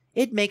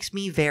 It makes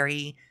me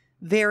very,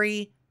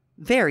 very,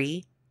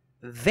 very,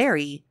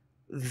 very,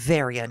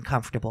 very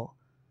uncomfortable.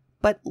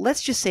 But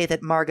let's just say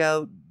that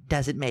Margot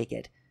doesn't make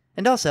it.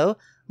 And also,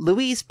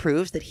 Louise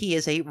proves that he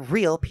is a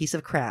real piece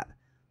of crap.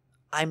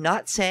 I'm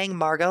not saying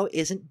Margot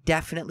isn't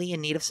definitely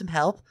in need of some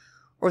help,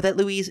 or that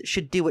Louise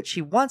should do what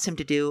she wants him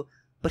to do,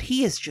 but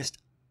he is just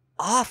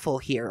awful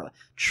here.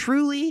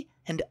 Truly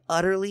and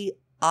utterly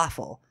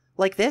awful.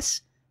 Like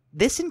this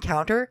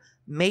encounter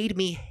made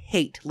me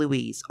hate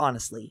Louise,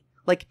 honestly.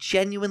 Like,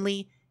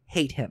 genuinely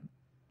hate him.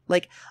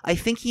 Like, I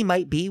think he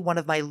might be one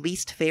of my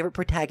least favorite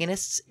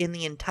protagonists in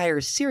the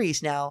entire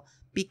series now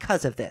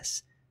because of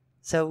this.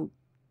 So,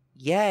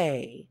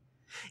 yay.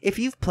 If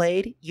you've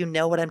played, you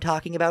know what I'm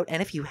talking about,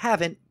 and if you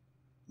haven't,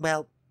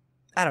 well,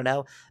 I don't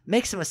know,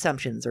 make some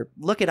assumptions or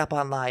look it up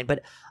online,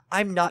 but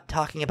I'm not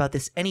talking about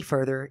this any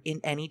further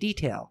in any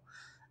detail.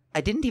 I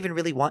didn't even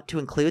really want to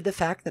include the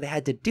fact that I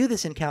had to do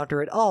this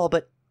encounter at all,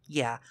 but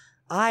yeah,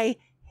 I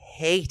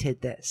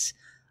hated this.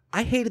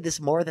 I hated this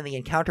more than the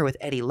encounter with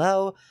Eddie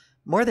Lowe,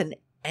 more than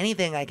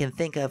anything I can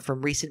think of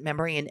from recent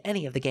memory in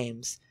any of the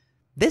games.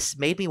 This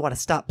made me want to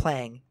stop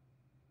playing.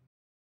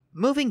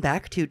 Moving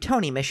back to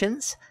Tony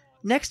missions,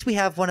 next we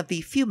have one of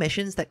the few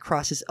missions that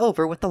crosses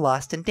over with the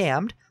Lost and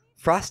Damned,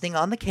 Frosting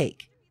on the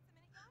Cake.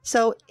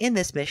 So, in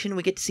this mission,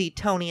 we get to see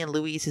Tony and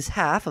Louise's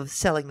half of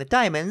selling the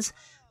diamonds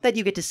that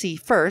you get to see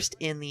first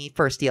in the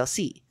first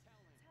DLC.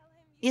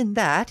 In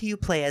that, you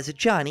play as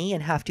Johnny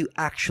and have to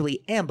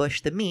actually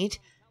ambush the meat,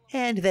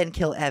 and then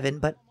kill Evan,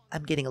 but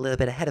I'm getting a little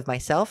bit ahead of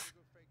myself.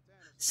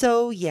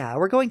 So yeah,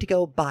 we're going to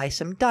go buy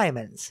some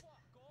diamonds.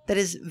 That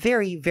is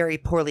very, very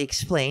poorly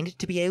explained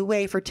to be a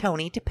way for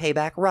Tony to pay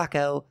back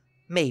Rocco,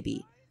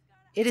 maybe.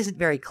 It isn't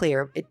very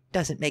clear, it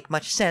doesn't make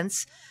much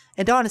sense,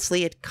 and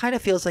honestly, it kind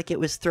of feels like it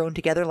was thrown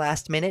together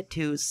last minute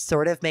to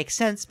sort of make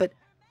sense, but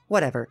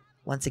whatever,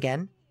 once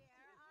again.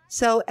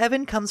 So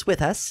Evan comes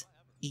with us,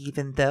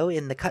 even though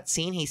in the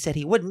cutscene he said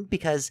he wouldn't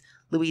because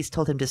Louise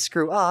told him to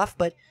screw off,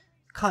 but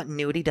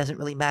continuity doesn't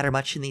really matter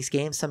much in these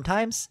games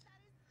sometimes.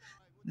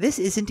 This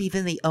isn't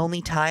even the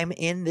only time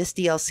in this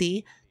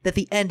DLC that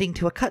the ending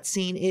to a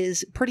cutscene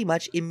is pretty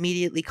much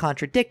immediately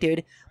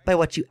contradicted by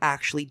what you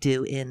actually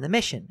do in the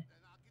mission.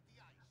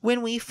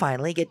 When we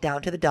finally get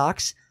down to the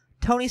docks,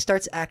 Tony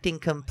starts acting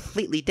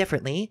completely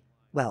differently.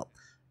 Well,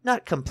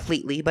 not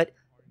completely, but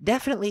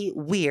definitely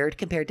weird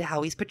compared to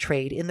how he's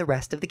portrayed in the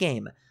rest of the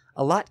game.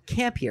 A lot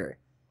campier.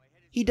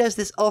 He does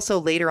this also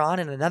later on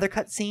in another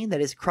cutscene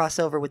that is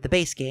crossover with the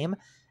base game,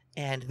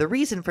 and the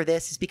reason for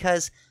this is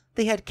because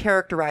they had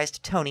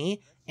characterized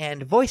Tony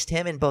and voiced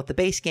him in both the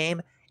base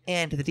game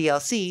and the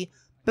DLC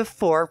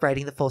before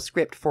writing the full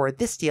script for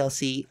this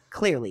DLC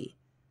clearly.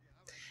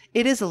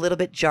 It is a little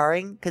bit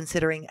jarring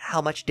considering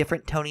how much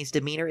different Tony's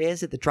demeanor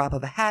is at the drop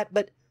of a hat,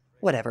 but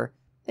whatever.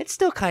 It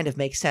still kind of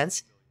makes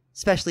sense,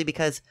 especially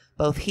because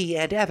both he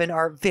and Evan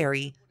are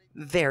very,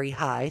 very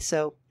high,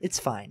 so it's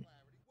fine.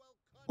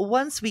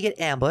 Once we get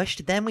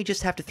ambushed, then we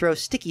just have to throw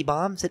sticky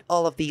bombs at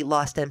all of the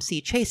Lost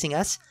MC chasing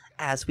us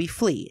as we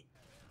flee,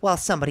 while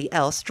somebody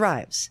else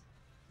drives.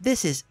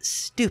 This is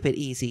stupid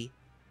easy.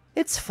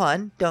 It's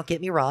fun, don't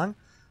get me wrong,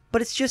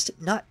 but it's just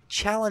not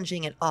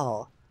challenging at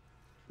all.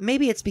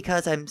 Maybe it's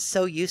because I'm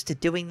so used to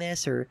doing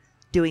this or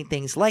doing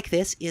things like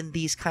this in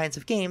these kinds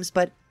of games,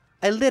 but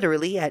I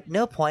literally at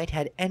no point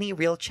had any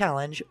real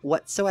challenge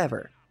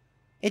whatsoever.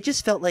 It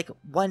just felt like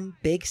one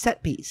big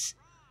set piece.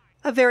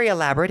 A very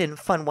elaborate and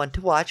fun one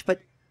to watch,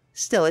 but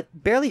still it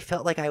barely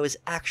felt like I was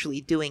actually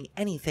doing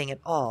anything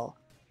at all.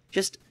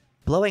 Just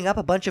blowing up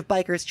a bunch of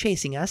bikers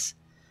chasing us.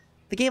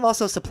 The game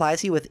also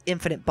supplies you with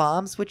infinite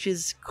bombs, which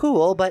is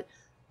cool, but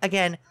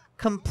again,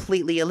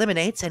 completely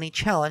eliminates any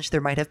challenge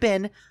there might have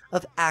been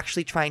of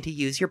actually trying to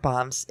use your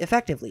bombs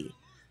effectively.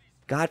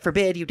 God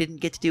forbid you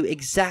didn't get to do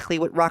exactly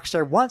what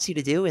Rockstar wants you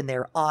to do in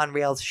their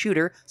on-rails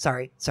shooter,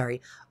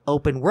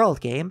 open world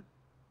game.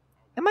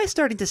 Am I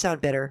starting to sound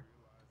bitter?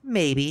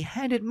 Maybe,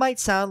 and it might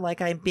sound like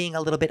I'm being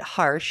a little bit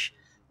harsh,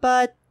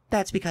 but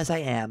that's because I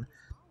am.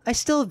 I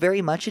still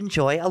very much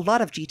enjoy a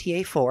lot of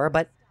GTA 4,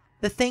 but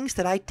the things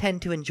that I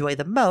tend to enjoy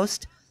the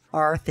most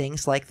are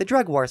things like the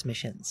Drug Wars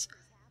missions,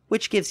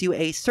 which gives you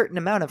a certain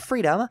amount of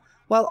freedom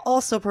while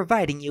also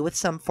providing you with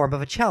some form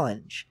of a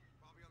challenge.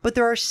 But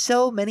there are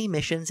so many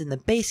missions in the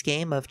base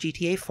game of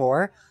GTA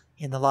 4,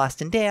 in The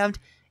Lost and Damned,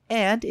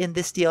 and in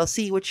this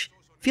DLC which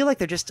feel like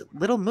they're just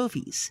little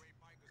movies.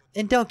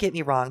 And don't get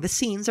me wrong, the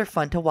scenes are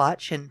fun to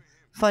watch and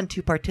fun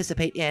to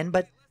participate in,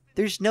 but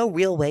there's no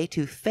real way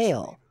to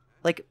fail.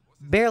 Like,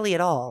 barely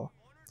at all.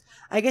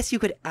 I guess you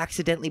could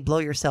accidentally blow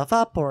yourself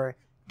up or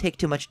take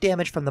too much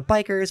damage from the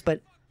bikers,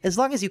 but as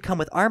long as you come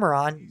with armor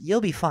on,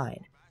 you'll be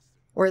fine.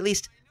 Or at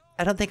least,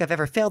 I don't think I've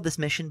ever failed this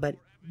mission, but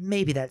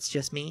maybe that's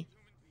just me.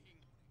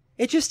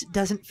 It just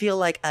doesn't feel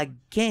like a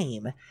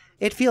game.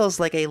 It feels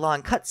like a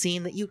long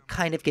cutscene that you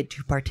kind of get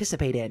to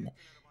participate in.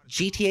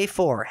 GTA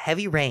 4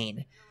 Heavy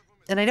Rain.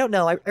 And I don't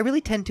know, I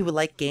really tend to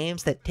like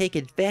games that take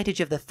advantage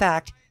of the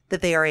fact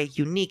that they are a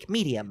unique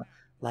medium,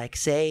 like,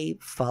 say,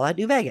 Fallout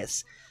New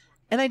Vegas.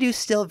 And I do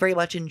still very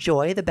much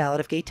enjoy the Ballad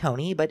of Gay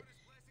Tony, but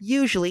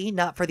usually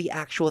not for the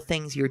actual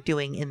things you're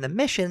doing in the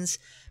missions,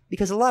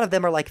 because a lot of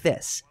them are like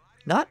this.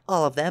 Not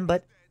all of them,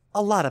 but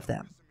a lot of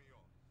them.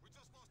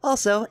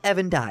 Also,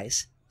 Evan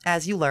dies,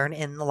 as you learn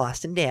in The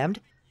Lost and Damned,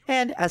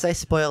 and as I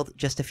spoiled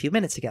just a few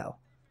minutes ago.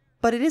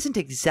 But it isn't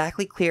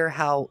exactly clear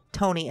how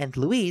Tony and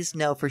Louise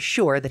know for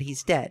sure that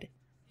he's dead.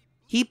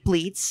 He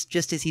bleats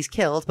just as he's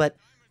killed, but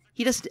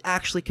he doesn't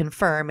actually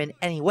confirm in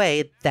any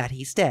way that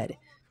he's dead.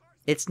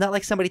 It's not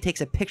like somebody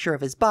takes a picture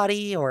of his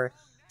body, or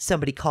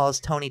somebody calls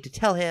Tony to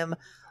tell him,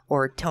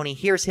 or Tony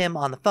hears him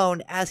on the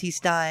phone as he's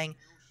dying,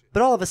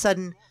 but all of a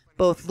sudden,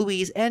 both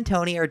Louise and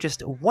Tony are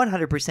just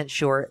 100%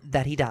 sure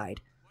that he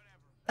died.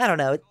 I don't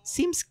know, it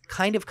seems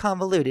kind of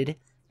convoluted,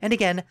 and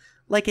again,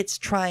 like it's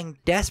trying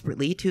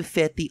desperately to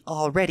fit the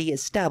already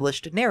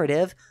established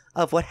narrative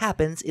of what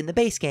happens in the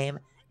base game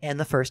and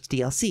the first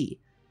DLC.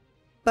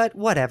 But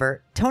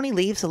whatever, Tony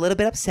leaves a little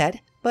bit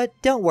upset, but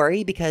don't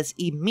worry because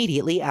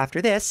immediately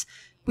after this,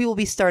 we will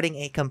be starting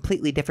a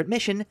completely different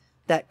mission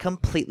that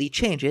completely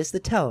changes the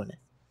tone.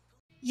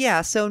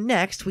 Yeah, so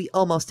next we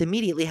almost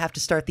immediately have to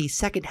start the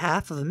second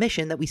half of a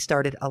mission that we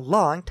started a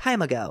long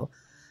time ago,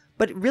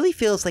 but it really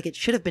feels like it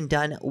should have been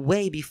done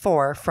way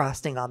before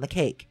frosting on the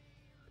cake.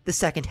 The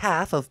second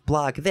half of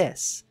Blog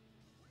This.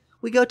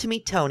 We go to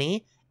meet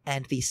Tony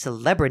and the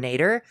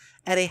Celebrinator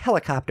at a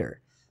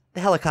helicopter.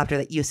 The helicopter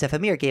that Yusuf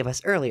Amir gave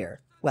us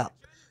earlier. Well,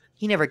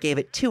 he never gave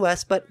it to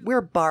us, but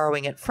we're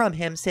borrowing it from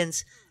him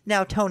since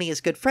now Tony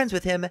is good friends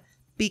with him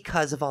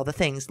because of all the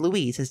things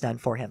Louise has done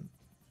for him.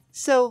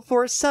 So,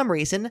 for some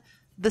reason,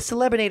 the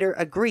Celebrinator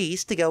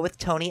agrees to go with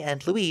Tony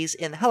and Louise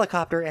in the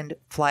helicopter and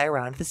fly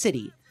around the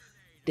city,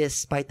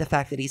 despite the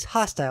fact that he's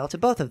hostile to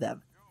both of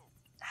them.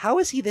 How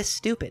is he this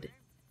stupid?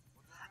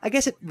 I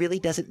guess it really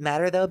doesn't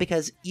matter though,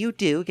 because you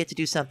do get to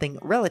do something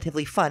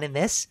relatively fun in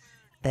this.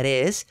 That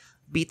is,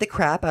 beat the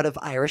crap out of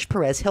Irish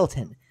Perez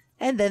Hilton,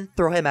 and then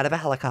throw him out of a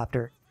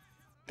helicopter.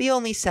 The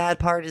only sad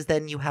part is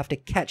then you have to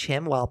catch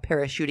him while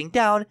parachuting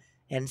down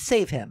and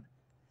save him.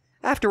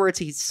 Afterwards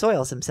he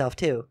soils himself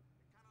too.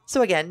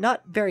 So again,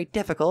 not very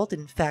difficult.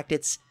 In fact,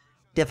 it's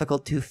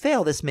difficult to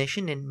fail this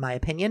mission in my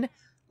opinion,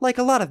 like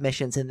a lot of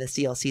missions in this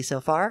DLC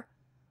so far.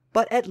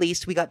 But at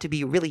least we got to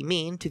be really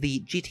mean to the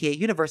GTA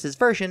Universe's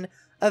version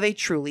of a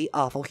truly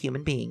awful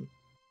human being.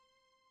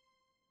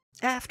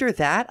 After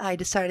that, I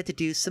decided to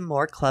do some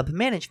more club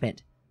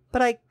management,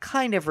 but I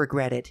kind of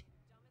regret it.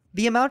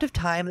 The amount of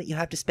time that you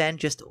have to spend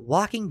just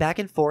walking back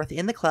and forth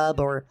in the club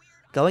or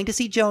going to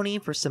see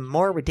Joni for some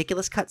more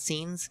ridiculous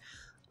cutscenes,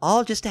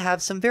 all just to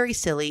have some very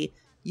silly,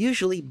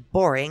 usually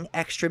boring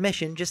extra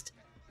mission just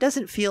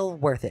doesn't feel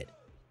worth it.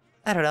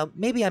 I don't know,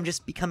 maybe I'm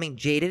just becoming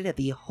jaded at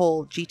the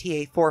whole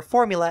GTA 4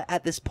 formula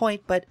at this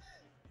point, but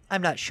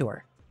I'm not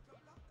sure.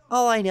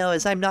 All I know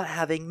is I'm not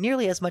having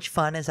nearly as much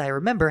fun as I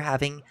remember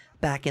having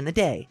back in the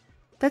day.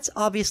 That's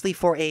obviously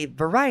for a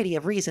variety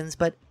of reasons,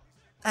 but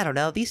I don't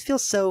know, these feel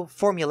so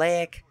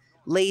formulaic,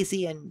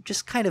 lazy, and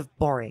just kind of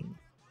boring.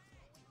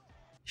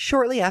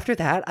 Shortly after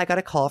that, I got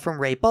a call from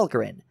Ray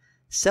Bulgarin,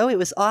 so it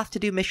was off to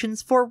do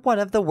missions for one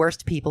of the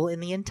worst people in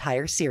the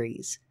entire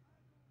series.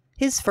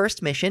 His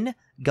first mission,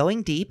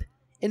 Going Deep,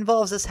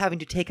 involves us having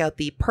to take out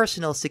the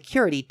personal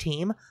security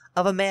team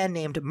of a man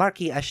named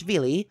Marky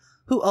Ashvili,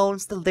 who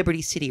owns the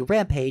Liberty City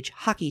Rampage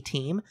hockey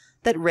team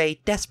that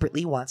Ray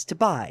desperately wants to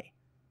buy.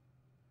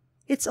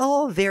 It's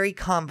all very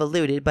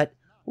convoluted, but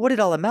what it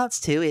all amounts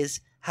to is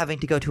having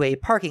to go to a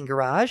parking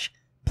garage,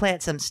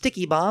 plant some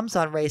sticky bombs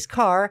on Ray's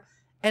car,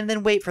 and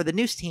then wait for the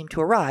news team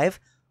to arrive,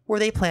 where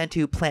they plan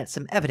to plant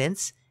some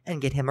evidence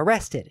and get him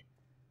arrested.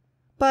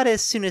 But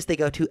as soon as they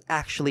go to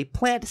actually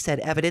plant said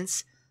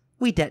evidence,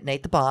 we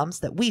detonate the bombs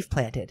that we've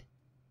planted.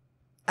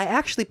 I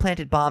actually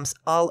planted bombs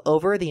all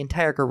over the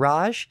entire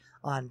garage,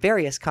 on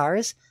various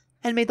cars,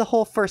 and made the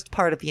whole first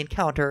part of the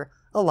encounter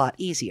a lot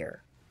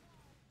easier.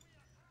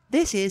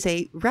 This is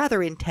a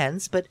rather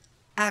intense but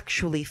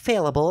actually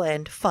failable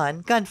and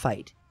fun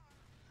gunfight.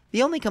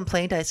 The only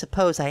complaint I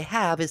suppose I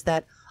have is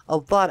that a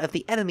lot of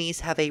the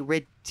enemies have a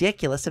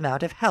ridiculous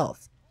amount of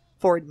health,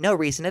 for no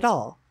reason at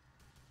all.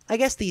 I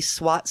guess the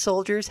SWAT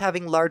soldiers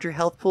having larger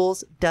health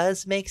pools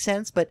does make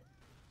sense, but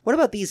what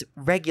about these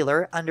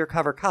regular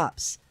undercover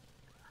cops?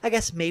 I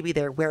guess maybe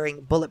they're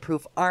wearing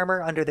bulletproof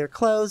armor under their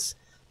clothes,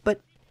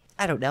 but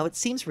I don't know, it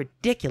seems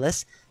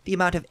ridiculous the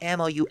amount of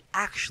ammo you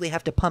actually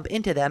have to pump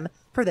into them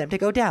for them to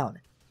go down.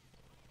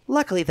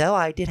 Luckily though,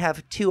 I did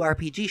have 2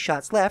 RPG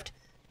shots left,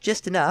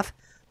 just enough,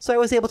 so I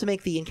was able to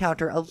make the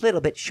encounter a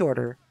little bit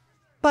shorter.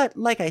 But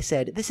like I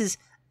said, this is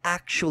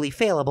actually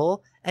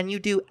failable, and you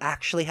do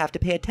actually have to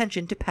pay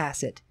attention to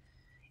pass it.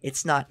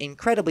 It's not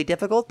incredibly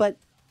difficult, but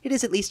it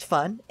is at least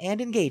fun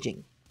and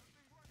engaging.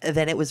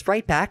 Then it was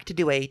right back to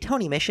do a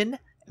Tony mission,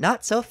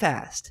 Not So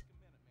Fast.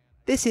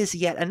 This is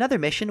yet another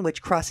mission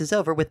which crosses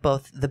over with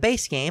both the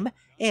base game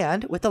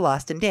and with the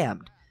Lost and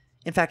Damned.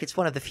 In fact, it's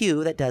one of the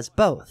few that does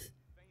both.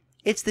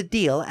 It's the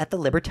deal at the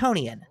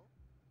Libertonian.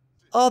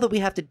 All that we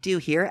have to do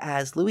here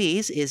as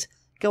Louise is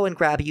go and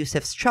grab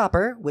Yusuf's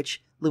chopper,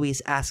 which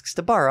Louise asks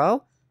to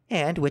borrow,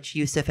 and which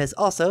Yusuf has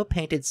also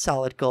painted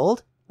solid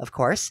gold, of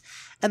course,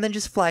 and then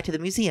just fly to the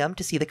museum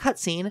to see the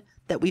cutscene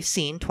that we've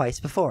seen twice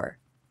before.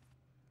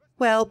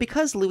 Well,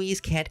 because Louise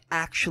can't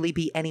actually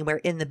be anywhere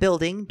in the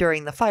building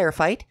during the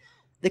firefight,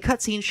 the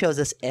cutscene shows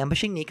us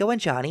ambushing Nico and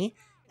Johnny,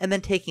 and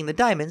then taking the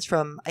diamonds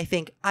from, I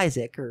think,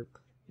 Isaac, or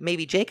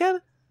maybe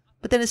Jacob?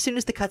 But then as soon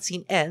as the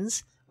cutscene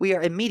ends, we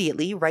are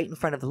immediately right in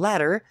front of the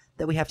ladder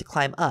that we have to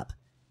climb up,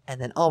 and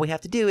then all we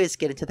have to do is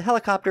get into the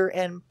helicopter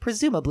and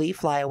presumably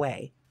fly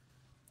away.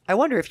 I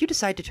wonder if you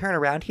decide to turn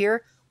around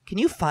here, can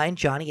you find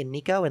Johnny and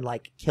Nico and,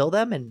 kill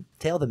them and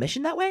fail the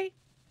mission that way?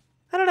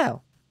 I don't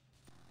know.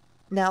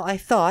 Now, I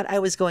thought I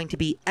was going to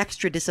be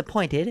extra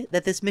disappointed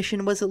that this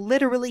mission was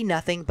literally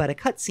nothing but a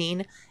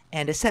cutscene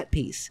and a set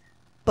piece.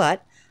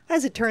 But,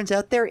 as it turns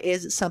out, there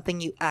is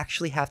something you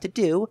actually have to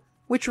do,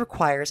 which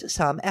requires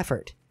some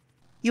effort.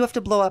 You have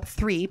to blow up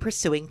 3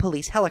 pursuing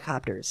police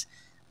helicopters,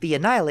 the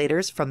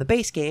Annihilators from the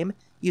base game,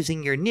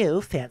 using your new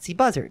fancy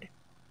buzzard.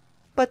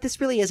 But this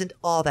really isn't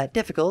all that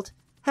difficult,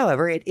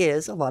 however, it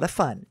is a lot of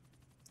fun.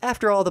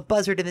 After all, the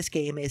buzzard in this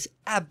game is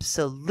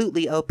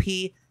absolutely OP,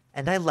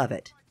 and I love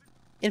it.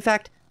 In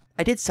fact,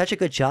 I did such a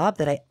good job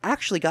that I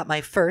actually got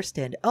my first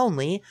and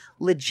only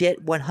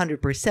legit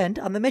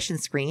 100% on the mission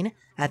screen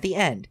at the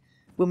end,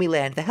 when we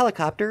land the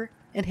helicopter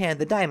and hand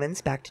the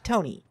diamonds back to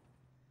Tony.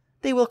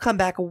 They will come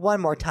back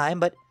one more time,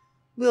 but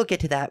we'll get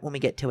to that when we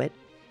get to it.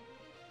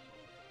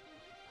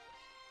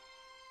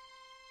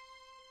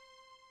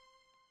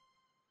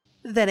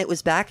 Then it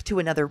was back to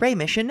another Ray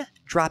mission,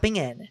 dropping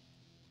in.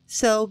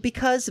 So,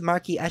 because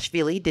Marky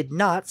Ashvili did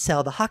not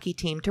sell the hockey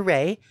team to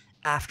Ray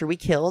after we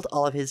killed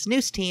all of his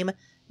noose team,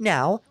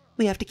 now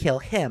we have to kill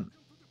him.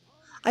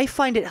 I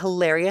find it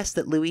hilarious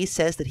that Louise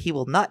says that he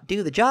will not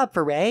do the job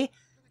for Ray,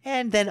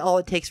 and then all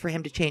it takes for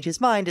him to change his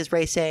mind is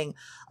Ray saying,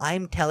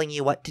 "I'm telling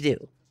you what to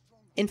do."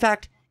 In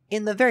fact,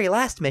 in the very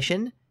last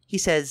mission, he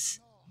says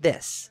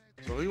this.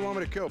 So who you want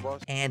me to kill,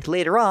 boss? And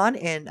later on,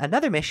 in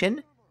another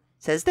mission,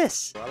 says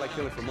this. I like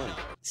killing for money.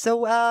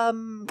 So,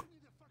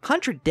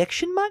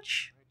 contradiction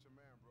much?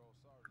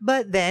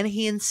 But then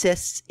he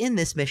insists in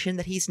this mission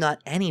that he's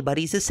not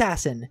anybody's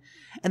assassin,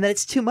 and that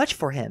it's too much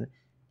for him,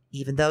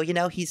 even though,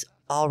 he's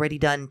already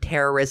done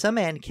terrorism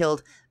and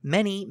killed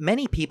many,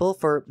 many people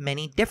for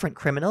many different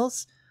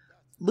criminals.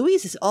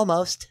 Louise is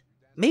almost,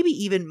 maybe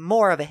even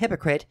more of a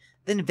hypocrite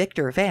than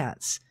Victor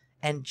Vance,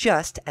 and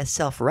just as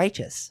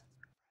self-righteous.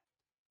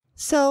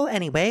 So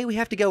anyway, we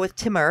have to go with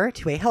Timur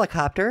to a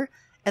helicopter,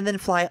 and then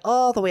fly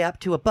all the way up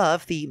to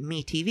above the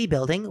MeTV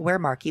building where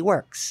Marky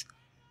works.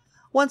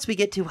 Once we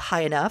get to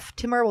high enough,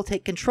 Timur will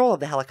take control of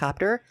the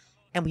helicopter,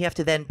 and we have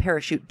to then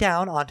parachute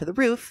down onto the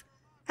roof,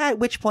 at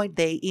which point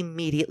they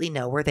immediately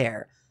know we're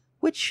there,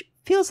 which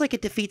feels like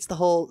it defeats the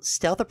whole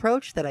stealth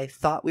approach that I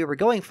thought we were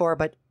going for,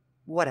 but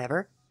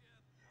whatever.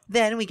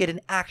 Then we get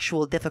an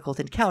actual difficult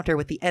encounter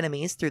with the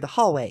enemies through the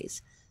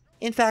hallways.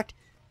 In fact,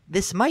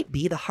 this might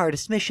be the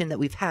hardest mission that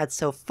we've had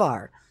so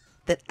far,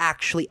 that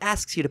actually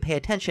asks you to pay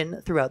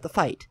attention throughout the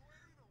fight.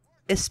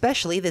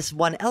 Especially this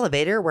one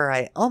elevator where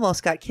I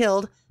almost got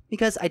killed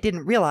because I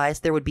didn't realize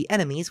there would be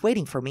enemies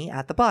waiting for me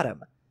at the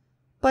bottom.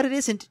 But it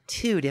isn't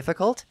too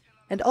difficult,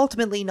 and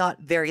ultimately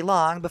not very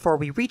long before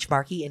we reach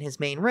Marky in his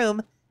main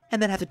room,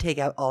 and then have to take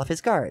out all of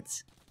his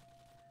guards.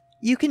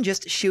 You can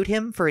just shoot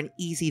him for an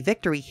easy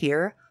victory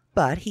here,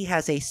 but he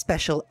has a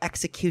special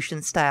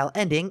execution-style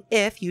ending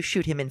if you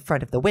shoot him in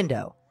front of the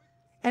window.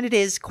 And it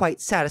is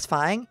quite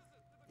satisfying,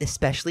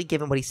 especially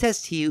given what he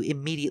says to you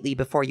immediately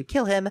before you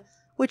kill him,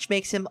 which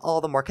makes him all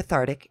the more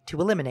cathartic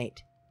to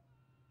eliminate.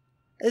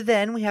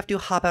 Then we have to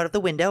hop out of the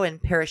window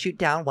and parachute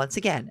down once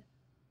again,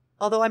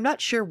 although I'm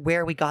not sure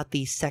where we got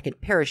the second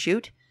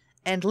parachute,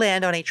 and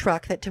land on a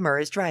truck that Timur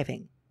is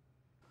driving.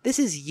 This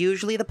is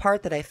usually the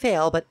part that I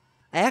fail, but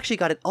I actually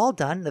got it all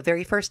done the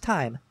very first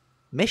time.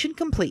 Mission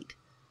complete.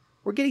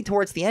 We're getting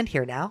towards the end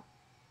here now.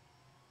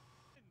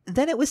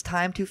 Then it was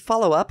time to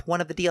follow up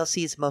one of the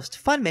DLC's most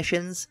fun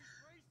missions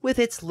with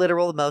its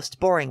literal most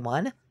boring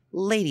one,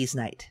 Ladies'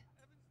 Night.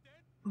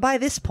 By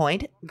this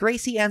point,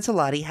 Gracie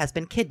Ancelotti has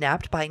been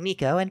kidnapped by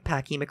Nico and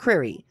Packy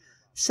McCreary,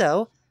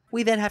 so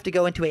we then have to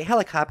go into a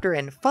helicopter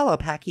and follow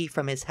Packy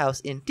from his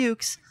house in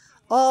Dukes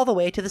all the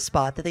way to the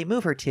spot that they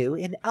move her to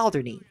in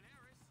Alderney.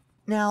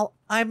 Now,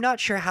 I'm not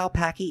sure how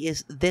Packy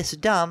is this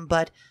dumb,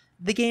 but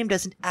the game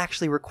doesn't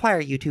actually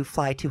require you to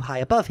fly too high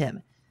above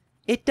him.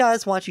 It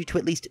does want you to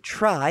at least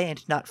try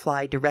and not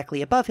fly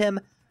directly above him,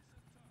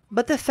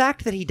 but the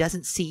fact that he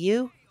doesn't see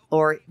you,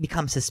 or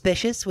become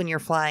suspicious when you're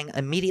flying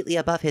immediately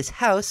above his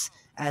house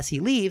as he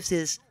leaves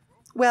is,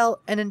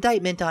 well, an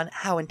indictment on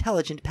how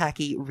intelligent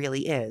Packy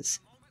really is.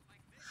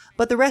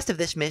 But the rest of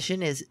this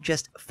mission is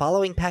just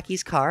following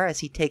Packy's car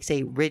as he takes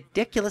a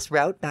ridiculous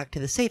route back to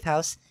the safe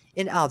house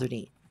in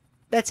Alderney.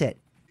 That's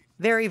it.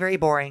 Very, very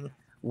boring.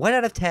 1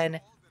 out of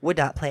 10. Would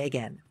not play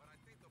again.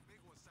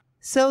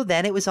 So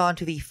then it was on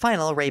to the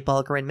final Ray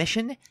Bulgarin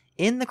mission,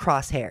 in the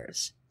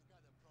Crosshairs.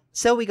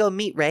 So we go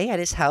meet Ray at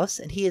his house,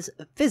 and he is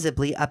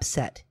visibly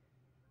upset.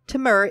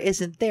 Timur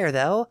isn't there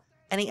though,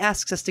 and he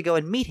asks us to go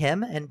and meet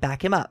him and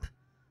back him up.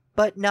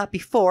 But not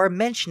before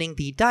mentioning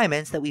the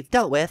diamonds that we've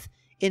dealt with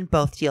in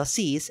both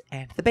DLCs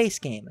and the base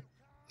game.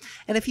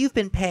 And if you've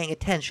been paying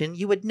attention,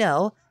 you would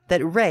know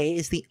that Ray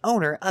is the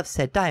owner of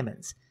said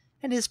diamonds,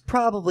 and is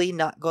probably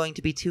not going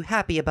to be too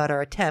happy about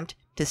our attempt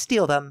to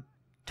steal them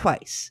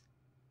twice.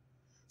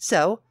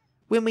 So,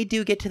 when we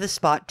do get to the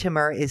spot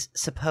Timur is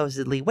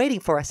supposedly waiting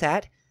for us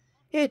at,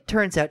 it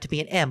turns out to be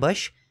an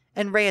ambush,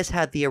 and Ray has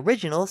had the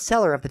original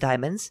seller of the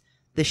diamonds,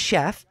 the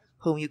chef,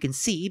 whom you can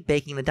see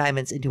baking the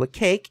diamonds into a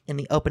cake in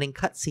the opening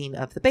cutscene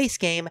of the base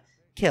game,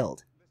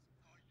 killed.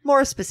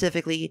 More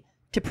specifically,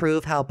 to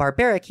prove how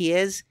barbaric he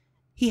is,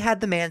 he had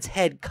the man's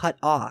head cut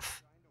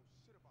off.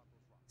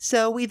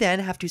 So we then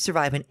have to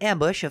survive an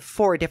ambush of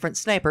 4 different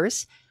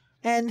snipers,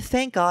 and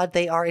thank God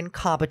they are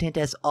incompetent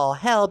as all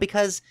hell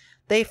because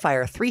they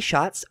fire 3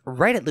 shots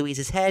right at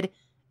Louise's head,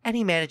 and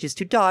he manages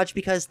to dodge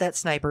because that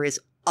sniper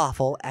is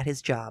awful at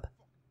his job.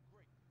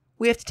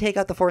 We have to take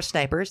out the 4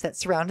 snipers that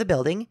surround the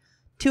building,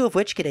 2 of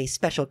which get a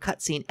special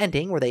cutscene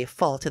ending where they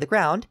fall to the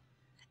ground,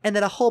 and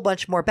then a whole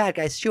bunch more bad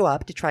guys show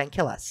up to try and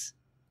kill us.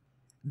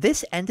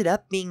 This ended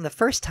up being the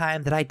first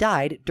time that I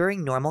died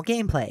during normal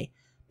gameplay,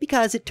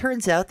 because it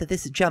turns out that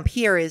this jump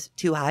here is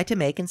too high to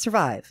make and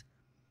survive.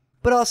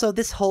 But also,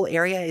 this whole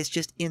area is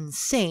just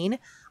insane,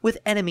 with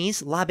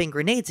enemies lobbing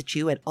grenades at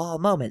you at all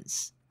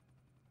moments.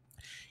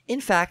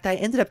 In fact, I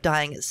ended up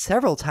dying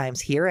several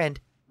times here, and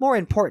more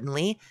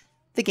importantly,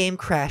 the game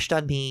crashed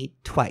on me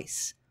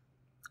twice.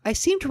 I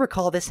seem to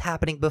recall this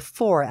happening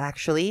before,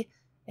 actually,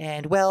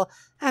 and well,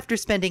 after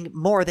spending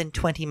more than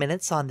 20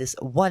 minutes on this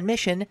one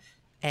mission,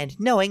 and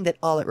knowing that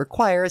all it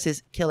requires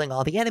is killing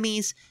all the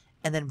enemies,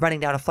 and then running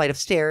down a flight of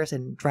stairs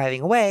and driving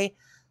away,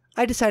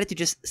 I decided to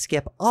just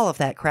skip all of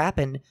that crap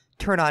and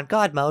turn on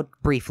God mode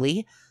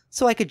briefly,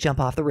 so I could jump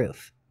off the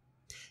roof.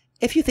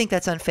 If you think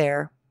that's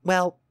unfair,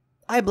 well,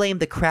 I blame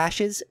the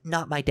crashes,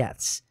 not my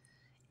deaths.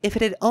 If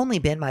it had only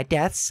been my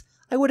deaths,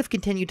 I would have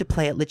continued to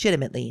play it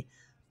legitimately,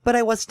 but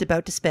I wasn't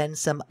about to spend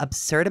some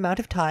absurd amount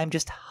of time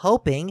just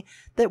hoping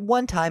that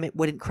one time it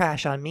wouldn't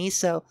crash on me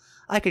so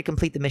I could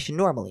complete the mission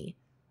normally.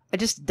 I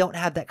just don't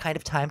have that kind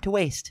of time to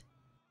waste.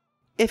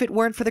 If it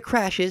weren't for the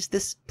crashes,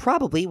 this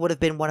probably would have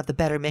been one of the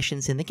better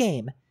missions in the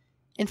game.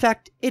 In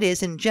fact, it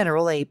is in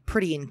general a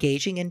pretty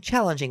engaging and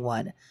challenging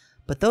one,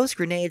 but those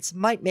grenades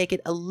might make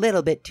it a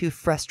little bit too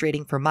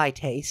frustrating for my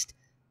taste.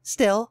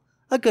 Still,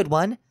 a good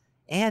one,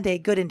 and a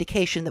good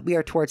indication that we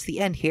are towards the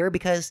end here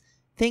because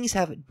things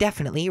have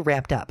definitely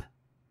ramped up.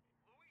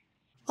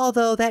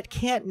 Although that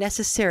can't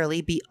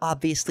necessarily be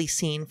obviously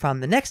seen from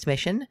the next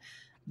mission,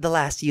 the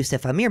last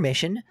Yusuf Amir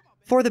mission,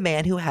 for the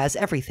man who has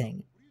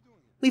everything.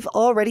 We've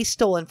already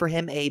stolen for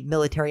him a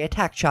military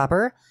attack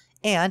chopper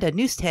and a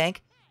noose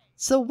tank,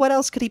 so what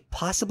else could he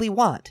possibly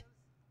want?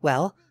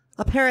 Well,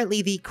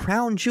 apparently the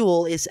crown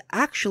jewel is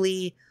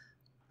actually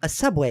a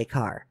subway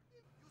car.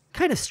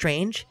 Kind of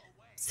strange.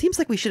 Seems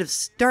like we should have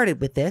started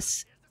with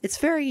this. It's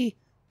very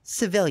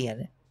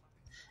civilian.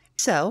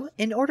 So,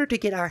 in order to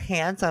get our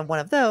hands on one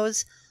of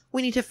those,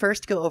 we need to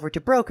first go over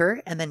to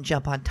Broker and then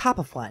jump on top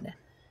of one.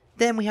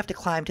 Then we have to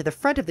climb to the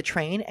front of the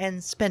train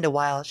and spend a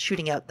while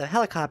shooting out the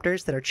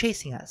helicopters that are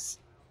chasing us.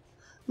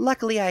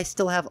 Luckily, I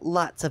still have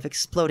lots of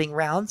exploding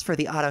rounds for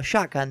the auto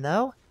shotgun,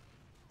 though.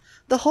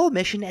 The whole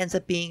mission ends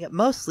up being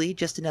mostly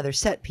just another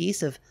set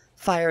piece of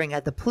firing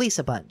at the police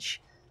a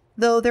bunch,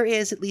 though there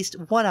is at least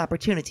one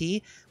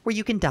opportunity where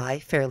you can die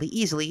fairly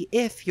easily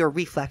if your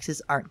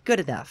reflexes aren't good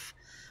enough,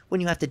 when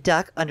you have to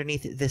duck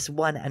underneath this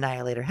one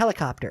Annihilator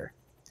helicopter.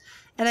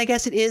 And I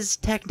guess it is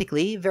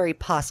technically very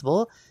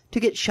possible to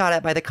get shot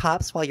at by the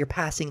cops while you're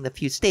passing the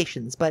few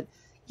stations, but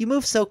you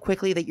move so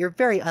quickly that you're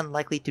very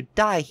unlikely to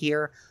die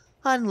here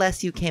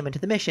unless you came into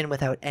the mission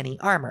without any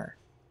armor.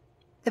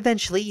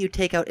 Eventually, you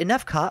take out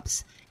enough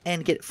cops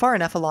and get far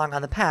enough along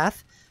on the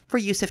path for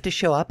Yusuf to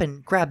show up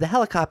and grab the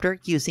helicopter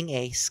using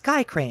a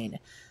sky crane,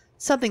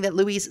 something that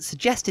Louise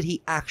suggested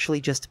he actually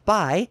just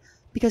buy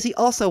because he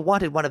also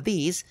wanted one of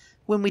these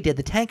when we did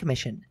the tank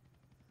mission.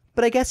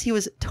 But I guess he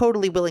was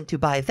totally willing to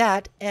buy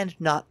that and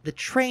not the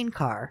train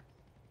car.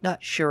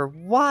 Not sure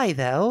why,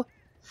 though.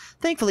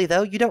 Thankfully,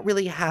 though, you don't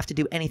really have to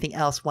do anything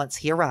else once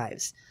he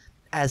arrives,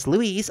 as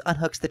Louise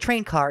unhooks the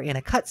train car in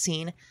a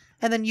cutscene,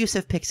 and then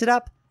Yusuf picks it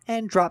up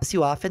and drops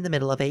you off in the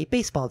middle of a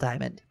baseball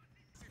diamond.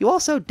 You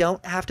also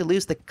don't have to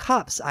lose the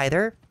cops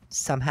either,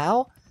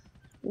 somehow.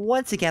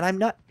 Once again, I'm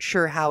not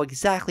sure how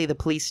exactly the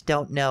police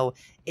don't know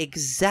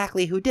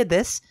exactly who did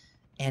this,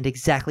 and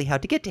exactly how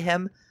to get to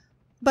him,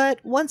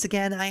 but once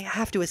again, I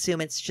have to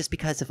assume it's just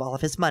because of all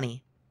of his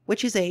money,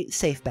 which is a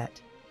safe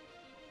bet.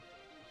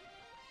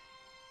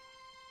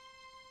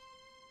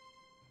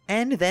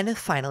 And then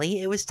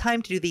finally, it was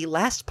time to do the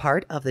last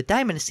part of the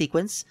diamond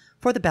sequence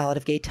for the Ballad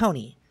of Gay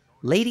Tony,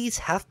 Ladies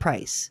Half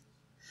Price.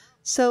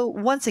 So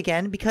once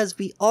again, because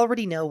we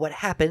already know what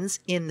happens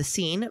in the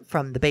scene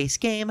from the base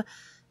game,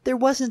 there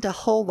wasn't a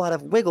whole lot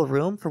of wiggle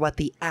room for what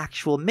the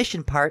actual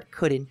mission part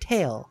could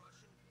entail.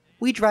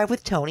 We drive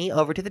with Tony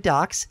over to the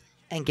docks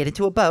and get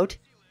into a boat,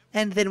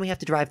 and then we have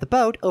to drive the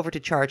boat over to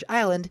Charge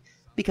Island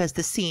because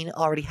the scene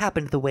already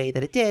happened the way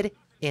that it did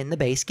in the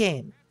base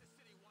game.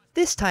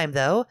 This time,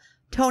 though,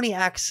 Tony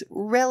acts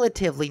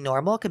relatively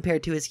normal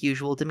compared to his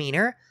usual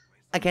demeanor.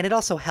 Again, it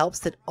also helps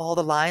that all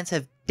the lines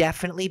have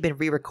definitely been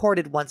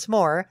re-recorded once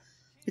more.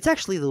 It's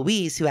actually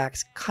Louise who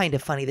acts kind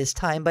of funny this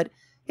time, but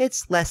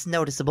it's less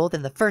noticeable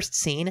than the first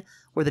scene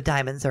where the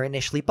diamonds are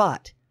initially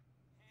bought.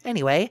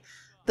 Anyway,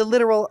 the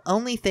literal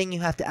only thing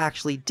you have to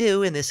actually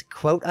do in this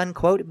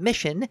quote-unquote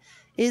mission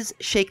is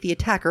shake the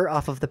attacker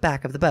off of the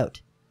back of the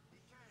boat.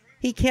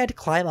 He can't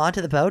climb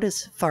onto the boat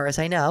as far as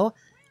I know,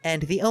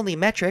 and the only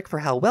metric for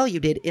how well you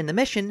did in the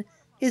mission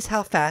is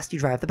how fast you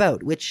drive the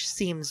boat, which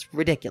seems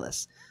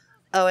ridiculous.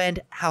 Oh,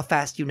 and how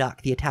fast you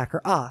knock the attacker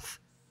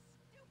off.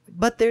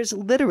 But there's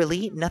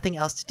literally nothing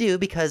else to do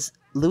because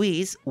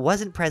Louise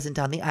wasn't present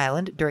on the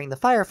island during the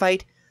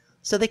firefight,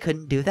 so they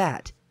couldn't do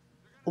that.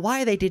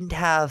 Why they didn't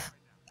have,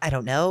 I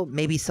don't know,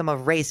 maybe some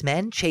of Ray's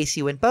men chase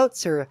you in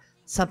boats or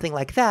something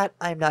like that,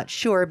 I'm not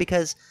sure,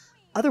 because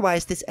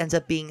otherwise this ends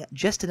up being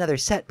just another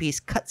set-piece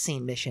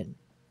cutscene mission.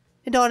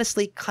 And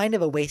honestly, kind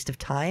of a waste of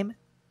time.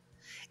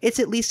 It's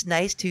at least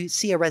nice to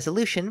see a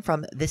resolution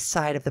from this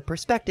side of the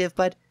perspective,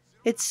 but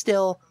it's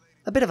still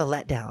a bit of a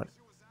letdown.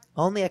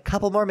 Only a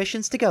couple more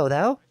missions to go,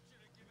 though.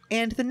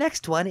 And the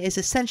next one is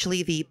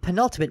essentially the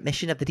penultimate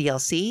mission of the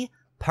DLC,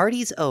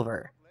 Party's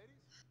Over.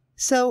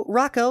 So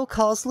Rocco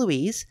calls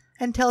Louise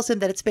and tells him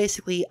that it's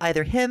basically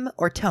either him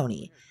or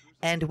Tony,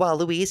 and while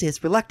Louise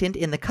is reluctant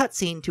in the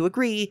cutscene to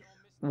agree,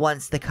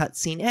 once the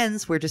cutscene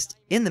ends, we're just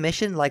in the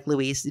mission like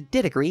Louise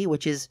did agree,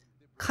 which is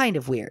kind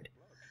of weird.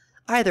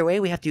 Either way,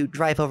 we have to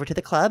drive over to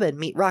the club and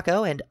meet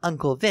Rocco and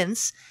Uncle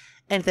Vince,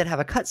 and then have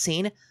a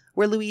cutscene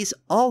where Louise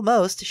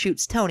almost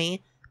shoots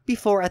Tony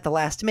before at the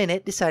last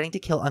minute deciding to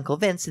kill Uncle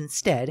Vince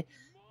instead,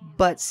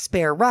 but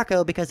spare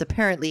Rocco because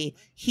apparently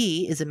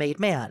he is a made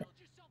man.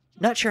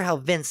 Not sure how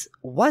Vince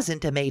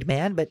wasn't a made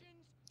man, but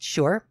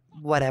sure,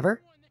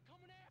 whatever.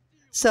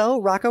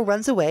 So Rocco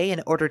runs away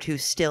in order to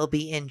still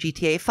be in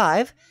GTA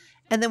 5,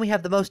 and then we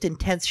have the most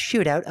intense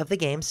shootout of the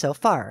game so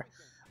far,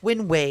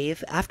 when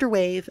wave after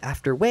wave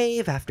after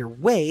wave after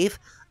wave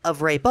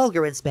of Ray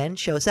Bulgarin's men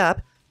shows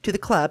up to the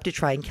club to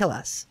try and kill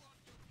us.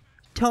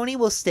 Tony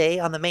will stay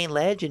on the main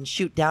ledge and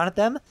shoot down at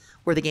them,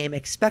 where the game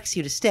expects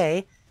you to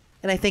stay,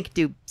 and I think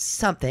do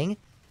something,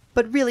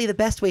 but really the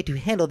best way to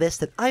handle this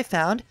that I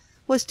found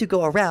was to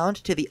go around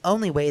to the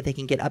only way they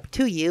can get up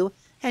to you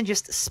and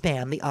just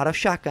spam the auto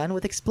shotgun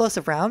with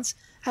explosive rounds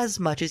as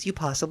much as you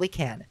possibly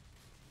can.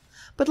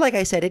 But like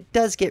I said, it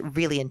does get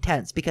really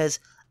intense because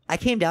I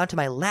came down to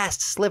my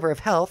last sliver of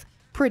health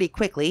pretty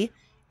quickly,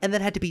 and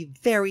then had to be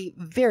very,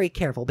 very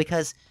careful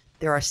because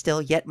there are still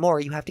yet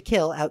more you have to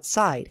kill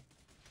outside.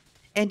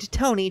 And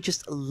Tony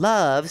just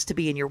loves to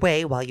be in your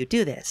way while you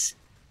do this.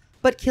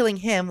 But killing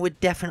him would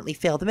definitely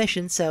fail the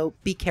mission, so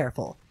be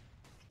careful.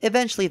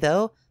 Eventually,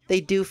 though, they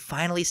do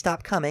finally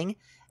stop coming,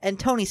 and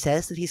Tony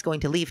says that he's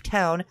going to leave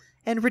town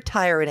and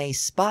retire in a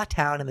spa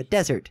town in the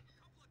desert.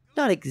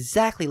 Not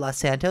exactly Los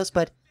Santos,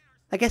 but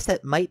I guess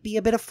that might be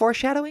a bit of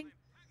foreshadowing?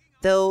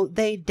 Though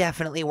they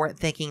definitely weren't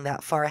thinking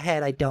that far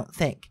ahead, I don't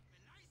think.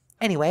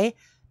 Anyway,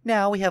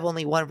 now we have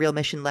only one real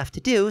mission left to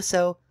do,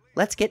 so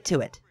let's get to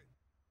it.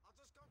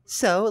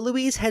 So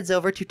Louise heads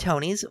over to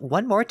Tony's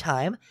one more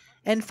time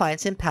and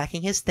finds him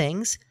packing his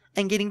things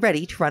and getting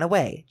ready to run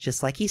away,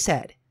 just like he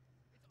said.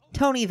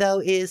 Tony, though,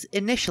 is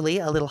initially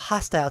a little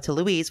hostile to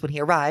Louise when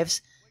he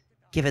arrives,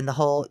 given the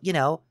whole,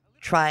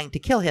 trying to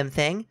kill him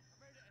thing,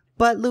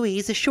 but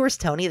Louise assures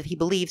Tony that he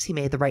believes he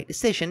made the right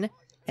decision,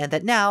 and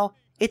that now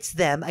it's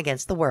them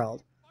against the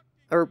world.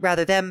 Or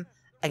rather, them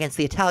against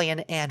the Italian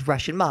and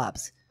Russian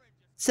mobs.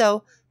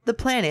 So, the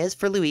plan is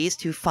for Louise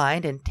to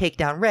find and take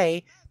down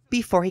Ray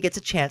before he gets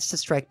a chance to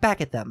strike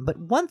back at them. But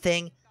one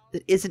thing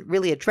that isn't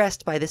really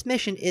addressed by this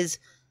mission is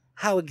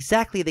how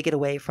exactly they get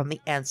away from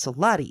the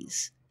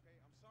Ancelottis.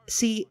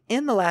 See,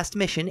 in the last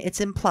mission, it's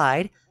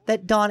implied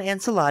that Don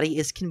Ancelotti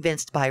is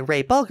convinced by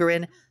Ray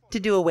Bulgarin to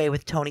do away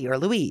with Tony or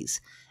Louise,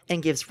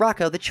 and gives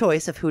Rocco the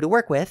choice of who to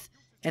work with,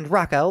 and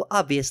Rocco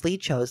obviously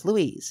chose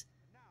Louise.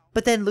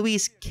 But then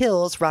Louise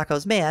kills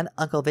Rocco's man,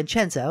 Uncle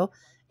Vincenzo,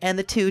 and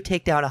the two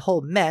take down a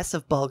whole mess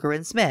of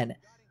Bulgarin's men.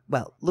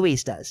 Well,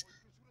 Louise does.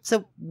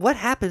 So what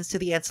happens to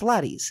the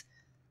Ancelottis?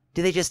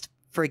 Do they just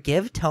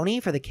forgive Tony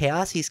for the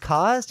chaos he's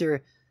caused,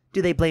 or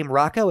do they blame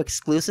Rocco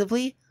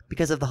exclusively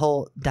because of the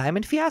whole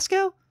diamond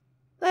fiasco?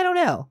 I don't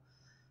know.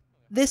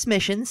 This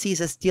mission sees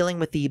us dealing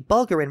with the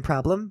Bulgarin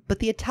problem, but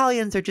the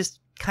Italians are just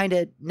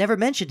kinda never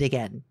mentioned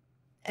again.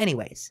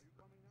 Anyways.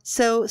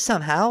 So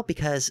somehow,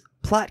 because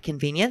plot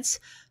convenience,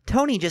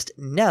 Tony just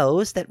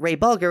knows that Ray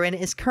Bulgarin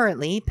is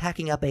currently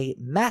packing up a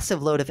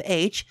massive load of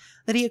H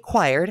that he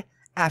acquired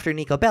after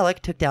Niko Bellic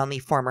took down the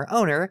former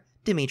owner,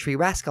 Dmitry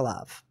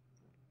Raskolov.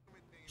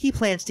 He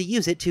plans to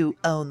use it to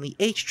own the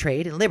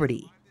H-Trade in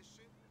Liberty.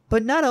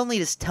 But not only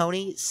does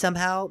Tony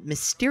somehow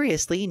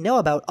mysteriously know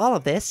about all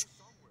of this,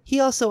 he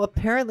also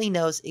apparently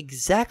knows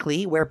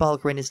exactly where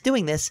Bulgarin is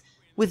doing this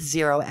with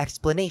zero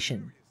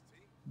explanation.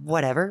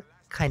 Whatever,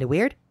 kinda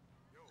weird.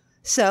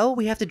 So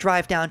we have to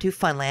drive down to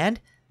Funland,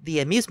 the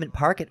amusement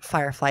park at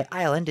Firefly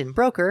Island in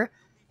Broker,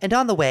 and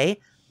on the way,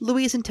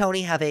 Louise and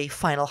Tony have a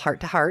final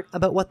heart-to-heart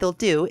about what they'll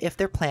do if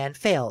their plan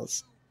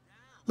fails.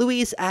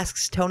 Louise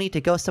asks Tony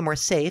to go somewhere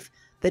safe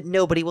that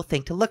nobody will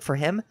think to look for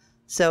him,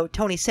 so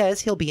Tony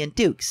says he'll be in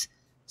Duke's,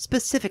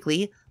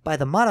 specifically by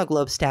the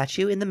monoglobe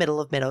statue in the middle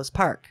of Meadows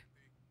Park.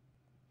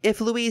 If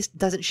Louise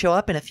doesn't show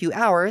up in a few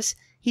hours,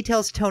 he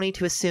tells Tony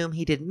to assume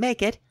he didn't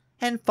make it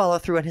and follow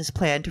through on his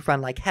plan to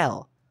run like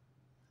hell.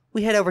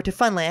 We head over to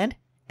Funland,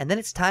 and then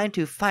it's time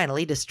to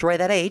finally destroy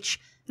that H,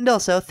 and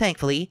also,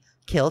 thankfully,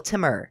 kill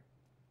Timur.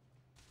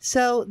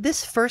 So,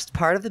 this first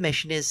part of the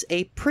mission is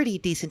a pretty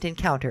decent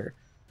encounter.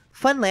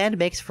 Funland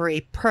makes for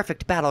a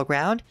perfect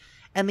battleground,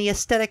 and the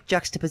aesthetic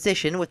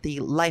juxtaposition with the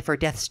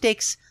life-or-death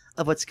stakes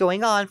of what's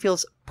going on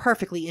feels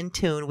perfectly in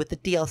tune with the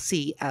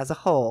DLC as a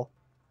whole.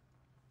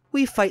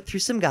 We fight through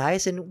some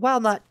guys, and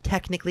while not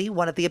technically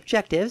one of the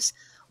objectives,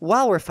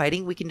 while we're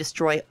fighting we can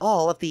destroy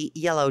all of the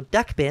yellow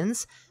duck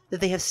bins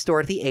that they have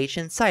stored the H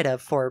inside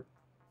of for,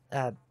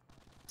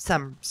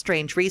 some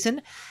strange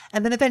reason,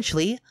 and then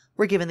eventually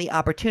we're given the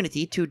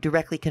opportunity to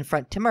directly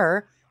confront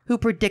Timur, who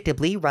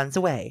predictably runs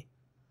away.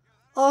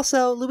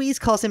 Also, Louise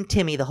calls him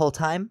Timmy the whole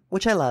time,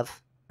 which I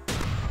love.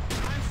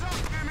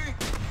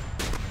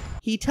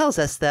 He tells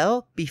us,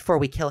 though, before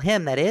we kill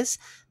him that is,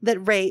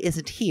 that Ray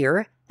isn't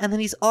here, and then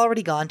he's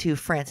already gone to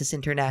Francis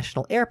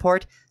International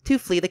Airport to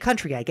flee the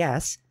country, I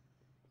guess.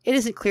 It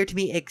isn't clear to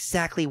me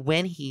exactly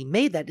when he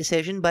made that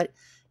decision, but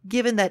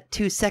given that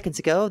 2 seconds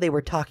ago they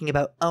were talking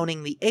about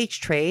owning the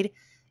H-Trade,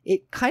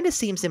 it kinda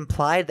seems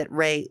implied that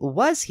Ray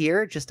was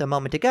here just a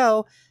moment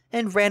ago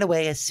and ran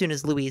away as soon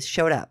as Louise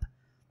showed up.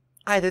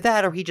 Either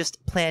that or he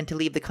just planned to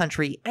leave the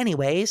country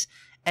anyways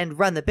and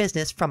run the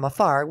business from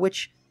afar,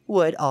 which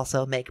would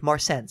also make more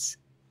sense.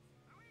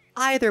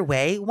 Either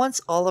way, once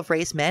all of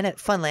Ray's men at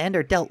Funland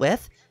are dealt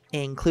with,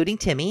 including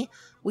Timmy,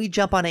 we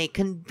jump on a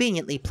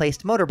conveniently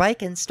placed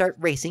motorbike and start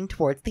racing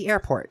towards the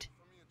airport.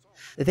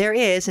 There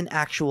is an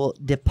actual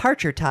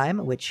departure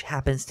time, which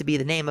happens to be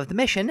the name of the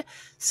mission,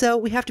 so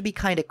we have to be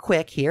kinda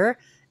quick here,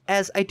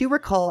 as I do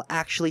recall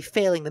actually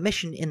failing the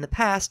mission in the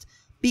past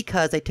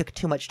because I took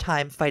too much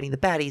time fighting the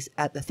baddies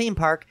at the theme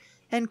park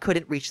and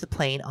couldn't reach the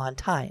plane on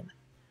time.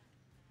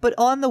 But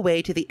on the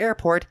way to the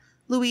airport,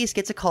 Louise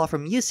gets a call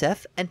from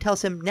Yusuf and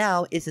tells him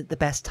now isn't the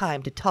best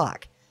time to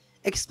talk,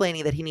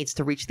 explaining that he needs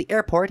to reach the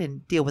airport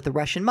and deal with the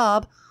Russian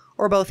mob,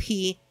 or both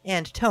he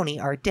and Tony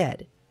are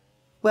dead.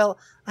 Well,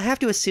 I have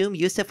to assume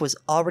Yusuf was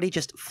already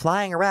just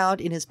flying around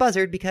in his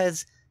buzzard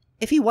because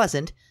if he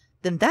wasn't,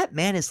 then that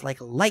man is like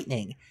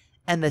lightning,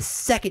 and the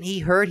second he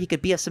heard he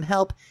could be of some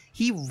help,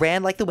 he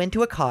ran like the wind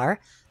to a car,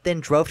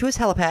 then drove to his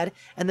helipad,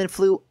 and then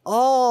flew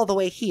all the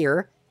way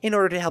here in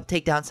order to help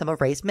take down some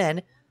of Ray's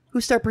men, who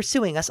start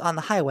pursuing us on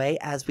the highway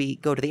as we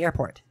go to the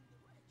airport.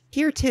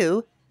 Here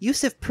too,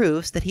 Yusuf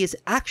proves that he is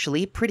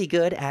actually pretty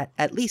good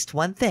at least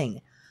one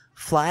thing,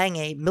 flying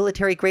a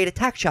military-grade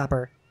attack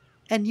chopper,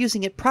 and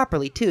using it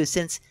properly too,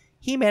 since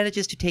he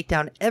manages to take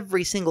down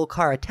every single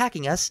car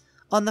attacking us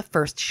on the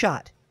first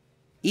shot,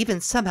 even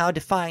somehow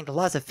defying the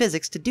laws of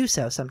physics to do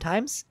so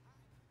sometimes.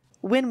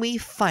 When we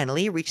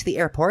finally reach the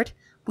airport,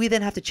 we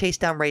then have to chase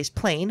down Ray's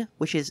plane,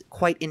 which is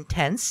quite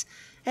intense,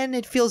 and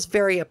it feels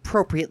very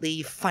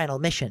appropriately final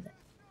mission.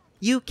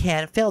 You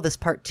can fail this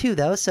part too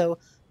though, so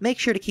make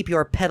sure to keep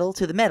your pedal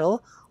to the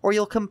metal, or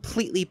you'll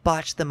completely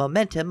botch the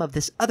momentum of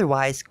this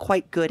otherwise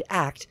quite good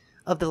act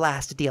of the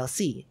last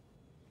DLC.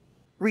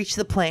 Reach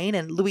the plane,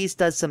 and Louise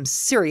does some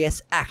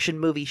serious action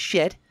movie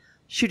shit,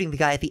 shooting the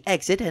guy at the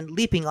exit and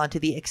leaping onto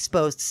the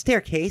exposed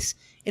staircase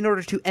in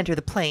order to enter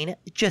the plane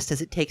just as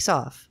it takes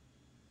off.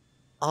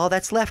 All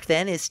that's left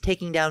then is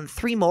taking down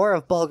 3 more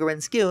of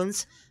Bulgarin's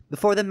goons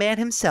before the man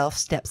himself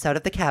steps out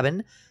of the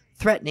cabin,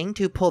 threatening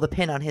to pull the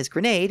pin on his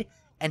grenade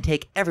and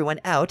take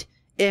everyone out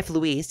if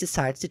Louise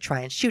decides to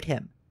try and shoot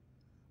him.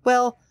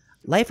 Well,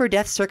 life or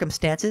death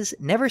circumstances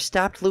never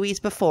stopped Louise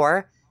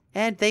before,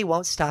 and they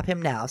won't stop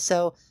him now,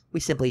 so we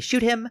simply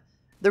shoot him,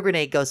 the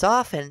grenade goes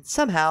off, and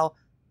somehow,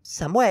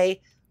 some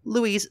way,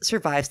 Louise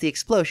survives the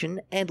explosion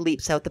and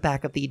leaps out the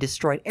back of the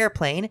destroyed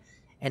airplane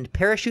and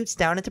parachutes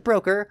down into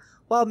Broker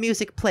while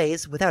music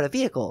plays without a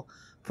vehicle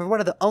for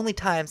one of the only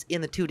times in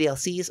the 2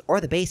 DLCs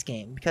or the base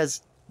game,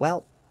 because,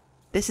 well,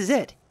 this is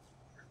it.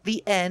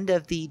 The end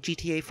of the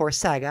GTA 4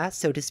 saga,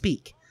 so to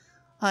speak.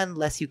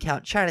 Unless you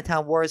count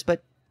Chinatown Wars,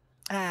 but,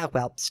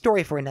 well,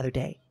 story for another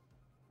day.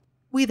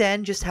 We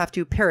then just have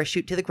to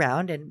parachute to the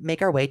ground and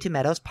make our way to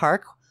Meadows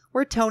Park,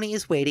 where Tony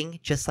is waiting,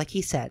 just like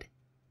he said.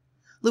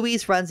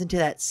 Louise runs into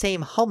that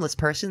same homeless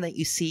person that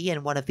you see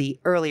in one of the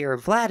earlier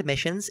Vlad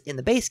missions in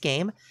the base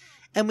game,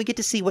 and we get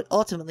to see what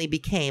ultimately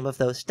became of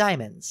those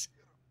diamonds.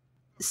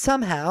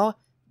 Somehow,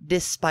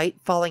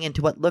 despite falling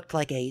into what looked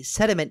like a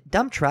sediment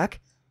dump truck,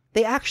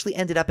 they actually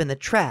ended up in the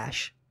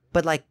trash.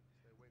 But like,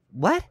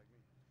 what?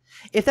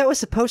 If that was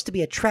supposed to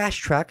be a trash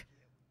truck,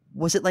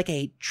 was it like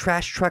a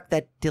trash truck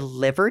that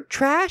delivered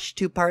trash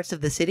to parts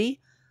of the city?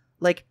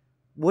 Like,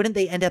 wouldn't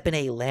they end up in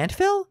a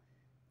landfill?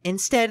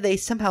 Instead, they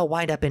somehow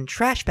wind up in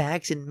trash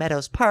bags in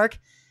Meadows Park,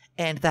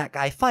 and that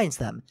guy finds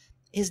them.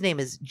 His name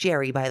is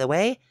Jerry, by the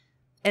way,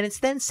 and it's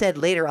then said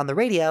later on the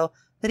radio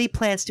that he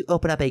plans to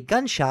open up a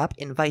gun shop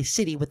in Vice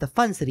City with the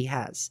funds that he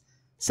has.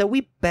 So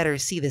we better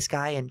see this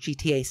guy in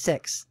GTA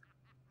 6.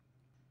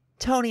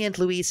 Tony and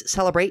Louise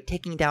celebrate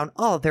taking down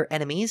all of their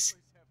enemies,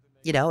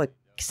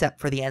 except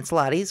for the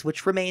Ancelottis,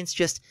 which remains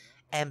just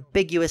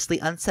ambiguously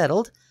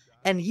unsettled,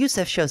 and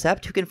Yusuf shows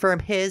up to confirm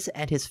his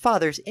and his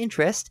father's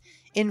interest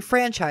in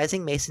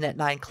franchising Masonette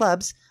 9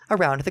 clubs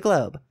around the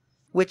globe,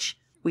 which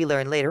we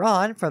learn later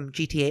on from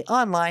GTA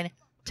Online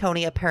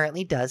Tony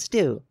apparently does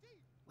do.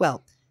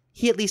 Well,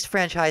 he at least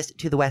franchised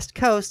to the West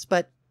Coast,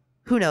 but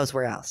who knows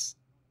where else.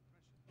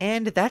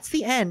 And that's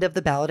the end of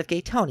the Ballad of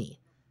Gay Tony.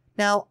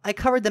 Now, I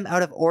covered them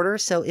out of order,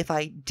 so if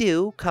I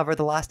do cover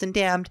The Lost and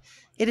Damned,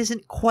 it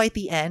isn't quite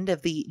the end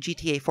of the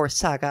GTA 4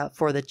 saga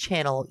for the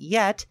channel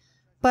yet,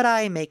 but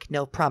I make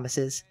no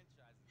promises.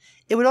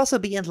 It would also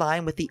be in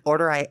line with the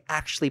order I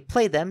actually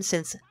played them,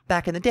 since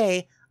back in the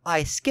day,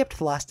 I skipped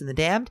The Lost and the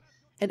Damned,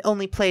 and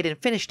only played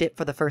and finished it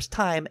for the first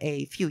time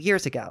a few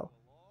years ago.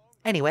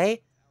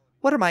 Anyway,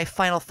 what are my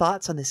final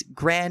thoughts on this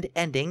grand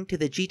ending to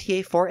the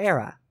GTA 4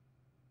 era?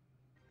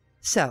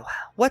 So,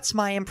 what's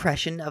my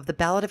impression of the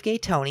Ballad of Gay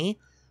Tony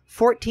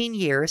 14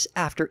 years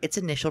after its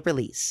initial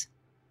release?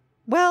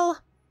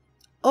 Well,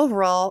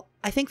 overall,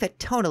 I think that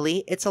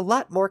tonally it's a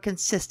lot more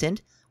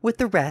consistent with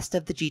the rest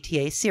of the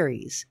GTA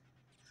series.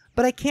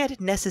 But I can't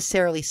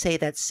necessarily say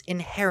that's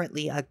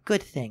inherently a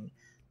good thing.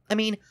 I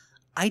mean,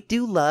 I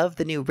do love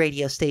the new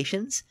radio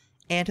stations,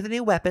 and the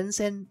new weapons,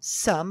 and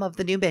some of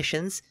the new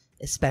missions,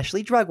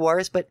 especially Drug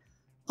Wars, but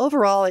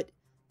overall it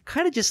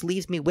kind of just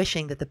leaves me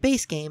wishing that the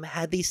base game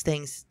had these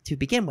things to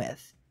begin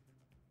with.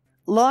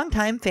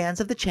 Longtime fans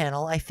of the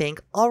channel, I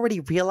think, already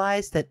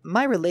realize that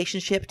my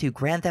relationship to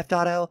Grand Theft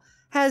Auto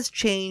has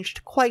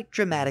changed quite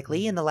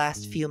dramatically in the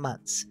last few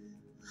months.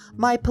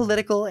 My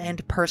political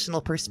and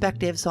personal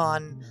perspectives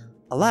on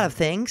a lot of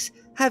things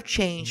have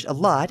changed a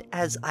lot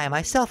as I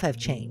myself have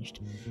changed,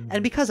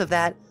 and because of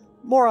that,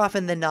 more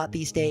often than not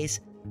these days,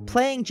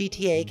 playing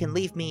GTA can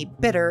leave me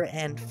bitter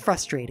and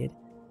frustrated.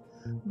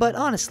 But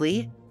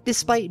honestly,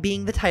 despite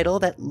being the title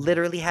that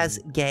literally has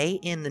gay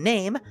in the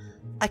name,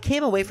 I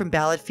came away from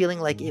Ballad feeling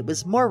like it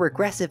was more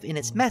regressive in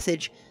its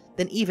message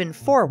than even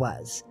 4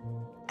 was.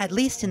 At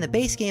least in the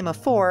base game of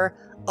 4,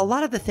 a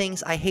lot of the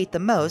things I hate the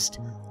most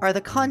are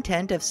the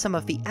content of some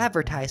of the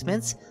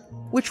advertisements,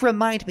 which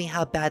remind me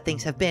how bad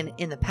things have been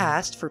in the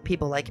past for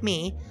people like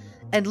me,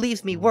 and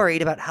leaves me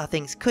worried about how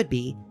things could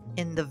be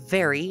in the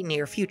very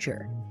near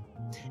future.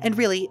 And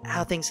really,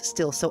 how things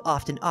still so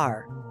often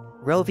are.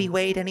 Roe v.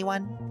 Wade,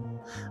 anyone?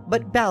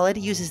 But Ballad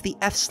uses the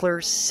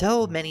F-slur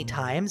so many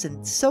times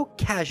and so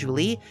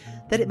casually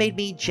that it made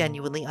me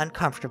genuinely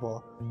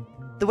uncomfortable.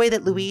 The way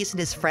that Luis and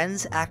his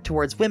friends act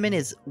towards women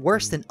is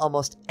worse than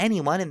almost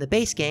anyone in the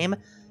base game,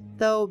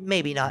 though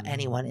maybe not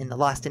anyone in The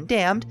Lost and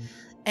Damned,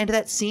 and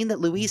that scene that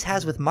Luis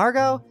has with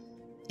Margot?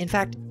 In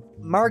fact,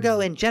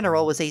 Margot in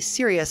general was a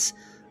serious,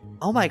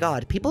 oh my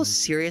god, people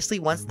seriously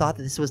once thought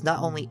that this was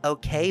not only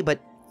okay,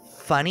 but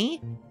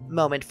funny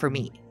moment for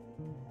me.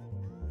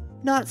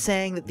 Not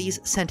saying that these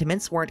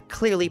sentiments weren't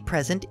clearly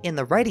present in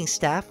the writing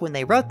staff when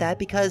they wrote that,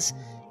 because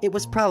it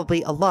was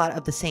probably a lot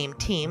of the same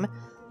team,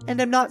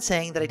 and I'm not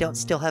saying that I don't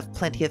still have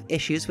plenty of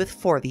issues with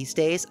 4 these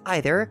days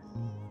either,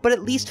 but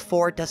at least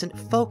 4 doesn't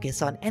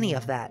focus on any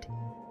of that.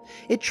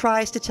 It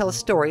tries to tell a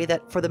story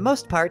that, for the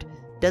most part,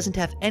 doesn't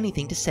have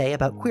anything to say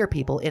about queer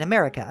people in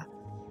America.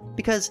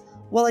 Because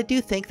while I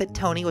do think that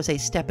Tony was a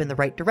step in the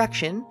right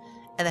direction,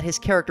 and that his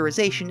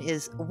characterization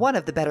is one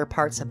of the better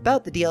parts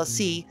about the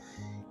DLC,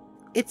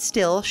 it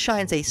still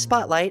shines a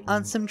spotlight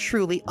on some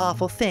truly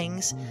awful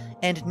things,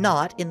 and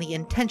not in the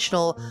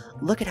intentional,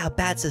 look at how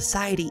bad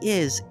society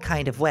is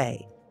kind of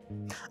way.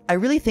 I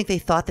really think they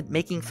thought that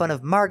making fun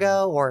of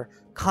Margot or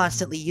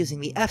constantly using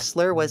the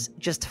F-slur was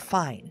just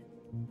fine.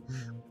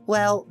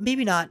 Well,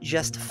 maybe not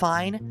just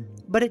fine,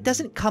 but it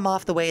doesn't come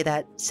off the way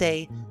that,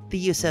 say, the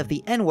use of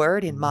the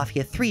N-word in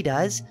Mafia 3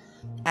 does,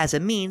 as a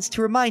means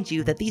to remind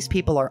you that these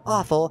people are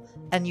awful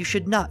and you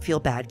should not feel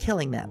bad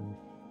killing them.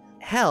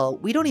 Hell,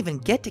 we don't even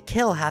get to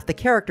kill half the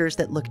characters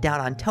that look down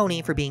on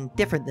Tony for being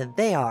different than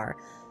they are.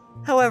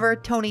 However,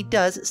 Tony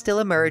does still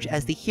emerge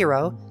as the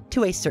hero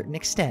to a certain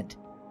extent.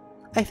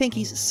 I think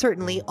he's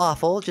certainly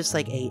awful, just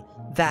like a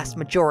vast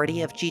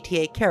majority of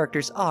GTA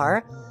characters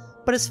are,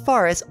 but as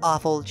far as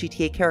awful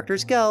GTA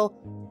characters go,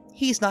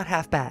 he's not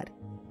half bad.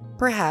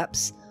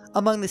 Perhaps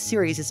among the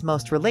series'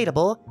 most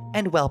relatable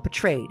and well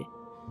portrayed.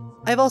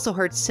 I've also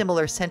heard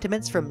similar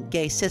sentiments from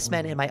gay cis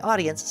men in my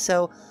audience,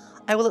 so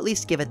I will at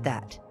least give it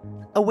that.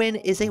 A win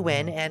is a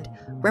win, and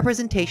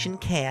representation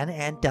can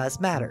and does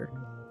matter.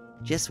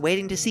 Just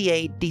waiting to see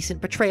a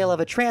decent portrayal of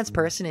a trans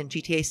person in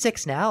GTA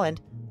 6 now,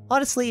 and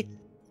honestly,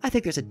 I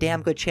think there's a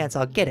damn good chance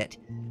I'll get it,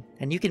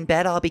 and you can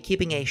bet I'll be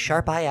keeping a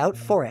sharp eye out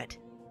for it.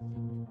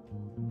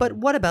 But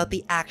what about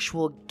the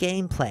actual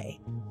gameplay?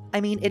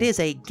 I mean, it is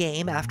a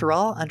game after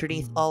all,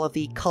 underneath all of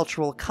the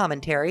cultural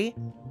commentary.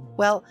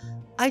 Well,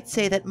 I'd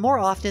say that more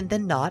often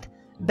than not,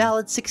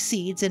 Ballad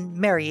succeeds in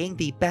marrying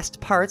the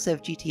best parts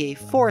of GTA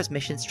 4's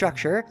mission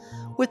structure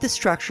with the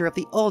structure of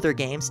the older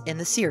games in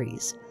the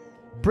series,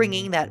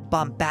 bringing that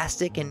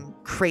bombastic and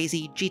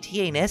crazy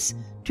GTA-ness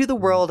to the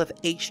world of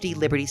HD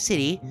Liberty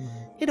City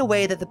in a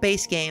way that the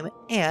base game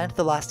and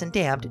The Lost and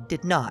Damned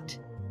did not.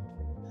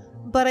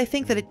 But I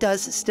think that it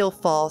does still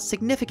fall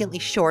significantly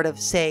short of,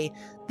 say,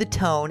 the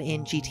tone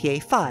in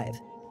GTA 5.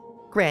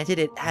 Granted,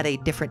 it had a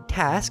different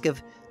task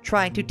of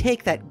trying to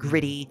take that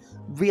gritty,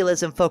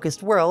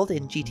 realism-focused world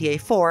in GTA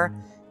 4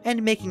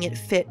 and making it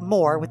fit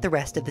more with the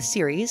rest of the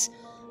series,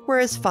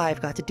 whereas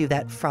 5 got to do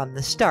that from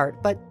the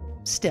start, but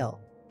still.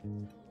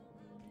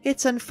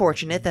 It's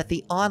unfortunate that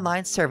the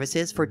online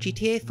services for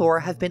GTA 4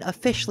 have been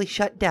officially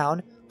shut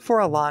down for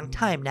a long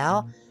time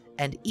now,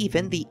 and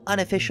even the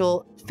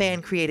unofficial,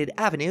 fan-created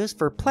avenues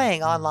for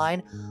playing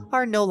online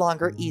are no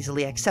longer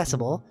easily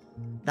accessible,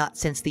 not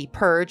since the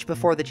purge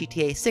before the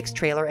GTA 6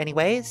 trailer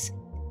anyways.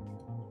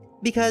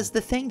 Because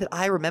the thing that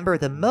I remember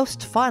the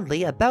most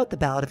fondly about the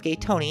Ballad of Gay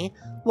Tony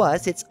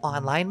was its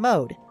online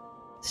mode.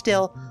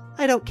 Still,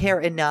 I don't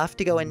care enough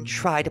to go and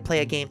try to play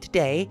a game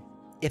today,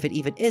 if it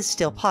even is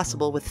still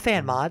possible with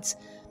fan mods.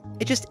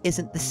 It just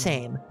isn't the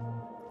same.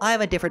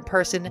 I'm a different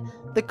person,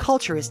 the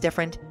culture is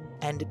different,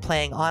 and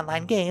playing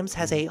online games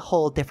has a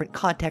whole different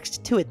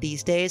context to it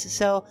these days,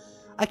 so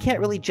I can't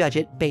really judge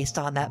it based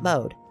on that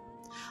mode.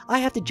 I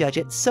have to judge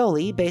it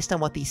solely based on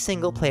what the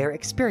single-player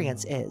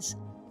experience is.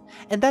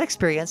 And that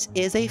experience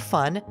is a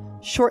fun,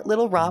 short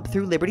little romp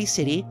through Liberty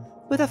City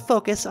with a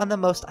focus on the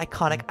most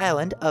iconic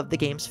island of the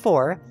game's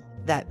 4,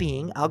 that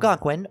being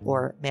Algonquin,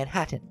 or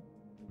Manhattan.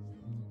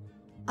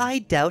 I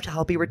doubt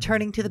I'll be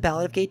returning to the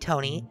Ballad of Gay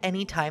Tony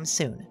anytime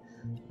soon.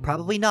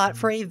 Probably not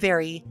for a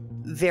very,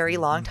 very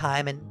long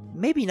time, and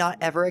maybe not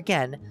ever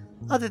again,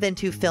 other than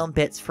to film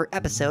bits for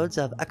episodes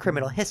of A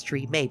Criminal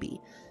History,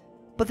 maybe.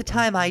 But the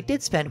time I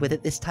did spend with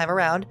it this time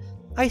around,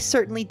 I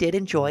certainly did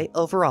enjoy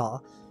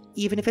overall,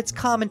 even if its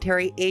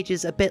commentary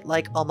ages a bit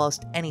like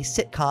almost any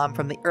sitcom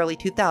from the early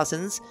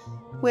 2000s,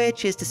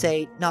 which is to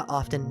say, not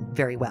often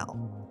very well.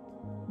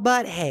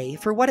 But hey,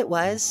 for what it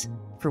was,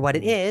 for what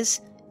it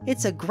is,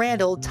 it's a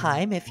grand old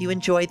time if you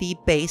enjoy the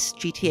base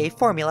GTA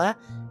formula,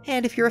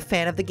 and if you're a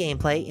fan of the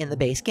gameplay in the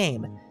base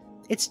game.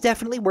 It's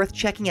definitely worth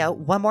checking out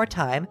one more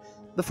time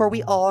before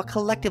we all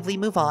collectively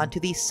move on to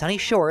the sunny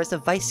shores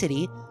of Vice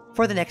City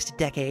for the next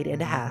decade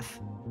and a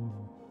half.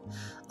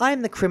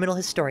 I'm the Criminal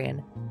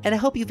Historian, and I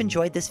hope you've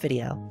enjoyed this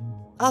video.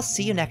 I'll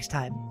see you next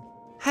time.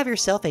 Have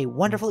yourself a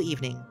wonderful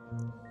evening.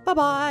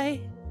 Bye-bye!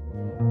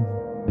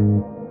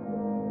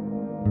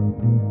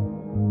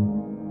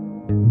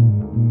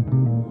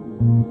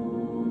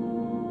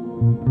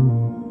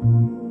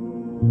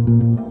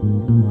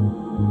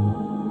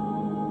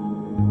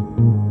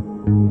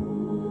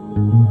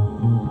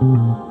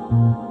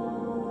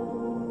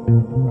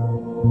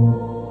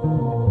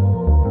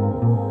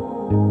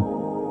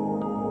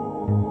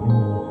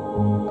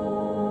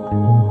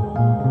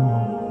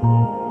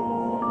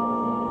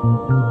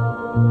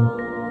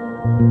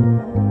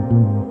 Thank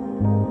you.